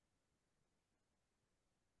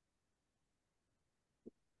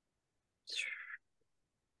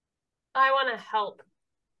 I want to help.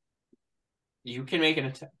 You can make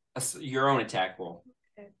your own attack roll.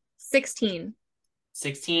 Okay. 16.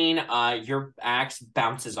 16. Your axe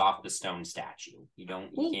bounces off the stone statue. You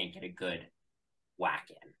can't get a good whack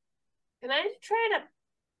in. Can I try to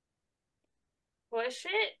push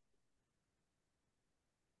it?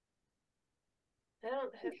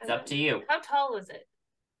 It's up to you. How tall is it?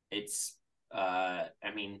 It's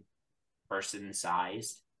person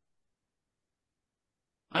sized.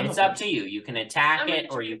 It's up to you. You can attack it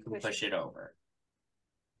or you can push it over.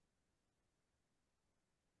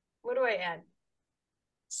 What do I add?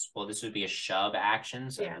 Well, this would be a shove action,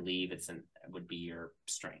 so I believe it would be your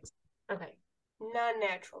strength. Okay.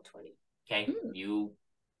 Non-natural 20. Okay. You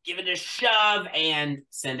give it a shove and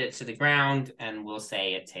send it to the ground, and we'll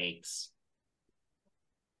say it takes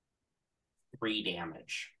 3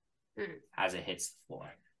 damage as it hits the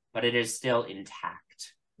floor. But it is still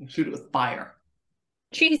intact. Shoot it with fire.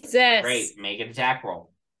 Jesus. Great. Make an attack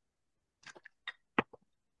roll.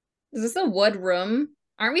 Is this a wood room?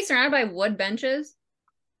 Aren't we surrounded by wood benches?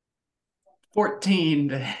 14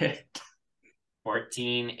 to hit.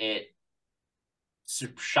 14.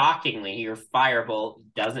 Shockingly, your firebolt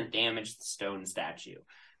doesn't damage the stone statue.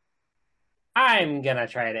 I'm gonna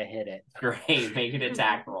try to hit it. Great, make an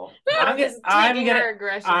attack roll. I'm gonna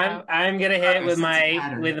hit it with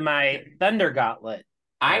my thunder gauntlet.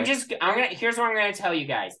 Here's what I'm gonna tell you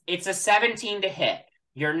guys. It's a 17 to hit.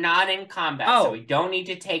 You're not in combat, so we don't need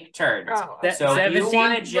to take turns. So if you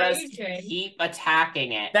want to just keep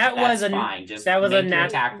attacking it, that's fine. Just make your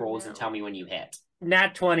attack rolls and tell me when you hit.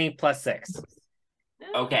 Nat 20 plus 6.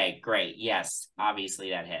 Okay, great. Yes, obviously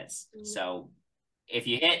that hits. So if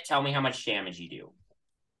you hit, tell me how much damage you do.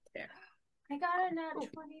 Yeah. I got a nat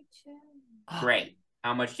 22. Great.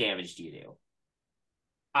 How much damage do you do?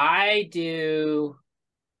 I do...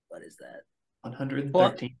 What is that?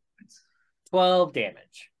 113. 12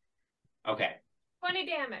 damage. Okay. 20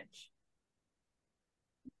 damage.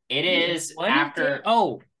 It is after...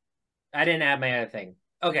 I didn't add my other thing.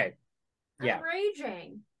 Okay. Yeah. I'm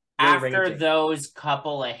raging. After those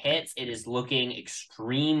couple of hits, it is looking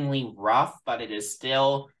extremely rough, but it is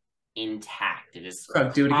still intact. It is. Do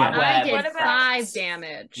it again. I did 5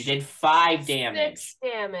 damage. You did 5 damage. 6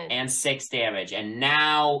 damage. And 6 damage. And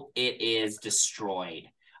now it is destroyed.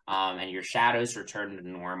 And your shadows return to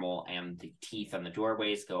normal, and the teeth on the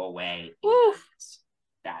doorways go away.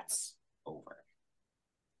 That's over.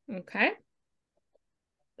 Okay.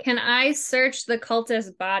 Can I search the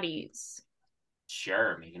cultist bodies?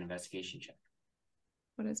 Sure, make an investigation check.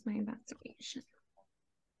 What is my investigation?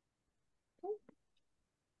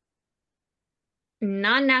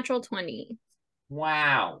 Non-natural 20.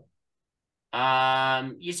 Wow.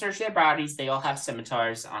 You search their bodies. They all have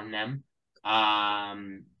scimitars on them.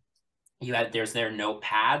 There's their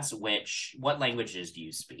notepads. What languages do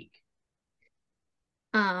you speak?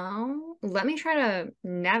 Let me try to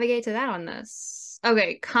navigate to that on this.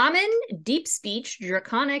 Okay, Common, Deep Speech,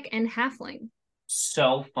 Draconic, and Halfling.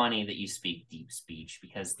 So funny that you speak deep speech,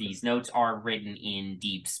 because these notes are written in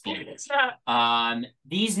deep speech.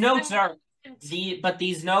 These notes are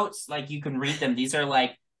these notes, like, you can read them. These are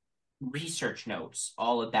like research notes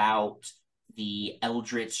all about the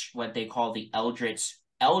eldritch, what they call the eldritch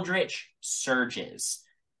surges,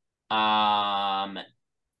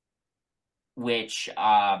 which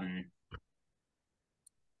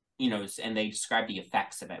and they describe the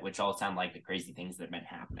effects of it, which all sound like the crazy things that have been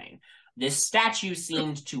happening. This statue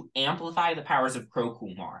seemed to amplify the powers of Kro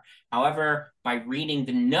Kumar. However, by reading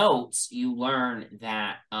the notes, you learn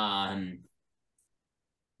that the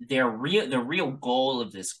real goal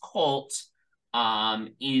of this cult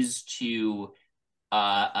is to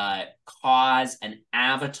cause an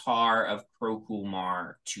avatar of Kro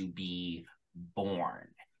Kumar to be born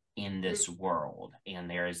in this world, and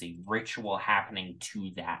there is a ritual happening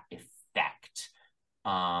to that effect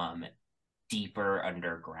deeper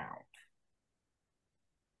underground.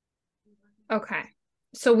 Okay.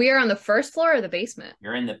 So we are on the first floor or the basement?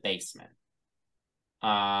 You're in the basement.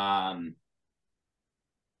 I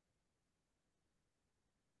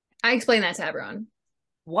explained that to everyone.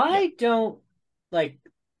 Why don't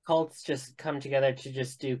cults just come together to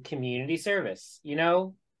just do community service?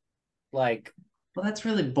 Like, well, that's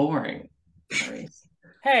really boring.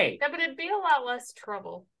 Hey, Yeah, but it'd be a lot less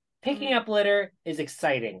trouble. picking up litter is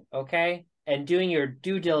exciting, okay? And doing your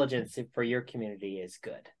due diligence for your community is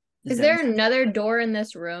good. Is there another door in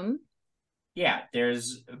this room? Yeah,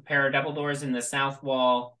 there's a pair of double doors in the south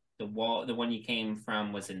wall. The one you came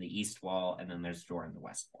from was in the east wall, and then there's a door in the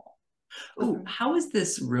west wall. Oh, how is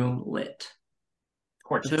this room lit?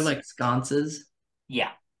 Torches. Are there like sconces?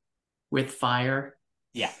 Yeah. With fire?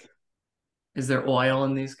 Yeah. Is there oil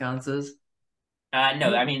in these sconces?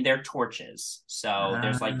 No, I mean they're torches. So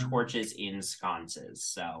there's like torches in sconces,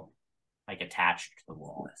 so like attached to the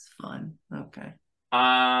wall. That's fun. Okay.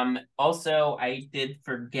 Also, I did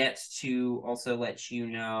forget to also let you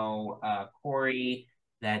know, Corey,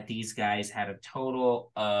 that these guys had a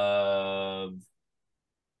total of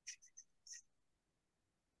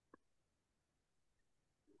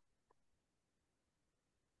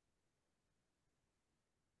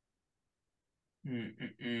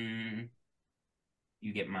you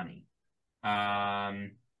get money.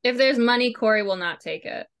 If there's money, Corey will not take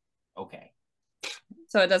it. Okay.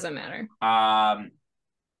 So it doesn't matter.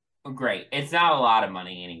 Great. It's not a lot of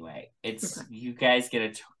money anyway. It's okay. You guys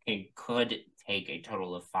could take a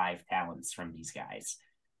total of 5 talents from these guys.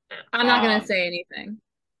 I'm not gonna say anything.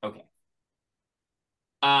 Okay.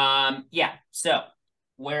 Yeah. So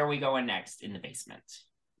where are we going next in the basement?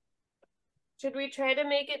 Should we try to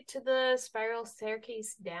make it to the spiral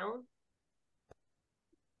staircase down?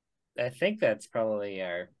 I think that's probably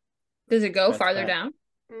our... Does it go farther down?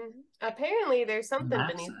 Mm-hmm. Apparently there's something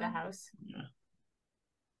beneath the house. Yeah.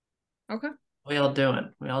 Okay. We all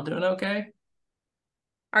doing okay?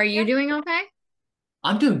 Are you doing okay?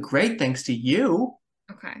 I'm doing great thanks to you.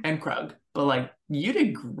 Okay. And Krug. But you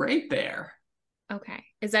did great there. Okay.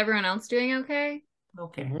 Is everyone else doing okay?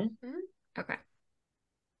 Okay. Mm-hmm. Okay.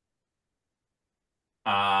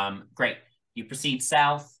 Great. You proceed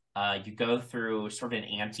south. You go through sort of an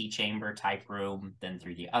antechamber type room, then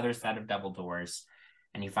through the other set of double doors,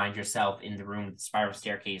 and you find yourself in the room with the spiral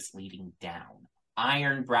staircase leading down.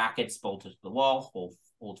 Iron brackets bolted to the wall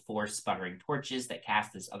hold 4 sputtering torches that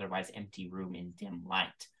cast this otherwise empty room in dim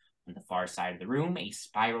light. On the far side of the room, a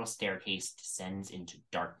spiral staircase descends into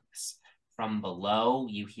darkness. From below,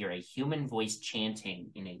 you hear a human voice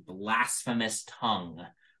chanting in a blasphemous tongue.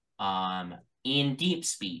 In deep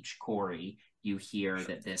speech, Corey, you hear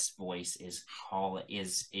that this voice is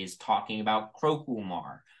talking about Kro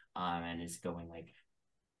Kumar, and is going like,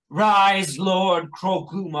 "Rise, Lord Kro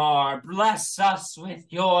Kumar, bless us with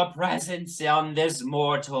your presence on this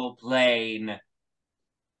mortal plane."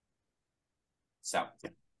 So,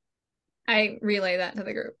 I relay that to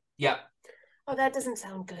the group. Yep. Oh, that doesn't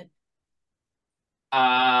sound good.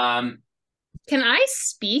 Can I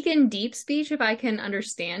speak in deep speech if I can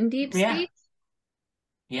understand deep speech?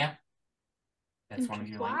 Yeah. That's one of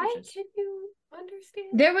your Why languages. can you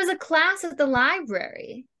understand? There was a class at the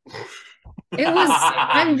library.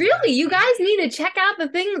 You guys need to check out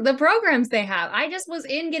the programs they have. I just was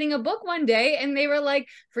in getting a book one day and they were like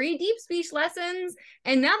free deep speech lessons.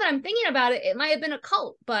 And now that I'm thinking about it, it might have been a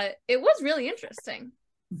cult, but it was really interesting.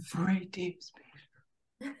 Free deep speech.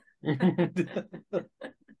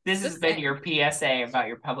 This has been your PSA about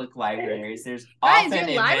your public libraries. There's Guys, often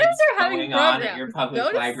your libraries events are having going on at your programs. public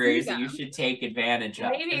Go to libraries see that you them. should take advantage of.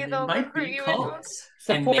 Maybe they'll might recruit be you cults.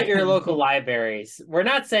 Support your local libraries. We're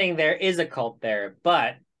not saying there is a cult there,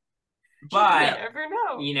 but You never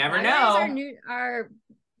know. You never Libraries know. are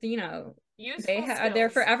Useful they're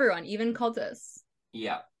for skills. everyone, even cultists.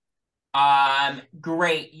 Yep.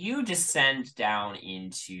 Great. You descend down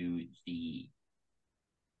into the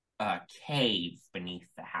cave beneath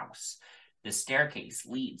the house. The staircase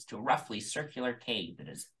leads to a roughly circular cave that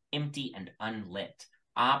is empty and unlit.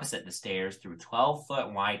 Opposite the stairs, through a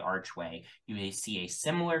 12-foot wide archway, you may see a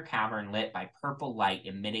similar cavern lit by purple light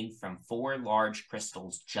emitting from 4 large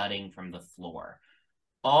crystals jutting from the floor.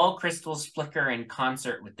 All crystals flicker in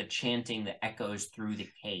concert with the chanting that echoes through the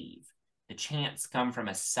cave. The chants come from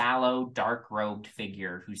a sallow, dark-robed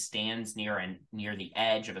figure who stands near the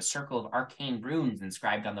edge of a circle of arcane runes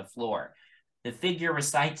inscribed on the floor. The figure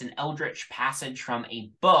recites an eldritch passage from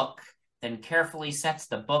a book, then carefully sets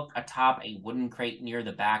the book atop a wooden crate near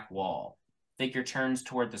the back wall. The figure turns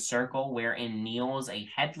toward the circle, wherein kneels a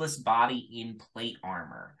headless body in plate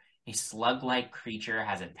armor. A slug-like creature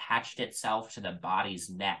has attached itself to the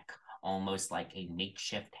body's neck, almost like a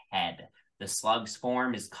makeshift head. The slug's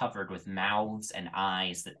form is covered with mouths and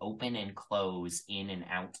eyes that open and close in and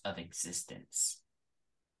out of existence.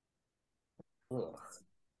 Ugh.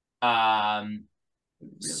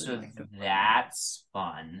 So that's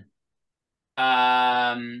fun.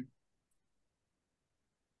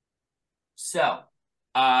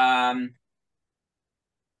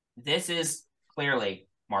 This is clearly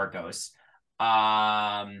Marcos.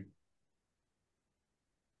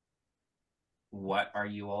 What are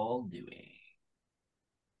you all doing?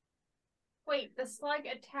 Wait, the slug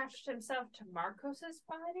attached himself to Marcos's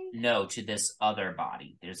body? No, to this other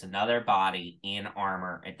body. There's another body in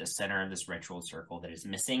armor at the center of this ritual circle that is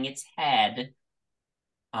missing its head.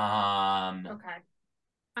 Okay.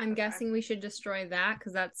 I'm guessing we should destroy that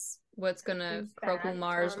because that's what's gonna Who's that?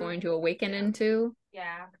 Krokumar is going to awaken into.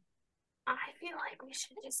 Yeah. I feel like we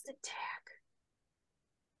should just attack.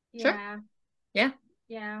 Sure. Yeah. Yeah.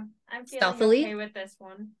 Yeah. I'm feeling Stealthily? okay with this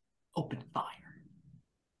one. Open fire.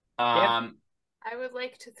 I would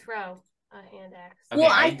like to throw a hand axe. Okay,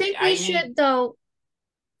 Well, I think we should though.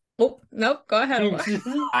 Oh, nope, go ahead.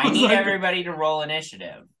 I need everybody to roll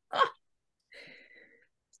initiative.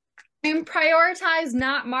 And prioritize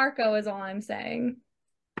not Marco is all I'm saying.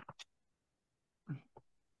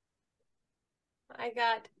 I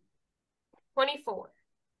got 24.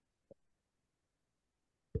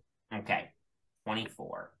 Okay.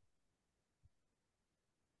 24.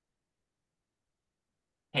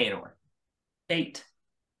 Theodore. 8.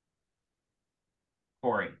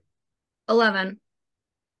 Corey. 11.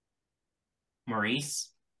 Maurice.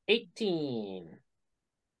 18.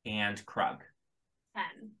 And Krug. 10.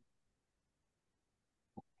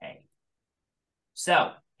 Okay.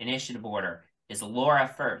 So, initiative order is Laura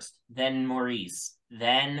first, then Maurice,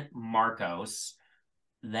 then Marcos,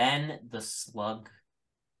 then the slug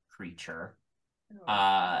creature,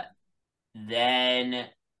 then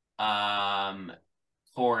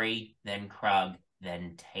Corey, then Krug,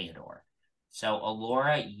 then Theodore. So,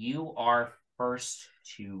 Alora, you are first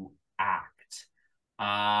to act.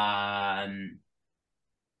 How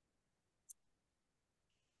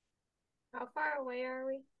far away are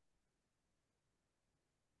we?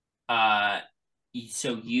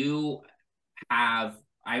 So you have,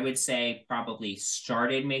 I would say, probably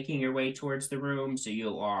started making your way towards the room. So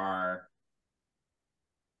you're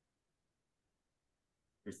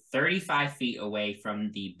 35 feet away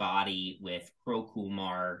from the body with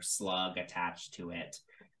Krokumar slug attached to it.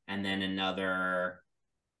 And then another,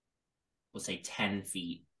 we'll say 10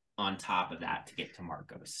 feet on top of that to get to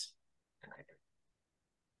Marcos. Okay.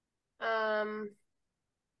 I'm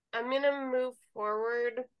gonna move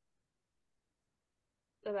forward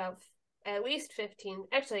about at least 15.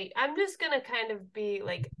 Actually, I'm just gonna kind of be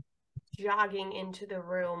like jogging into the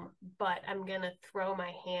room, but I'm gonna throw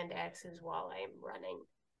my hand axes while I'm running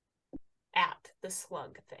at the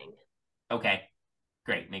slug thing. Okay,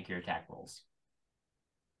 great. Make your attack rolls.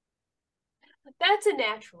 That's a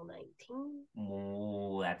natural 19.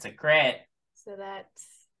 Oh, that's a crit. So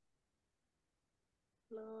that's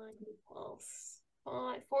 9 plus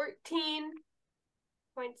 5, 14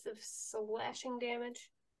 points of slashing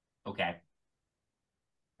damage. Okay.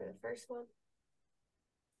 For the first one.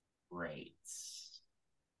 Great.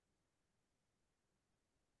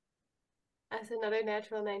 That's another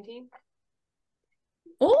natural 19.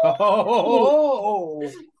 Oh!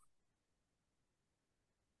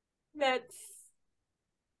 That's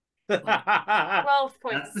 12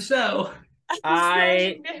 points. That's the show.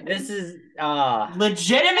 This is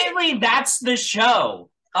Legitimately, that's the show.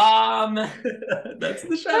 That's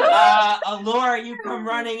the show. Alora, you come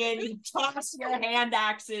running in, you toss your hand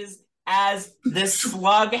axes as the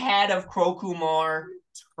slug head of Krokumar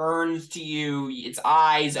turns to you, its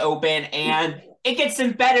eyes open, and it gets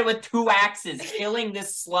embedded with 2 axes, killing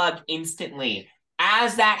this slug instantly.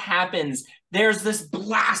 As that happens, there's this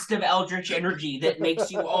blast of eldritch energy that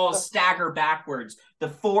makes you all stagger backwards. The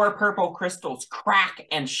 4 purple crystals crack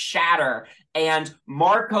and shatter, and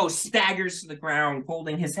Marco staggers to the ground,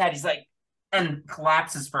 holding his head. He's like, and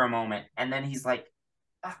collapses for a moment, and then he's like,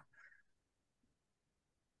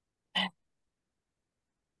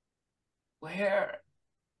 where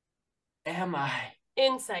am I?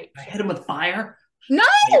 Insight. I hit him with fire. No!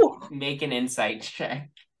 Make an insight check.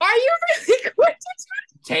 Are you really going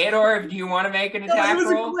to Theodore, do you want to make an attack it was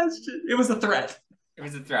roll? a question. It was a threat. It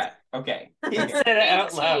was a threat. Okay. He said it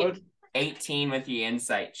out loud. 18 with the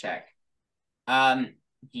insight check.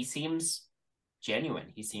 He seems genuine.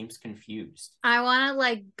 He seems confused. I want to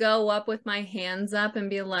like go up with my hands up and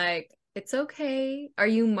be like, it's okay. Are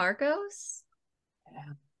you Marcos?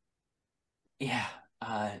 Yeah.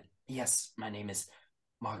 Yes, my name is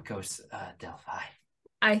Marcos Delphi.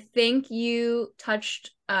 I think you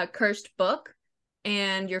touched a cursed book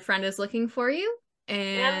and your friend is looking for you.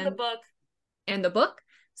 And the book. And the book.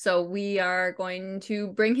 So we are going to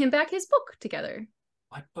bring him back his book together.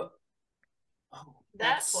 What book? Oh,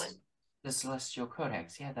 That one. The Celestial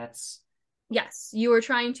Codex. Yeah, that's... Yes, you were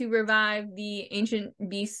trying to revive the ancient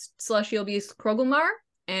beast, celestial beast Krogulmar,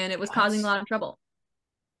 and it was causing a lot of trouble.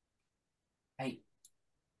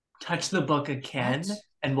 Touch the book again,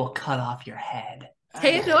 and we'll cut off your head.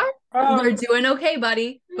 Theodore, we're doing okay,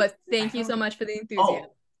 buddy. But thank you so much for the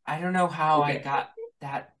enthusiasm. I don't know how I got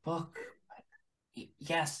that book.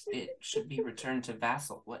 Yes, it should be returned to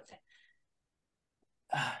Vassal. What?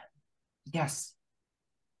 Yes.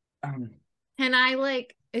 Can I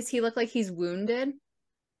like? Does he look like he's wounded?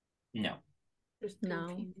 No.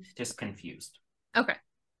 No. Just confused. Okay.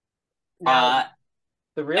 Now,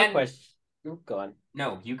 the real question. Go on.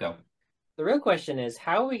 No, you go. The real question is,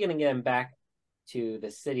 how are we going to get him back to the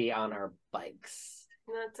city on our bikes?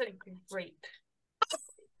 That's a great.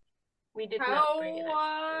 We did not bring it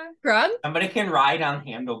up. Grug? Somebody can ride on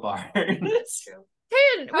handlebars. That's true.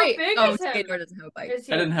 Wait. big Oh, is him? Theodore doesn't have a bike. Is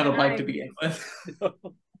he I didn't have a bike to tiny? begin with.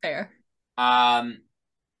 Fair.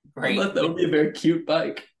 Great. Unless that would be a very cute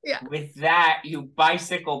bike. Yeah. With that, you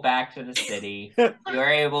bicycle back to the city. You're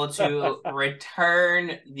able to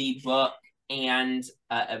return the book and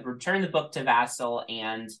return the book to Vassal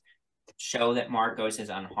and show that Marcos is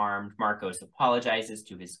unharmed. Marcos apologizes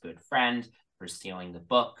to his good friend for stealing the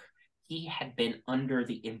book. He had been under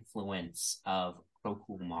the influence of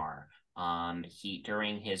Krogulmar.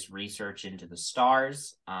 During his research into the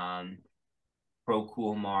stars,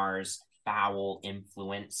 Krogulmar's foul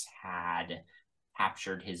influence had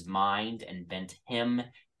captured his mind and bent him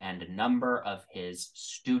and a number of his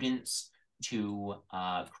students to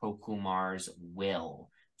Krogulmar's will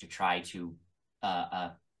to try to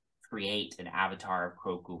create an avatar of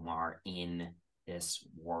Krogulmar in this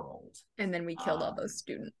world. And then we killed all those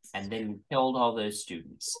students.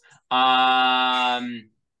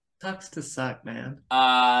 Sucks to suck, man.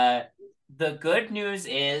 The good news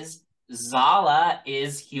is Zala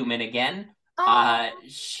is human again.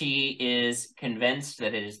 She is convinced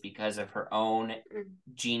that it is because of her own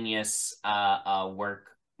genius work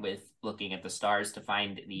with looking at the stars to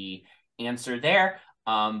find the answer there.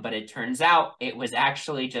 But it turns out it was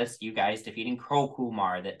actually just you guys defeating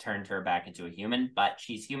Krogulmar that turned her back into a human, but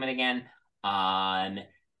she's human again.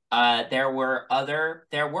 There were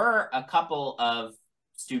a couple of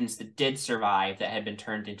students that did survive that had been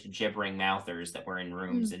turned into gibbering mouthers that were in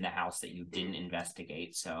rooms in the house that you didn't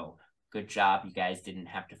investigate. So good job. You guys didn't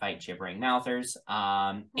have to fight gibbering mouthers.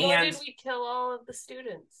 Nor did we kill all of the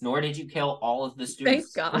students. Nor did you kill all of the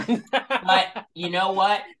students. Thank God. But you know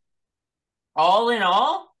what? All in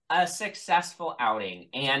all, a successful outing.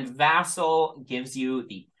 And Vassal gives you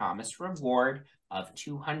the promised reward of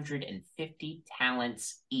 250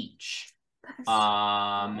 talents each.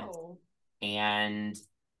 And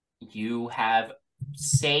you have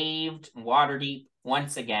saved Waterdeep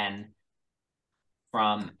once again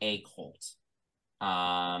from a cult.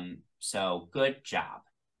 So good job.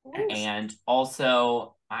 Thanks. And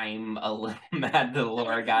also, I'm a little mad that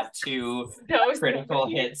Laura got two critical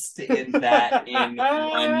hits in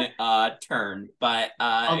one turn, but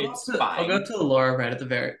it's fine. I'll go to Laura right at the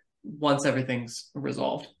very once everything's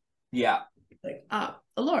resolved. Yeah. Like,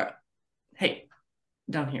 Laura, hey,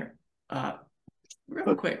 down here.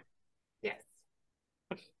 Real quick. Yes.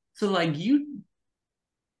 So like you're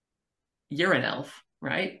an elf,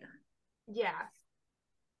 right? Yeah.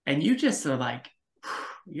 And you just are like,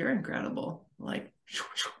 you're incredible. Like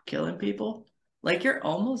killing people. Like you're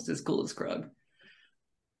almost as cool as Krug.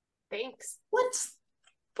 Thanks. What's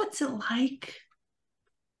it like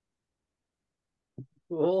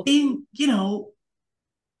Cool. being, Killing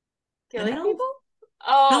an elf? people?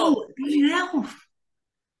 Oh. No, being an elf.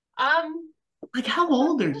 Like how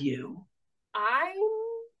old are you? I'm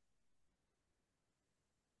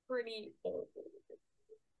pretty old.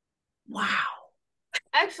 Wow.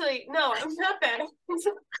 Actually, no, I'm not that.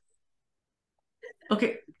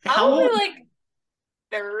 Okay. I'm only like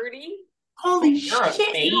 30. Holy You're a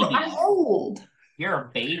shit! baby. You're old. You're a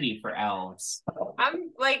baby for elves.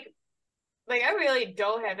 I'm like I really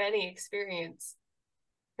don't have any experience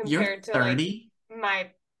compared You're to 30? like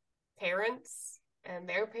my parents and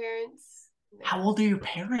their parents. How old are your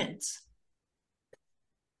parents?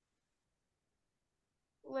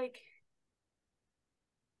 Like,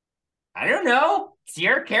 I don't know. It's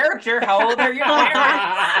your character. How old are your parents?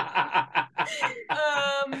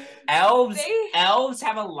 Elves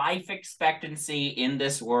have a life expectancy in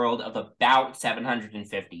this world of about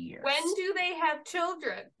 750 years. When do they have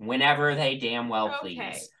children? Whenever they damn well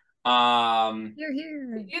please. You're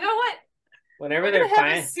here. You know what? Whenever We're they're gonna have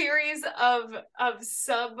fine. a series of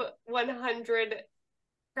sub 100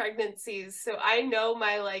 pregnancies, so I know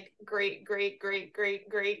my like great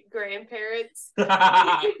grandparents.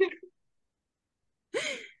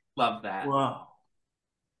 Love that. Whoa.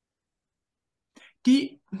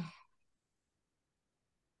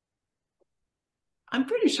 I'm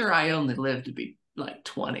pretty sure I only lived to be like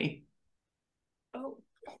 20. Oh.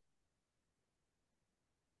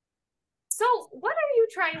 So, what are you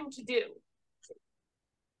trying to do?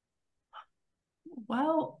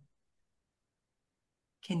 Well,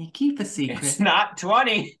 can you keep a secret? It's not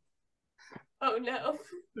 20. Oh no.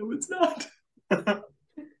 No, it's not.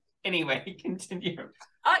 Anyway, continue.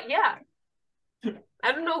 Yeah.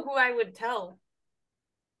 I don't know who I would tell.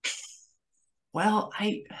 Well,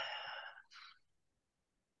 I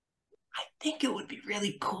think it would be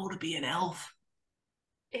really cool to be an elf.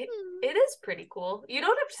 It is pretty cool. You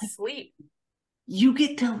don't have to sleep. You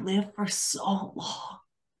get to live for so long.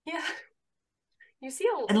 Yeah. You see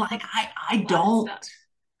a And like I lot of don't. stuff.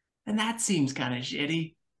 And that seems kind of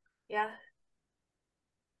shitty. Yeah.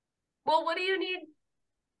 Well, what do you need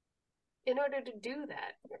in order to do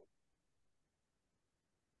that?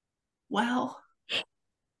 Well,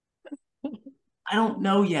 I don't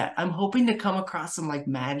know yet. I'm hoping to come across some like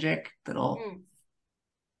magic that'll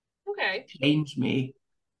Okay. change me.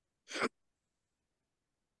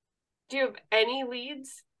 Do you have any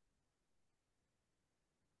leads?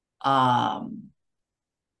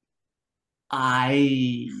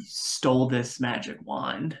 I stole this magic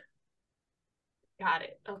wand. Got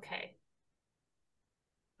it. Okay.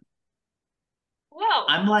 Well,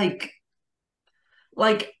 I'm like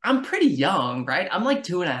I'm pretty young, right? I'm like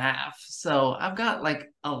 2.5, so I've got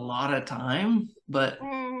like a lot of time, but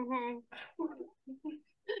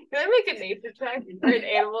Can I make a nature check or an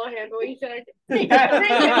animal handling check?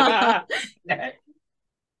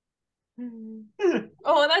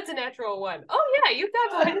 Oh, that's a natural 1. Oh yeah, you've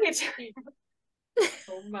got plenty of time.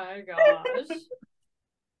 Oh my gosh.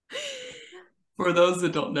 for those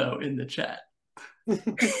that don't know in the chat,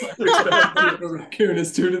 expectancy of a raccoon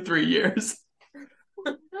is 2 to 3 years.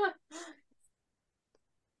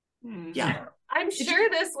 Yeah. I'm sure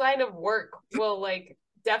this line of work will like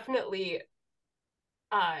definitely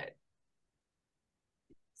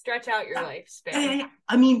stretch out your lifespan.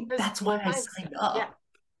 I mean, that's why I signed up. Yeah.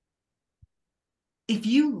 If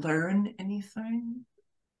you learn anything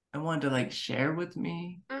I wanted to like share with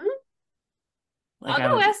me. Like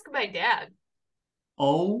I'll go ask my dad.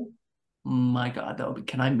 Oh my God, that would be,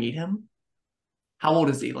 can I meet him? How old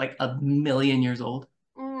is he? Like 1,000,000 years old?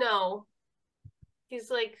 No.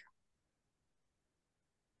 He's like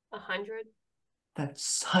 100. That's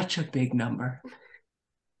such a big number.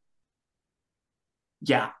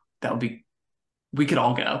 Yeah, that would be, we could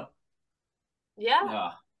all go.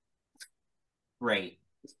 Yeah. Great.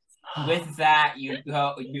 With that, we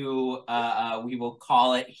will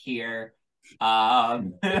call it here.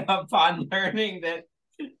 Upon learning that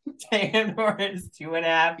Theodore is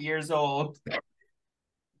 2.5 years old.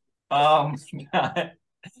 Oh my God.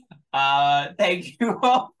 Thank you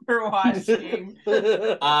all for watching.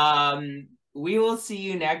 We will see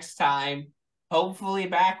you next time. Hopefully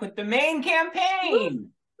back with the main campaign.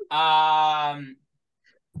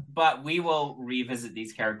 But we will revisit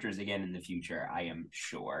these characters again in the future, I am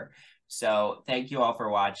sure. So thank you all for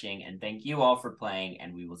watching, and thank you all for playing,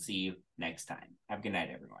 and we will see you next time. Have a good night,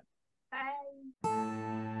 everyone. Bye.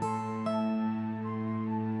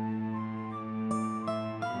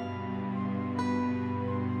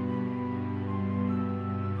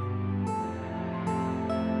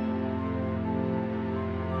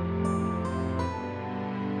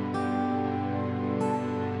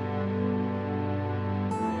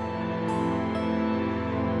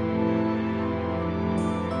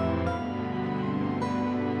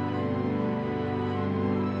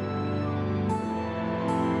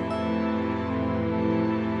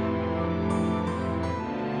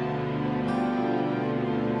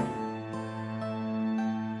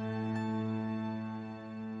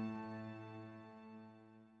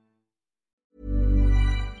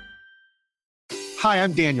 Hi,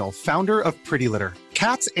 I'm Daniel, founder of Pretty Litter.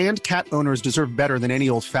 Cats and cat owners deserve better than any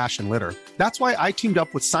old-fashioned litter. That's why I teamed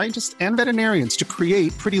up with scientists and veterinarians to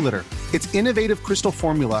create Pretty Litter. Its innovative crystal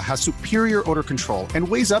formula has superior odor control and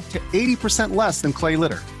weighs up to 80% less than clay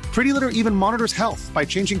litter. Pretty Litter even monitors health by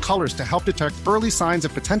changing colors to help detect early signs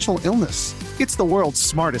of potential illness. It's the world's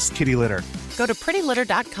smartest kitty litter. Go to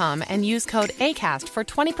prettylitter.com and use code ACAST for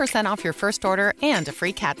 20% off your first order and a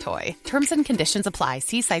free cat toy. Terms and conditions apply.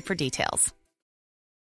 See site for details.